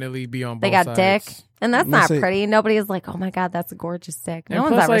like- definitely be on both they got sides. dick, and that's Let's not see. pretty. Nobody's like, "Oh my god, that's a gorgeous dick." No And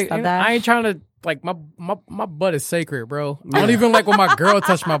one's plus, ever like, said and that. I ain't trying to like my butt is sacred, bro. I don't even like when my girl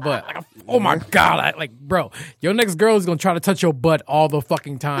touch my butt. Like, oh my god, I like, bro. Your next girl is gonna try to touch your butt all the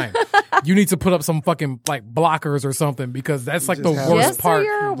fucking time. You need to put up some fucking like blockers or something because that's like the Just have- worst Just so part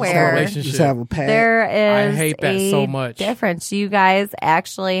you're of the aware. relationship. just have a pad. There is I hate that a so much. difference. You guys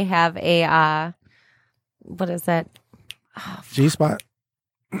actually have a what is it? G spot.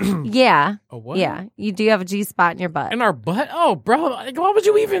 Yeah, A what? yeah. You do have a G spot in your butt. In our butt? Oh, bro, like, why would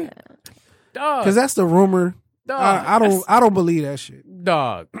you even? Dog, Because that's the rumor. dog, I don't believe that shit.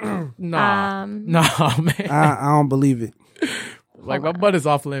 dog. Nah, Um, nah, man. I don't believe it. Like my butt is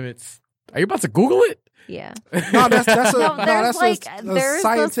off limits. Are you about to Google it? Yeah. No, that's a No, no, there's that's like a there's this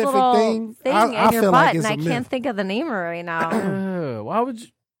scientific little thing. thing I in your feel butt, like it's and a I can't myth. think of the name right now. Why would you,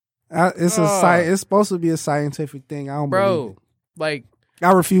 It's a it's supposed to be a scientific thing. I don't believe bro? it. Like,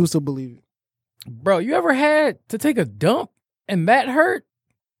 I refuse to believe it. bro, you ever had to take a dump and that hurt?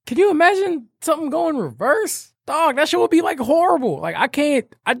 Can you imagine something going reverse? Dog, that shit would be like horrible. Like I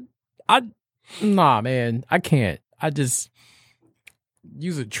can't. Nah, man, I can't. I just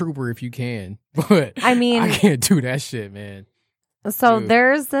use a trooper if you can, but I mean, I can't do that shit, man. so Dude.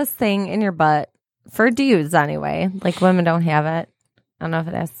 there's this thing in your butt for dudes anyway. Like women don't have it. I don't know if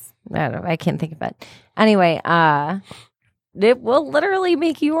it is. I don't know. I can't think of it. Anyway, it will literally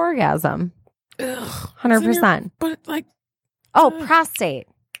make you orgasm. 100%. But like, Oh, prostate.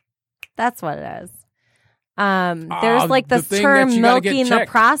 That's what it is. There's like the this thing term that you gotta get milking the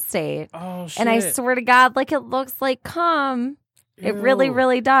checked. prostate. oh shit. And I swear to God, like it looks like cum. It really, Ew.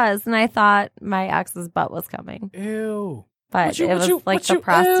 really does. And I thought my ex's butt was coming. Ew. But What you- it what was you- like what the you-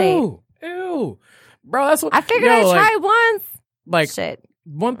 prostate. Ew. Bro, that's what I figured yo, I'd like, try once. Like Shit.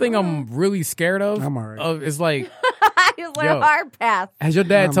 one thing I'm really scared of, I'm all right. is like, I just went Yo. a hard pass. has your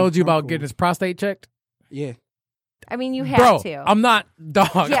dad I'm- told you I'm about cool. getting his prostate checked? Yeah. I mean, you have Bro, to. I'm not,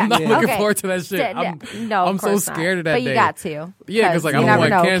 dog. Yeah, I'm not yeah. looking okay. forward to that shit. No, of I'm so course not. scared of that But day. you got to. Yeah, because like I you don't never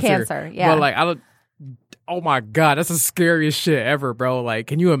want know. cancer. Yeah. But like I don't. Oh my God, that's the scariest shit ever, bro. Like,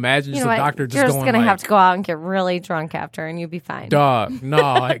 can you imagine just a doctor just You're just going gonna like, have to go out and get really drunk after, and you'll be fine. dog, no,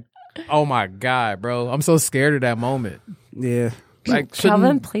 like, oh my God, bro. I'm so scared of that moment. Yeah. Like, Calvin,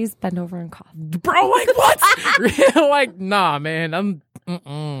 shouldn't, please bend over and cough. bro, like, what? Like, nah, man,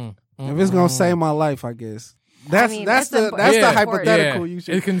 mm-mm. If it's gonna save my life, I guess. That's mean, that's it's the important. hypothetical Yeah, you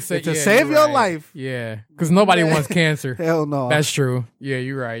should. it can say, to yeah, save you're your right. life. Yeah, because nobody Yeah. wants cancer. Hell no. That's true. Yeah,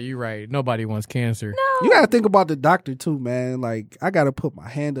 you're right. Nobody wants cancer. You gotta think about the doctor too, man. Like I gotta put my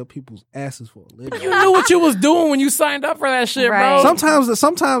hand up people's asses for a living. You knew what you was doing when you signed up for that shit, Right. bro.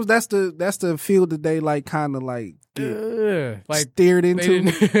 Sometimes that's the field that they like kind of like get Like steered they into.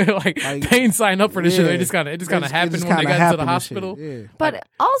 didn't, like they ain't sign up for this shit. Yeah. It just kind of It happened just when they kinda got into the happened and shit. hospital. Yeah. But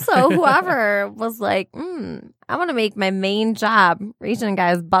also, whoever was like, I want to make my main job reaching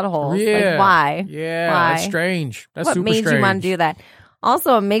guys' buttholes. Yeah. Like, why? Yeah, Why? that's strange. That's What super made strange. you want to do that?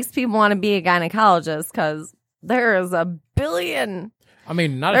 Also, it makes people want to be a gynecologist because there is a billion. I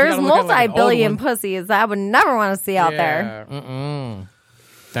mean, not if you There's gotta look at, like, an old multi-billion one. pussies that I would never want to see out there. Mm-mm.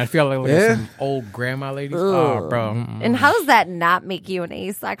 I feel like Yeah. some old grandma ladies. Oh, bro. Mm-mm. And how does that not make you an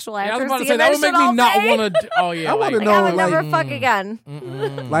asexual Yeah, I after was about to seeing say that would make me not want want to. Oh yeah, I wanna like, know, I would like, never fuck again.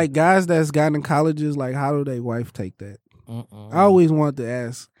 Like guys that's gynecologists, like how do they wife take that? I always wanted to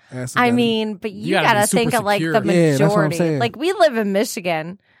ask. I about it. mean, but you gotta gotta be super think of like the secure. Yeah, that's what I'm majority. saying. Like we live in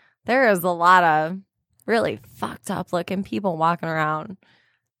Michigan. There is a lot of really fucked up looking people walking around.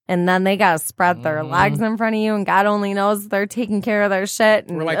 And then they gotta spread their legs in front of you, and God only knows they're taking care of their shit.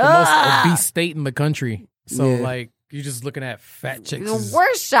 And, we're like the most obese state in the country. So Yeah. like you're just looking at fat chicks. the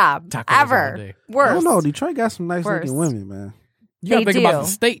worst job tacos all ever. day. I Worst. don't know. Detroit got some nice Worst. looking women, man. You gotta They think about do. the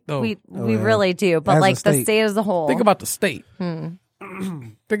state though. We Oh, we yeah. really do, but As a like the state. state as a whole. Think about the state.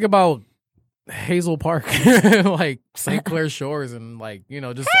 Think about Hazel Park, like St. Clair Shores, and like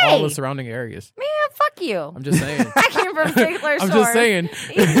just all the Hey! surrounding areas. man, fuck you. I'm just saying. I came from St. Clair I'm Shores. just saying.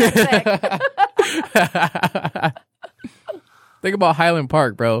 Eat dick. Think about Highland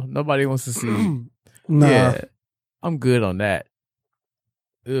Park, bro. Nobody wants to see. Nah, Yeah, I'm good on that.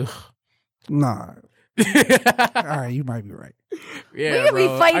 Ugh. nah. All right, you might be right. Yeah, We could be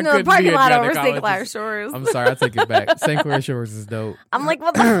bro. fighting I in the couldn't parking be a lot over St. gynecologist. Clair Shores. I'm sorry, I take it back. St. Clair Shores is dope. I'm like,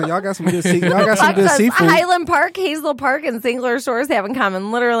 what the fuck? Y'all got some good y'all got some Fuck good does seafood. Highland Park, Hazel Park, and St. Clair Shores have in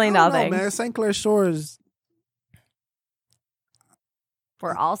common? Literally I don't know, nothing. man. St. Clair Shores.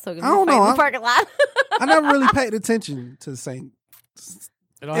 We're also going I to don't be fighting know. in the parking lot. I never really paid attention to St.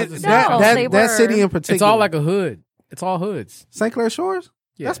 It all has the That, same No, concept. that, they that were- city in particular. It's all like a hood. It's all hoods. St. Clair Shores.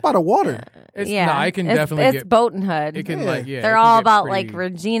 Yeah. That's by the water. It's, yeah, nah, it can it's, definitely it's get. Boating Hood. It can Yeah. like yeah. They're it can all get about pretty like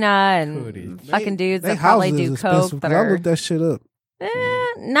Regina and hoody. fucking dudes They that probably houses do is coke. expensive, That 'cause I are looked that shit up.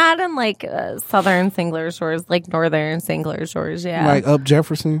 not in like southern St. Clair Shores, like northern St. Clair Shores. Yeah, Like up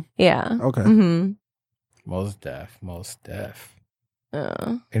Jefferson. yeah. Okay. Mm-hmm. Most deaf.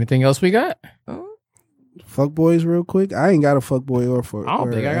 Anything else we got? Fuck boys, real quick. I ain't got a fuck boy or for. I don't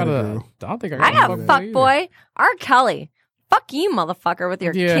or think I a got a. girl. I don't think I I got, got a fuck either. boy R. Kelly. Fuck you, motherfucker, with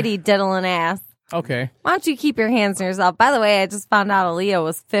your Yeah. kitty diddling ass. Okay. Why don't you keep your hands on yourself? By the way, I just found out Aaliyah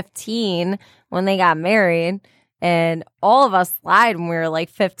was 15 when they got married. And all of us lied when we were like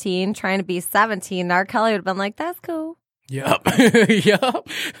 15, trying to be 17. R. Kelly would have been like, that's cool. Yup. Yup.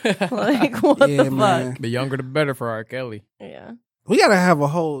 Like, what Yeah, the man. fuck? The younger the better for R. Kelly. Yeah. We gotta have a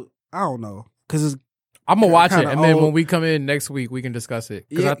whole. I don't know, because it's I'm gonna watch it, Kinda and then old. when we come in next week, we can discuss it.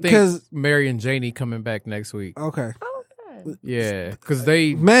 Because Yeah, I think 'cause- Mary and Janie coming back next week. okay, Oh, good. Yeah, because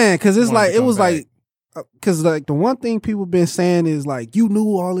they man. Because it's wanted like to it come was back. like, because like the one thing people been saying is like you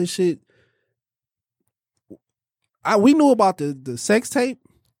knew all this shit. We knew about the sex tape,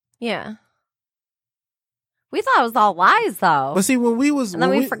 Yeah. We thought it was all lies, though. but see when we was and then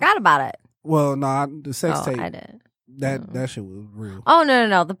when we forgot about it. Well, nah, the sex Oh, tape I did. that shit was real. Oh,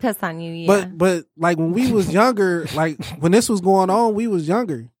 no. The piss on you, yeah. But like when we was younger, like when this was going on, we was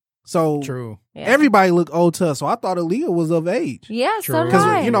younger. So true. Yeah. everybody looked old to us. So I thought Aaliyah was of age. Yeah, so True. did Because,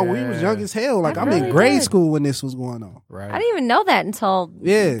 I. you know, we was Yeah. young as hell. Like, I I'm in really grade did. school when this was going on. Right. I didn't even know that until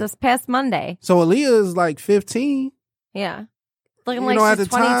Yeah. this past Monday. So Aaliyah is like 15. Yeah. Looking You like know, at she's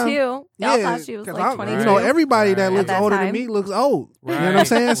the time- 22. Y'all thought she was 'cause like I- 22. You know, everybody that Right. looks At that older time. than me looks old. You know what I'm Right.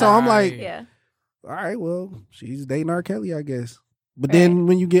 saying? So I'm like, Right. Yeah. all right, well, she's dating R. Kelly, I guess. But then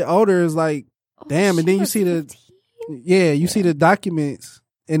when you get older, it's like, damn, and then you see the, 15? yeah, you see the documents,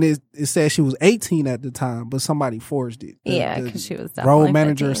 and it says she was 18 at the time, but somebody forged it. Yeah, The because she was road definitely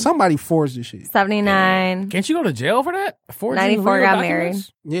manager, 15. somebody forged the shit. 79. Can't you go to jail for that? Forging 94 real got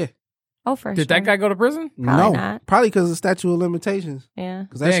documents? Yeah. Oh, for Did sure. that guy go to prison? Probably No. not. Probably because of statute of limitations. Yeah.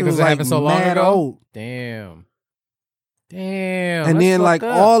 Because that Dang, shit 'cause was it like happened so long mad ago? old. Damn. And that's then like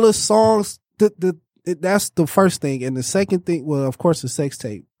fucked up. all the songs, that's the first thing, and the second thing, well, of course, the sex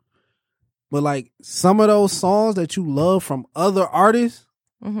tape. But like some of those songs that you love from other artists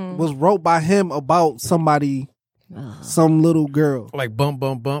was wrote by him about somebody, some little girl. Like Bump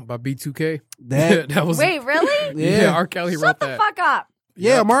Bump Bump by B2K. That was Wait, really? yeah. R. Kelly Shut wrote the that. fuck up.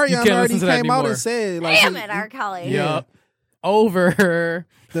 Yeah, Yep. You Marion can't already listen to that came out anymore. and said, like, Damn it, R. Kelly. Yup. Over.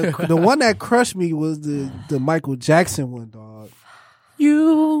 the one that crushed me was the Michael Jackson one, dog.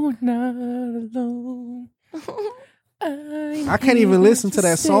 You not alone. I can't even listen to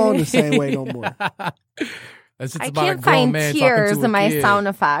that song the same way no more. That's just I about a can't grown find man tears talking to in my a kid. sound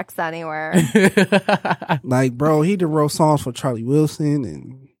effects anywhere. Like, bro, he done wrote songs for Charlie Wilson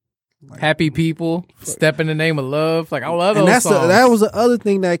and like, Happy People, Step in the Name of Love. Like I love those and that's songs. that was the other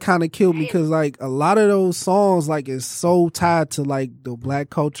thing that kind of killed me because like a lot of those songs like is so tied to like the black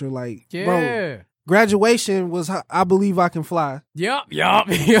culture. Like, yeah. bro, Graduation was I Believe I Can Fly. Yup. You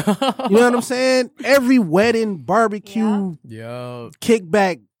know what I'm saying? Every wedding, barbecue, Yup.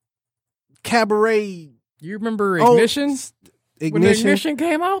 kickback, cabaret. You remember Ignition? When Ignition. Ignition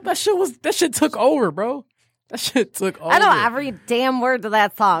came out, that shit took over, bro. That shit took over. I know every damn word to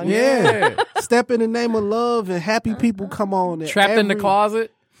that song. Yeah. Step in the Name of Love and Happy People Come On. And Trapped in the every-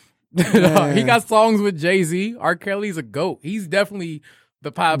 Closet. Man. He got songs with Jay-Z. R. Kelly's a GOAT. He's definitely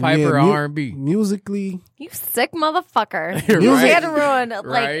the Pied Piper of mu- R&B. Musically. You sick motherfucker. Right. You had to ruin like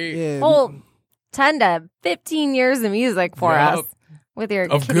Right. Yeah. whole 10 to 15 years of music for Yup. us with your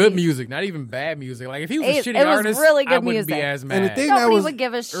Of kitty. good music, not even bad music. Like if he was a It shitty was artist, really I good wouldn't be music. as mad. And the thing Nobody was- would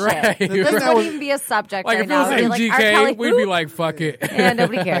give a shit. Right. The thing This that was- wouldn't even be a subject Like right if it now. was It'd be like, R. MGK, Kelly, we'd be who? like, fuck it. Yeah,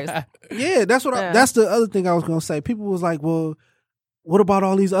 nobody cares. Yeah, that's what. Yeah. That's the other thing I was gonna say. People was like, "Well, what about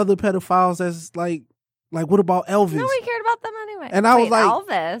all these other pedophiles? That's like what about Elvis?" Nobody cared about them anyway. And I was Wait, like-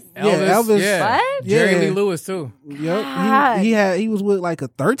 Elvis. Elvis. Yeah. What? Jerry Yeah. Lee Lewis too. Yep. He was with like a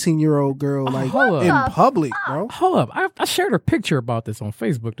 13-year-old girl, like hold in up. public, bro. Hold up. I shared a picture about this on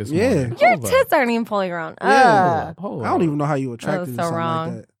Facebook this Yeah. morning. Your Hold up. tits aren't even fully grown. Yeah. Hold I up. don't even know how you attracted so to something wrong.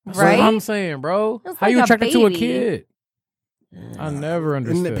 like that. That's Right? what I'm saying, bro. It's How like you a attracted to a baby. kid? I never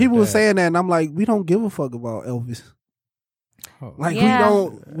understood. And people that. were saying that, and I'm like, we don't give a fuck about Elvis. Oh. Like Yeah.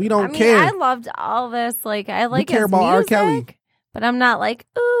 we don't I mean, care. I loved Elvis. Like, I like care his about R. music, Kelly. but I'm not like,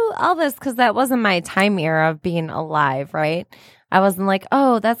 ooh, Elvis, because that wasn't my time era of being alive, right? I wasn't like,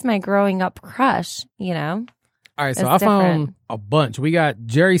 oh, that's my growing up crush, you know? All right, so It's I found different. a bunch. We got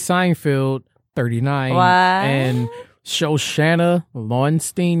Jerry Seinfeld, 39, What? and Shoshana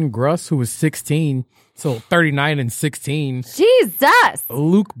Lowenstein Gruss, who was 16. So 39 and 16. Jesus.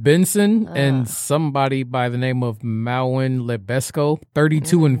 Luke Benson and somebody by the name of Malwin Lebesco,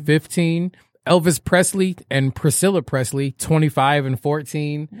 32 and 15. Elvis Presley and Priscilla Presley, 25 and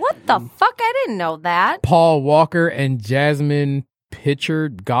 14. What the fuck? I didn't know that. Paul Walker and Jasmine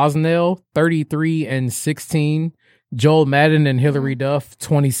Pitchard Gosnell, 33 and 16. Joel Madden and Hilary Duff,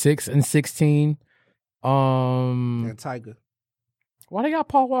 26 and 16. and Tiger. Why they got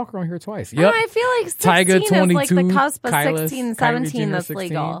Paul Walker on here twice? No, I feel like 16 Tiger, is like the 22, cusp of Kylie 16, Kylie 17 Jenner, that's 16.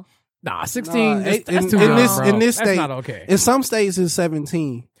 legal. Nah, 16. Nah, that's in- too in young, this- bro. in this That's state- not okay. In some states, it's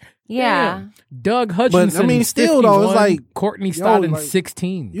 17. Yeah. Damn. Doug Hutchinson. But, I mean, still, though, it's 51. like, Courtney Stodden, like,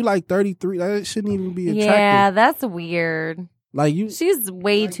 16. You like 33? That shouldn't even be attractive. Yeah, that's weird. Like you. She's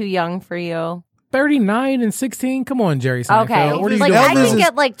way too young for you. 39 and 16. Come on, Jerry Seinfeld. Okay. What are you Like, doing? I Elvis can is-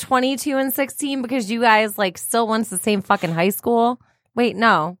 get like 22 and 16 because you guys like still went to the same fucking high school. Wait,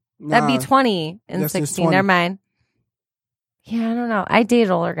 no. That'd be Nah. 20 and Yes, it's 16. 20. Never mind. Yeah, I don't know. I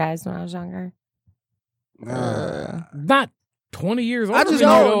dated older guys when I was younger. Not 20 years old. I just No,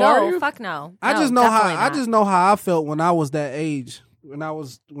 know- are no, you? fuck no. I No, just know how definitely I not. just know how I felt when I was that age. When I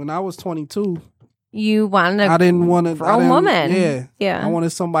was 22, You wanted I a didn't want to. grown woman. Yeah, Yeah. I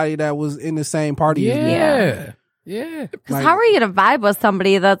wanted somebody that was in the same party as me. Yeah. Yeah. Because Like- how are you going to vibe with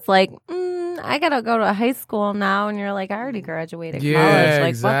somebody that's like, I got to go to high school now, and you're like, I already graduated college. Yeah, Like,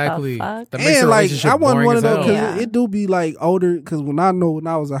 exactly. what the fuck? That makes the And like relationship I wasn't boring one as of those hell. because Yeah. it do be like older. Because when I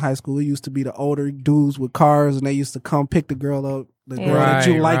was in high school, it used to be the older dudes with cars, and they used to come pick the girl up, the girl that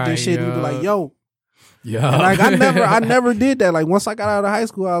you Right, liked right, and shit. And you be yeah. like, yo, Yeah. and like I never did that. Like once I got out of high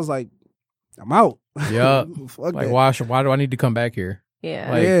school, I was like, I'm out. Yeah. Fuck Like, that. why do I need to come back here?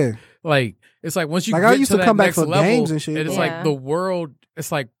 Yeah. Like, Yeah. Like, it's like once you Like, get I used to that come back next for level, games and shit, it's though. like Yeah. the world,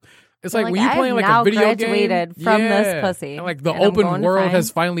 it's like You're when you I playing have like now a video graduated game from this yeah. pussy, and like the and I'm open going to world find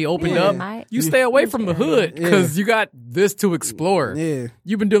has finally opened Yeah. up. my You stay away from the hood Yeah. because you got this to explore. Yeah.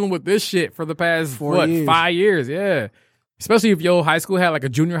 You've been dealing with this shit for the past 4 years. 5 years? Yeah. Especially if your high school had like a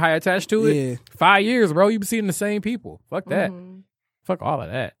junior high attached to it. Yeah. 5 years, bro. You've been seeing the same people. Fuck that. Mhm. Fuck all of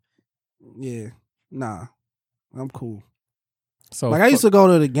that. Yeah. Nah. I'm cool. So Like I used to go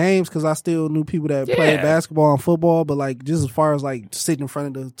to the games because I still knew people that played Yeah. basketball and football, but like just as far as like sitting in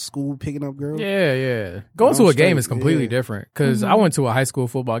front of the school picking up girls. Yeah. Going to I'm a game straight, is completely yeah. different because I went to a high school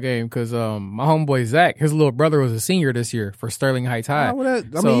football game because my homeboy Zach, his little brother was a senior this year for Sterling Heights High. I mean,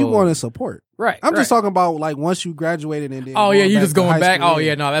 you So- going to support. Right. I'm just right. talking about like once you graduated and then. Oh yeah, going you back just to going high back. school, Oh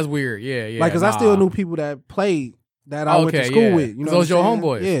yeah, no, that's weird. Yeah. Like, cause I still knew people that played that I went to school with. You know, those your what I'm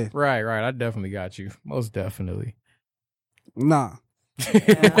homeboys. saying? Right. I definitely got you. Most definitely. Yeah, nah,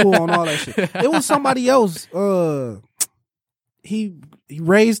 I'm cool on all that shit. It was somebody else. He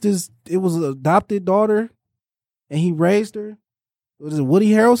raised his. It was an adopted daughter, and he raised her. Was it Woody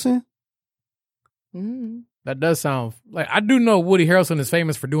Harrelson? Mm. That does sound like I do know Woody Harrelson is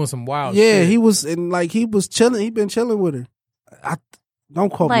famous for doing some wild Yeah, shit. he was, and like he was chilling. He been chilling with her. I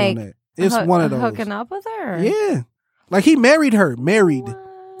don't quote me Like, on that. It's one of those. Hooking up with her? Yeah, like he married her. Married. What?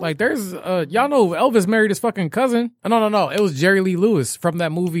 Like there's y'all know Elvis married his fucking cousin. No. It was Jerry Lee Lewis from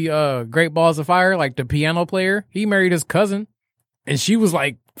that movie Great Balls of Fire, like the piano player. He married his cousin. And she was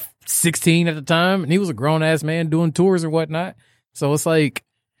like 16 at the time, and he was a grown ass man doing tours and whatnot. So it's like,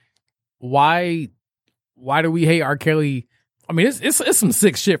 why do we hate R. Kelly? I mean, it's some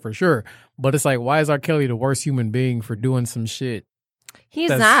sick shit for sure, but it's like, why is R. Kelly the worst human being for doing some shit? He's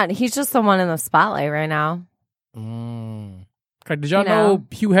That's- not. He's just the one in the spotlight right now. Like, did y'all You know? know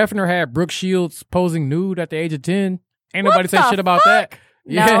Hugh Hefner had Brooke Shields posing nude at the age of 10? Ain't What nobody say the shit about fuck? that.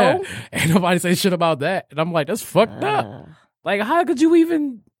 Yeah, No. ain't nobody say shit about that. And I'm like, that's fucked up. Ugh. Like, how could you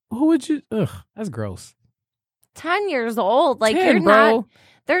even? Who would you? Ugh, that's gross. 10 years old. Like 10, you're bro. not.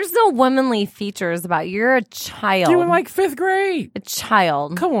 There's no womanly features about you. You're a child. You in like 5th grade. a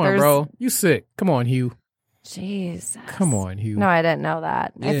child. Come on, There's- bro. You sick. Come on, Hugh. Jesus. Come on, Hugh. No, I didn't know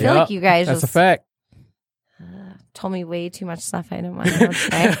that. I Yeah. feel like you guys That's just a fact. told me way too much stuff I didn't want to know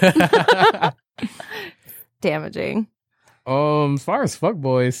today. Damaging. As far as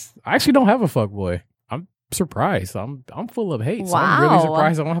fuckboys, I actually don't have a fuckboy. I'm surprised. I'm full of hate. So I'm really Wow.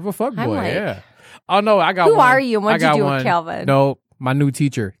 surprised I don't have a fuckboy. I'm like, Yeah. Oh no, I got Who one. are you? I What'd you got do one. with Calvin? No, my new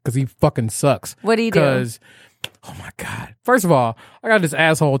teacher, because he fucking sucks. What do you do? Because, oh my God. First of all, I got this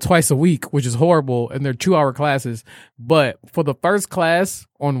asshole twice a week, which is horrible, and they're 2-hour classes. But for the first class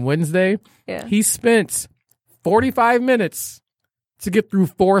on Wednesday, Yeah. he spent 45 minutes to get through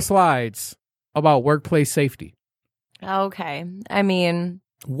 4 slides about workplace safety. Okay. I mean,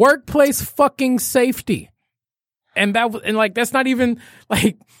 Workplace fucking safety. And that was, and like, that's not even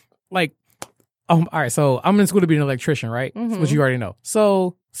like, all right, so I'm in school to be an electrician, right? Mhm. Which you already know.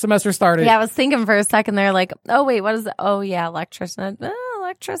 So semester started. yeah, I was thinking for a second there, like, oh, wait, what is it? Oh, yeah, electrician.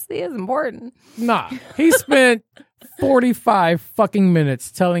 Electricity is important. Nah, he spent 45 fucking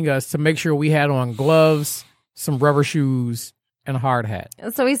minutes telling us to make sure we had on gloves, some rubber shoes, and a hard hat.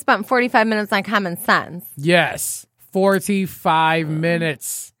 So we spent 45 minutes on common sense. Yes, 45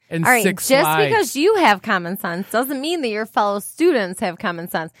 minutes and All right, 6 just slides. because you have common sense doesn't mean that your fellow students have common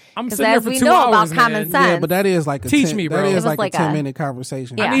sense. I'm 'Cause sitting there as for we 2 know hours, about common man. sense, Yeah, but that is like a Teach 10, me, bro. That It is was like like a a- 10-minute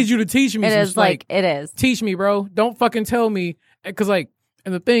conversation. Yeah. I need you to teach me. It some is like, it is. teach me, bro. Don't fucking tell me. Because, like,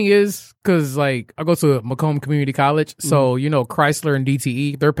 and the thing is, because, like, I go to Macomb Community College. So, you know, Chrysler and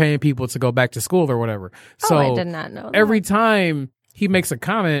DTE, they're paying people to go back to school or whatever. So, Oh, I did not know that. every time he makes a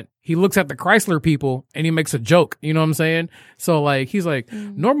comment, he looks at the Chrysler people and he makes a joke. You know what I'm saying? So, like, he's like,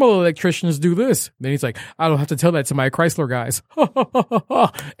 Mm. normal electricians do this. Then he's like, I don't have to tell that to my Chrysler guys.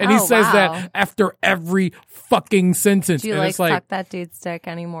 And he Oh, says wow. that after every fucking sentence. Do you and like it's like, suck that dude's dick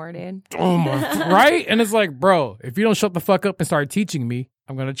anymore, dude? oh my, right? And it's like, bro, if you don't shut the fuck up and start teaching me,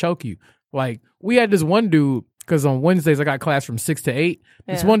 I'm gonna choke you. Like, we had this one dude, because on Wednesdays I got class from 6 to 8.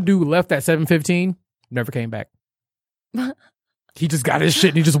 This Yeah. one dude left at 7:15, never came back. He just got his shit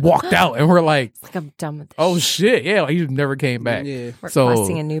and he just walked out, and we're like, It's like, I'm done with this. oh shit. shit, yeah, like, he just never came back. Yeah,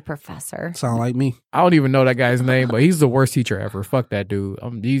 Requesting a new professor. sound like me. I don't even know that guy's name, but he's the worst teacher ever. Fuck that dude.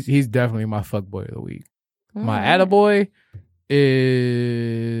 He's definitely my fuckboy of the week. My Mm. attaboy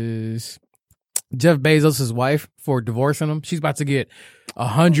is Jeff Bezos' wife for divorcing him. She's about to get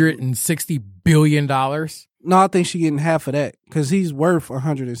 $160 billion. No, I think she getting half of that because he's worth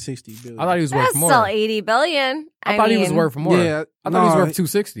 160 billion. I thought he was worth That's more. still 80 billion. I thought he was mean, worth more. Yeah, I thought he was no, worth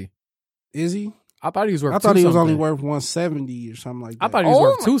 260. Is he? I thought he was worth I thought he was only 2-something. worth 170 or something like that. I thought he was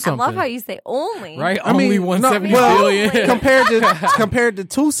worth Only. 2 I something. love how you say only. Right? I mean, only no, 170 well, billion. compared to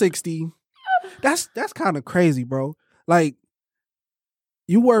 260, that's kind of crazy, bro. Like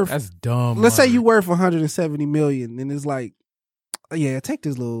you worth. That's dumb. let's say money. you worth 170 million, and it's like, yeah, take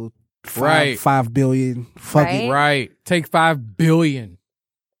this little Right. 5 billion. Fuck Right? it. Right. Take 5 billion.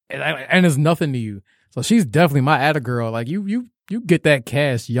 And it's nothing to you. So she's definitely my atta girl. Like you get that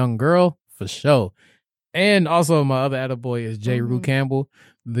cash, young girl, for sure. And also, my other attaboy is J. Rue Campbell.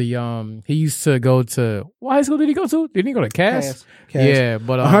 He used to go to what high school did he go to? Didn't he go to Cass? Yeah,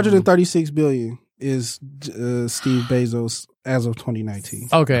 but 136 billion is Steve Bezos as of 2019.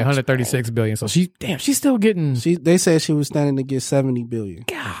 Okay, 136 billion. So she's still getting. They said she was standing to get 70 billion.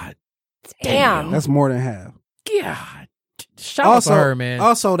 God Damn. That's more than half. God, shout out to her, man.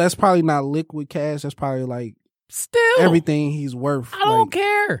 Also, that's probably not liquid cash. That's probably like still everything he's worth. I don't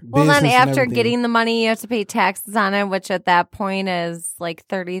care. Well, then business and after everything. getting the money, you have to pay taxes on it, which at that point is like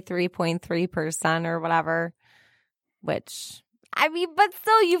 33.3% or whatever. Which, I mean, but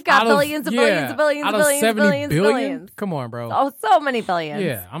still, you've got billions of billions of billions out of of billions 70 of billions of billion? billions. Come on, bro. Oh, so many billions.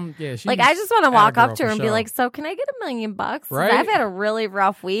 Yeah, Like, I just want to walk up to her and be sure. like, so can I get $1 million? 'Cause Right? I've had a really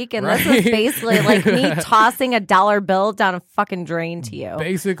rough week, and this Right. is basically like me tossing $1 bill down a fucking drain to you.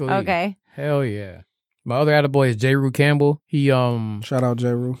 Basically. Okay. Hell yeah. My other attaboy is J. Rue Campbell. He Shout out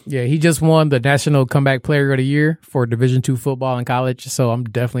J-Rue. Yeah, he just won the National Comeback Player of the Year for Division II football in college, so I'm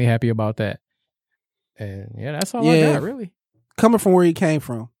definitely happy about that. And yeah, that's all I got, really. Coming from where he came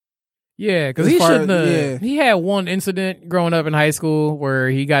from. Yeah, because As he far shouldn't as- have. yeah. He had one incident growing up in high school where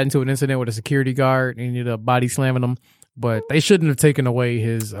he got into an incident with a security guard and he ended up body slamming him, but they shouldn't have taken away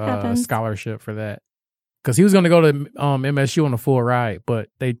his Happens. scholarship for that. Because he was going to go to MSU on a full ride, but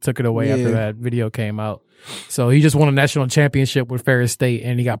they took it away after Yeah. that video came out. So he just won a national championship with Ferris State,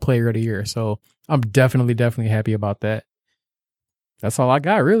 and he got Player of the Year. So I'm definitely happy about that. That's all I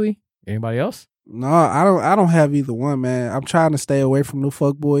got, really. Anybody else? No, I don't have either one, man. I'm trying to stay away from the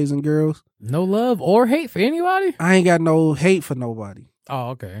fuck boys and girls. No love or hate for anybody? I ain't got no hate for nobody. Oh,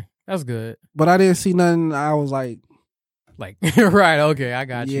 okay. That's good. But I didn't see nothing. I was like, Like, right, okay, I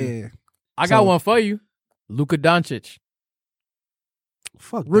got you. yeah. I got So- one for you. Luka Doncic.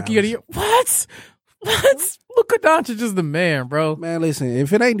 Fuck Rookie of the Dallas. Year. What? Luka Doncic is the man, bro. Man, listen,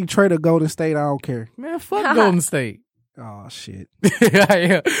 if it ain't Detroit or Golden State, I don't care. Man, fuck Golden State. Oh, shit.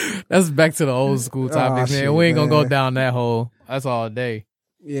 Yeah, that's back to the old school topics, man. shit, We ain't gonna go man. down that hole. That's all day.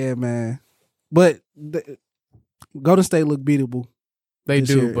 Yeah, man. But Golden State look beatable. They this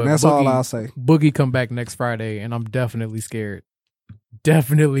do, year, but and that's all I'll say. Boogie come back next Friday, and I'm definitely scared.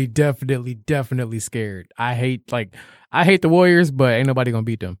 Definitely scared. I hate the Warriors, but ain't nobody gonna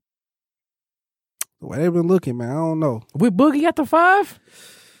beat them. The way they've been looking, man, I don't know. With Boogie at the 5?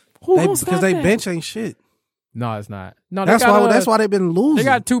 Who gonna stop Because they that? bench ain't shit. No, it's not. No, That's why they've been losing. they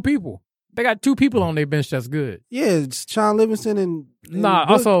got 2 people. They got 2 people on their bench that's good. Yeah, it's Sean Livingston and Nah,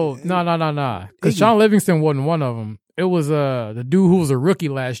 Book- also nah. Because Iggy. Sean Livingston wasn't one of them. It was the dude who was a rookie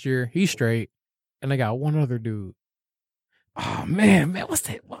last year. He's straight, and they got one other dude. Oh man, what's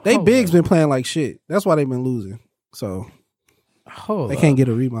that? They Hold bigs up. been playing like shit. That's why they've been losing. So Hold they up. can't get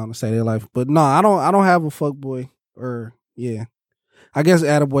a rebound to save their life. But no, I don't have a fuck boy. Or yeah, I guess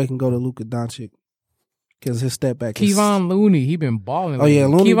Attaboy can go to Luka Doncic because his step back is Kevon Looney, he been balling. Oh, yeah,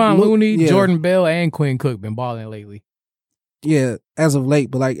 lately. Looney- Kevon Looney, yeah. Jordan Bell, and Quinn Cook been balling lately. yeah as of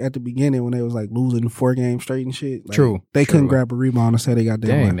late. But like at the beginning when they was like losing 4 games straight and shit, like, True, they true. couldn't grab a rebound and say they got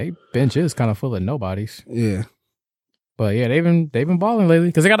Dang, them. they bench is kind of full of nobodies. Yeah, But yeah, they've been balling lately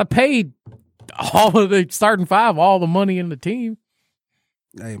because they got to pay all of the starting 5, all the money in the team.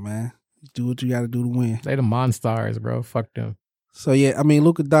 hey man, do what you got to do to win. They the Monstars, bro. Fuck them. So yeah, I mean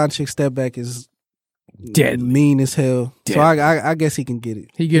Luka Doncic step back is Deadly. mean as hell. So Deadly. I guess he can get it.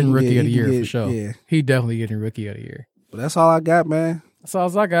 He getting can rookie get- of the he can year for get- sure. Yeah, He definitely getting rookie of the year. but that's all I got, man. That's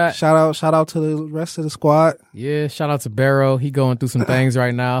all I got. Shout out to the rest of the squad. Yeah, shout out to Barrow. He going through some things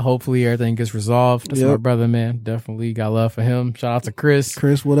right now. Hopefully everything gets resolved. That's Yep. my brother, man. Definitely got love for him. Shout out to Chris.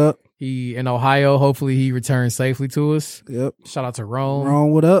 Chris, what up? He in Ohio. Hopefully he returns safely to us. Yep. Shout out to Rome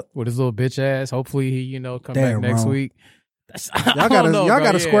Wrong, what up? with his little bitch ass. Hopefully he, come Damn, back next Rome. week. Y'all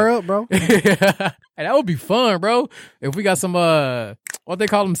gotta square up, bro. And that would be fun, bro. If we got some what they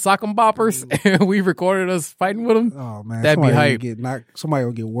call them, sock 'em boppers, and we recorded us fighting with them. Oh man, That'd be somebody hype. will get knocked. Somebody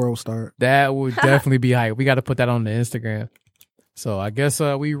will get world start. That would definitely be hype. We got to put that on the Instagram. So I guess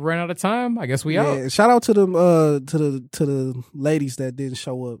we ran out of time. I guess we out. Yeah, shout out to them to the ladies that didn't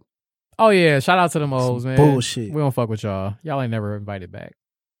show up. Oh yeah, shout out to them hoes, man. Bullshit. We don't fuck with y'all. Y'all ain't never invited back.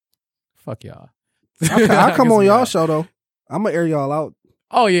 Fuck y'all. I'll come guess on we y'all out. show though. I'm gonna air y'all out.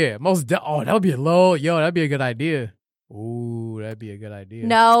 Oh yeah, that would be that'd be a good idea. Ooh, that'd be a good idea.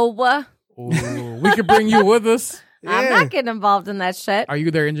 No, Ooh, we could bring you with us. I'm Yeah. not getting involved in that shit. Are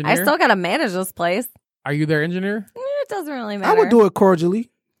you their engineer? I still got to manage this place. Are you their engineer? It doesn't really matter. I would do it cordially.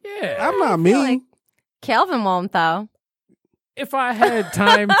 Yeah. I'm not I feel mean. like Calvin won't, though. If I had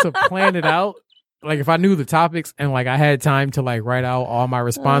time to plan it out, like if I knew the topics and like I had time to like write out all my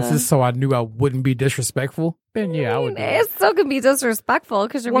responses so I knew I wouldn't be disrespectful, then yeah, I would do It it. still can be disrespectful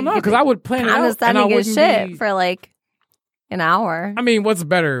because you're Well, no, because I would plan it out and I condescending as wouldn't shit be. for like an hour. I mean, what's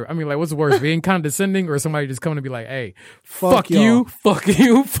better? I mean, like, what's worse, being condescending or somebody just coming to be like, "Hey, Fuck fuck y'all. you, fuck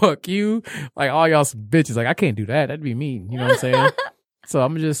you, fuck you," like all y'all some bitches. Like, I can't do that. That'd be mean. You know what I'm saying? So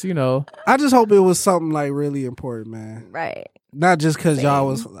I'm just, I just hope it was something like really important, man. Right. Not just because y'all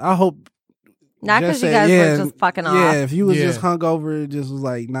was. I hope. Not because just you say- guys yeah, were just fucking off. Yeah, if you was Yeah. just hungover, it just was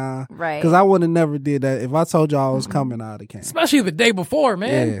like, nah. Right. Because I would have never did that. If I told y'all I was coming, I'd have came. especially the day before,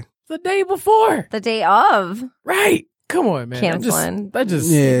 man. Yeah. The day before, The day of. right? Come on, man. Canceling. That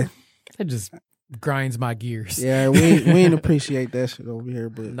just Yeah. grinds my gears. Yeah, we ain't appreciate that shit over here,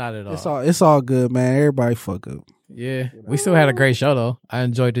 but Not at all. it's all good, man. Everybody fuck up. Yeah, we still had a great show though. I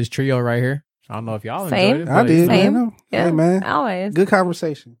enjoyed this trio right here. I don't know if y'all Same. enjoyed it. I but- did, Same. man. Yeah. Hey, man. Always. Good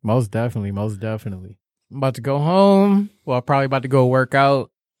conversation. Most definitely, most definitely. I'm about to go home. Well, probably about to go work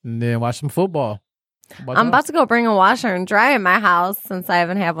out and then watch some football. I'm about to go bring a washer and dryer in my house since I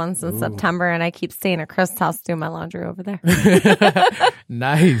haven't had one since Ooh. September, and I keep staying at Chris' house doing my laundry over there.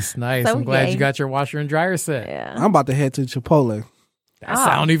 Nice. So I'm glad yay. you got your washer and dryer set. Yeah. I'm about to head to Chipotle. That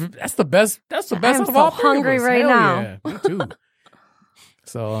sound even. That's the best. That's the best I'm out of so all three of hungry us. right Hell now. Yeah, me too.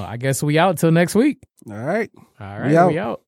 So I guess we out till next week. All right. All right, We out. we out.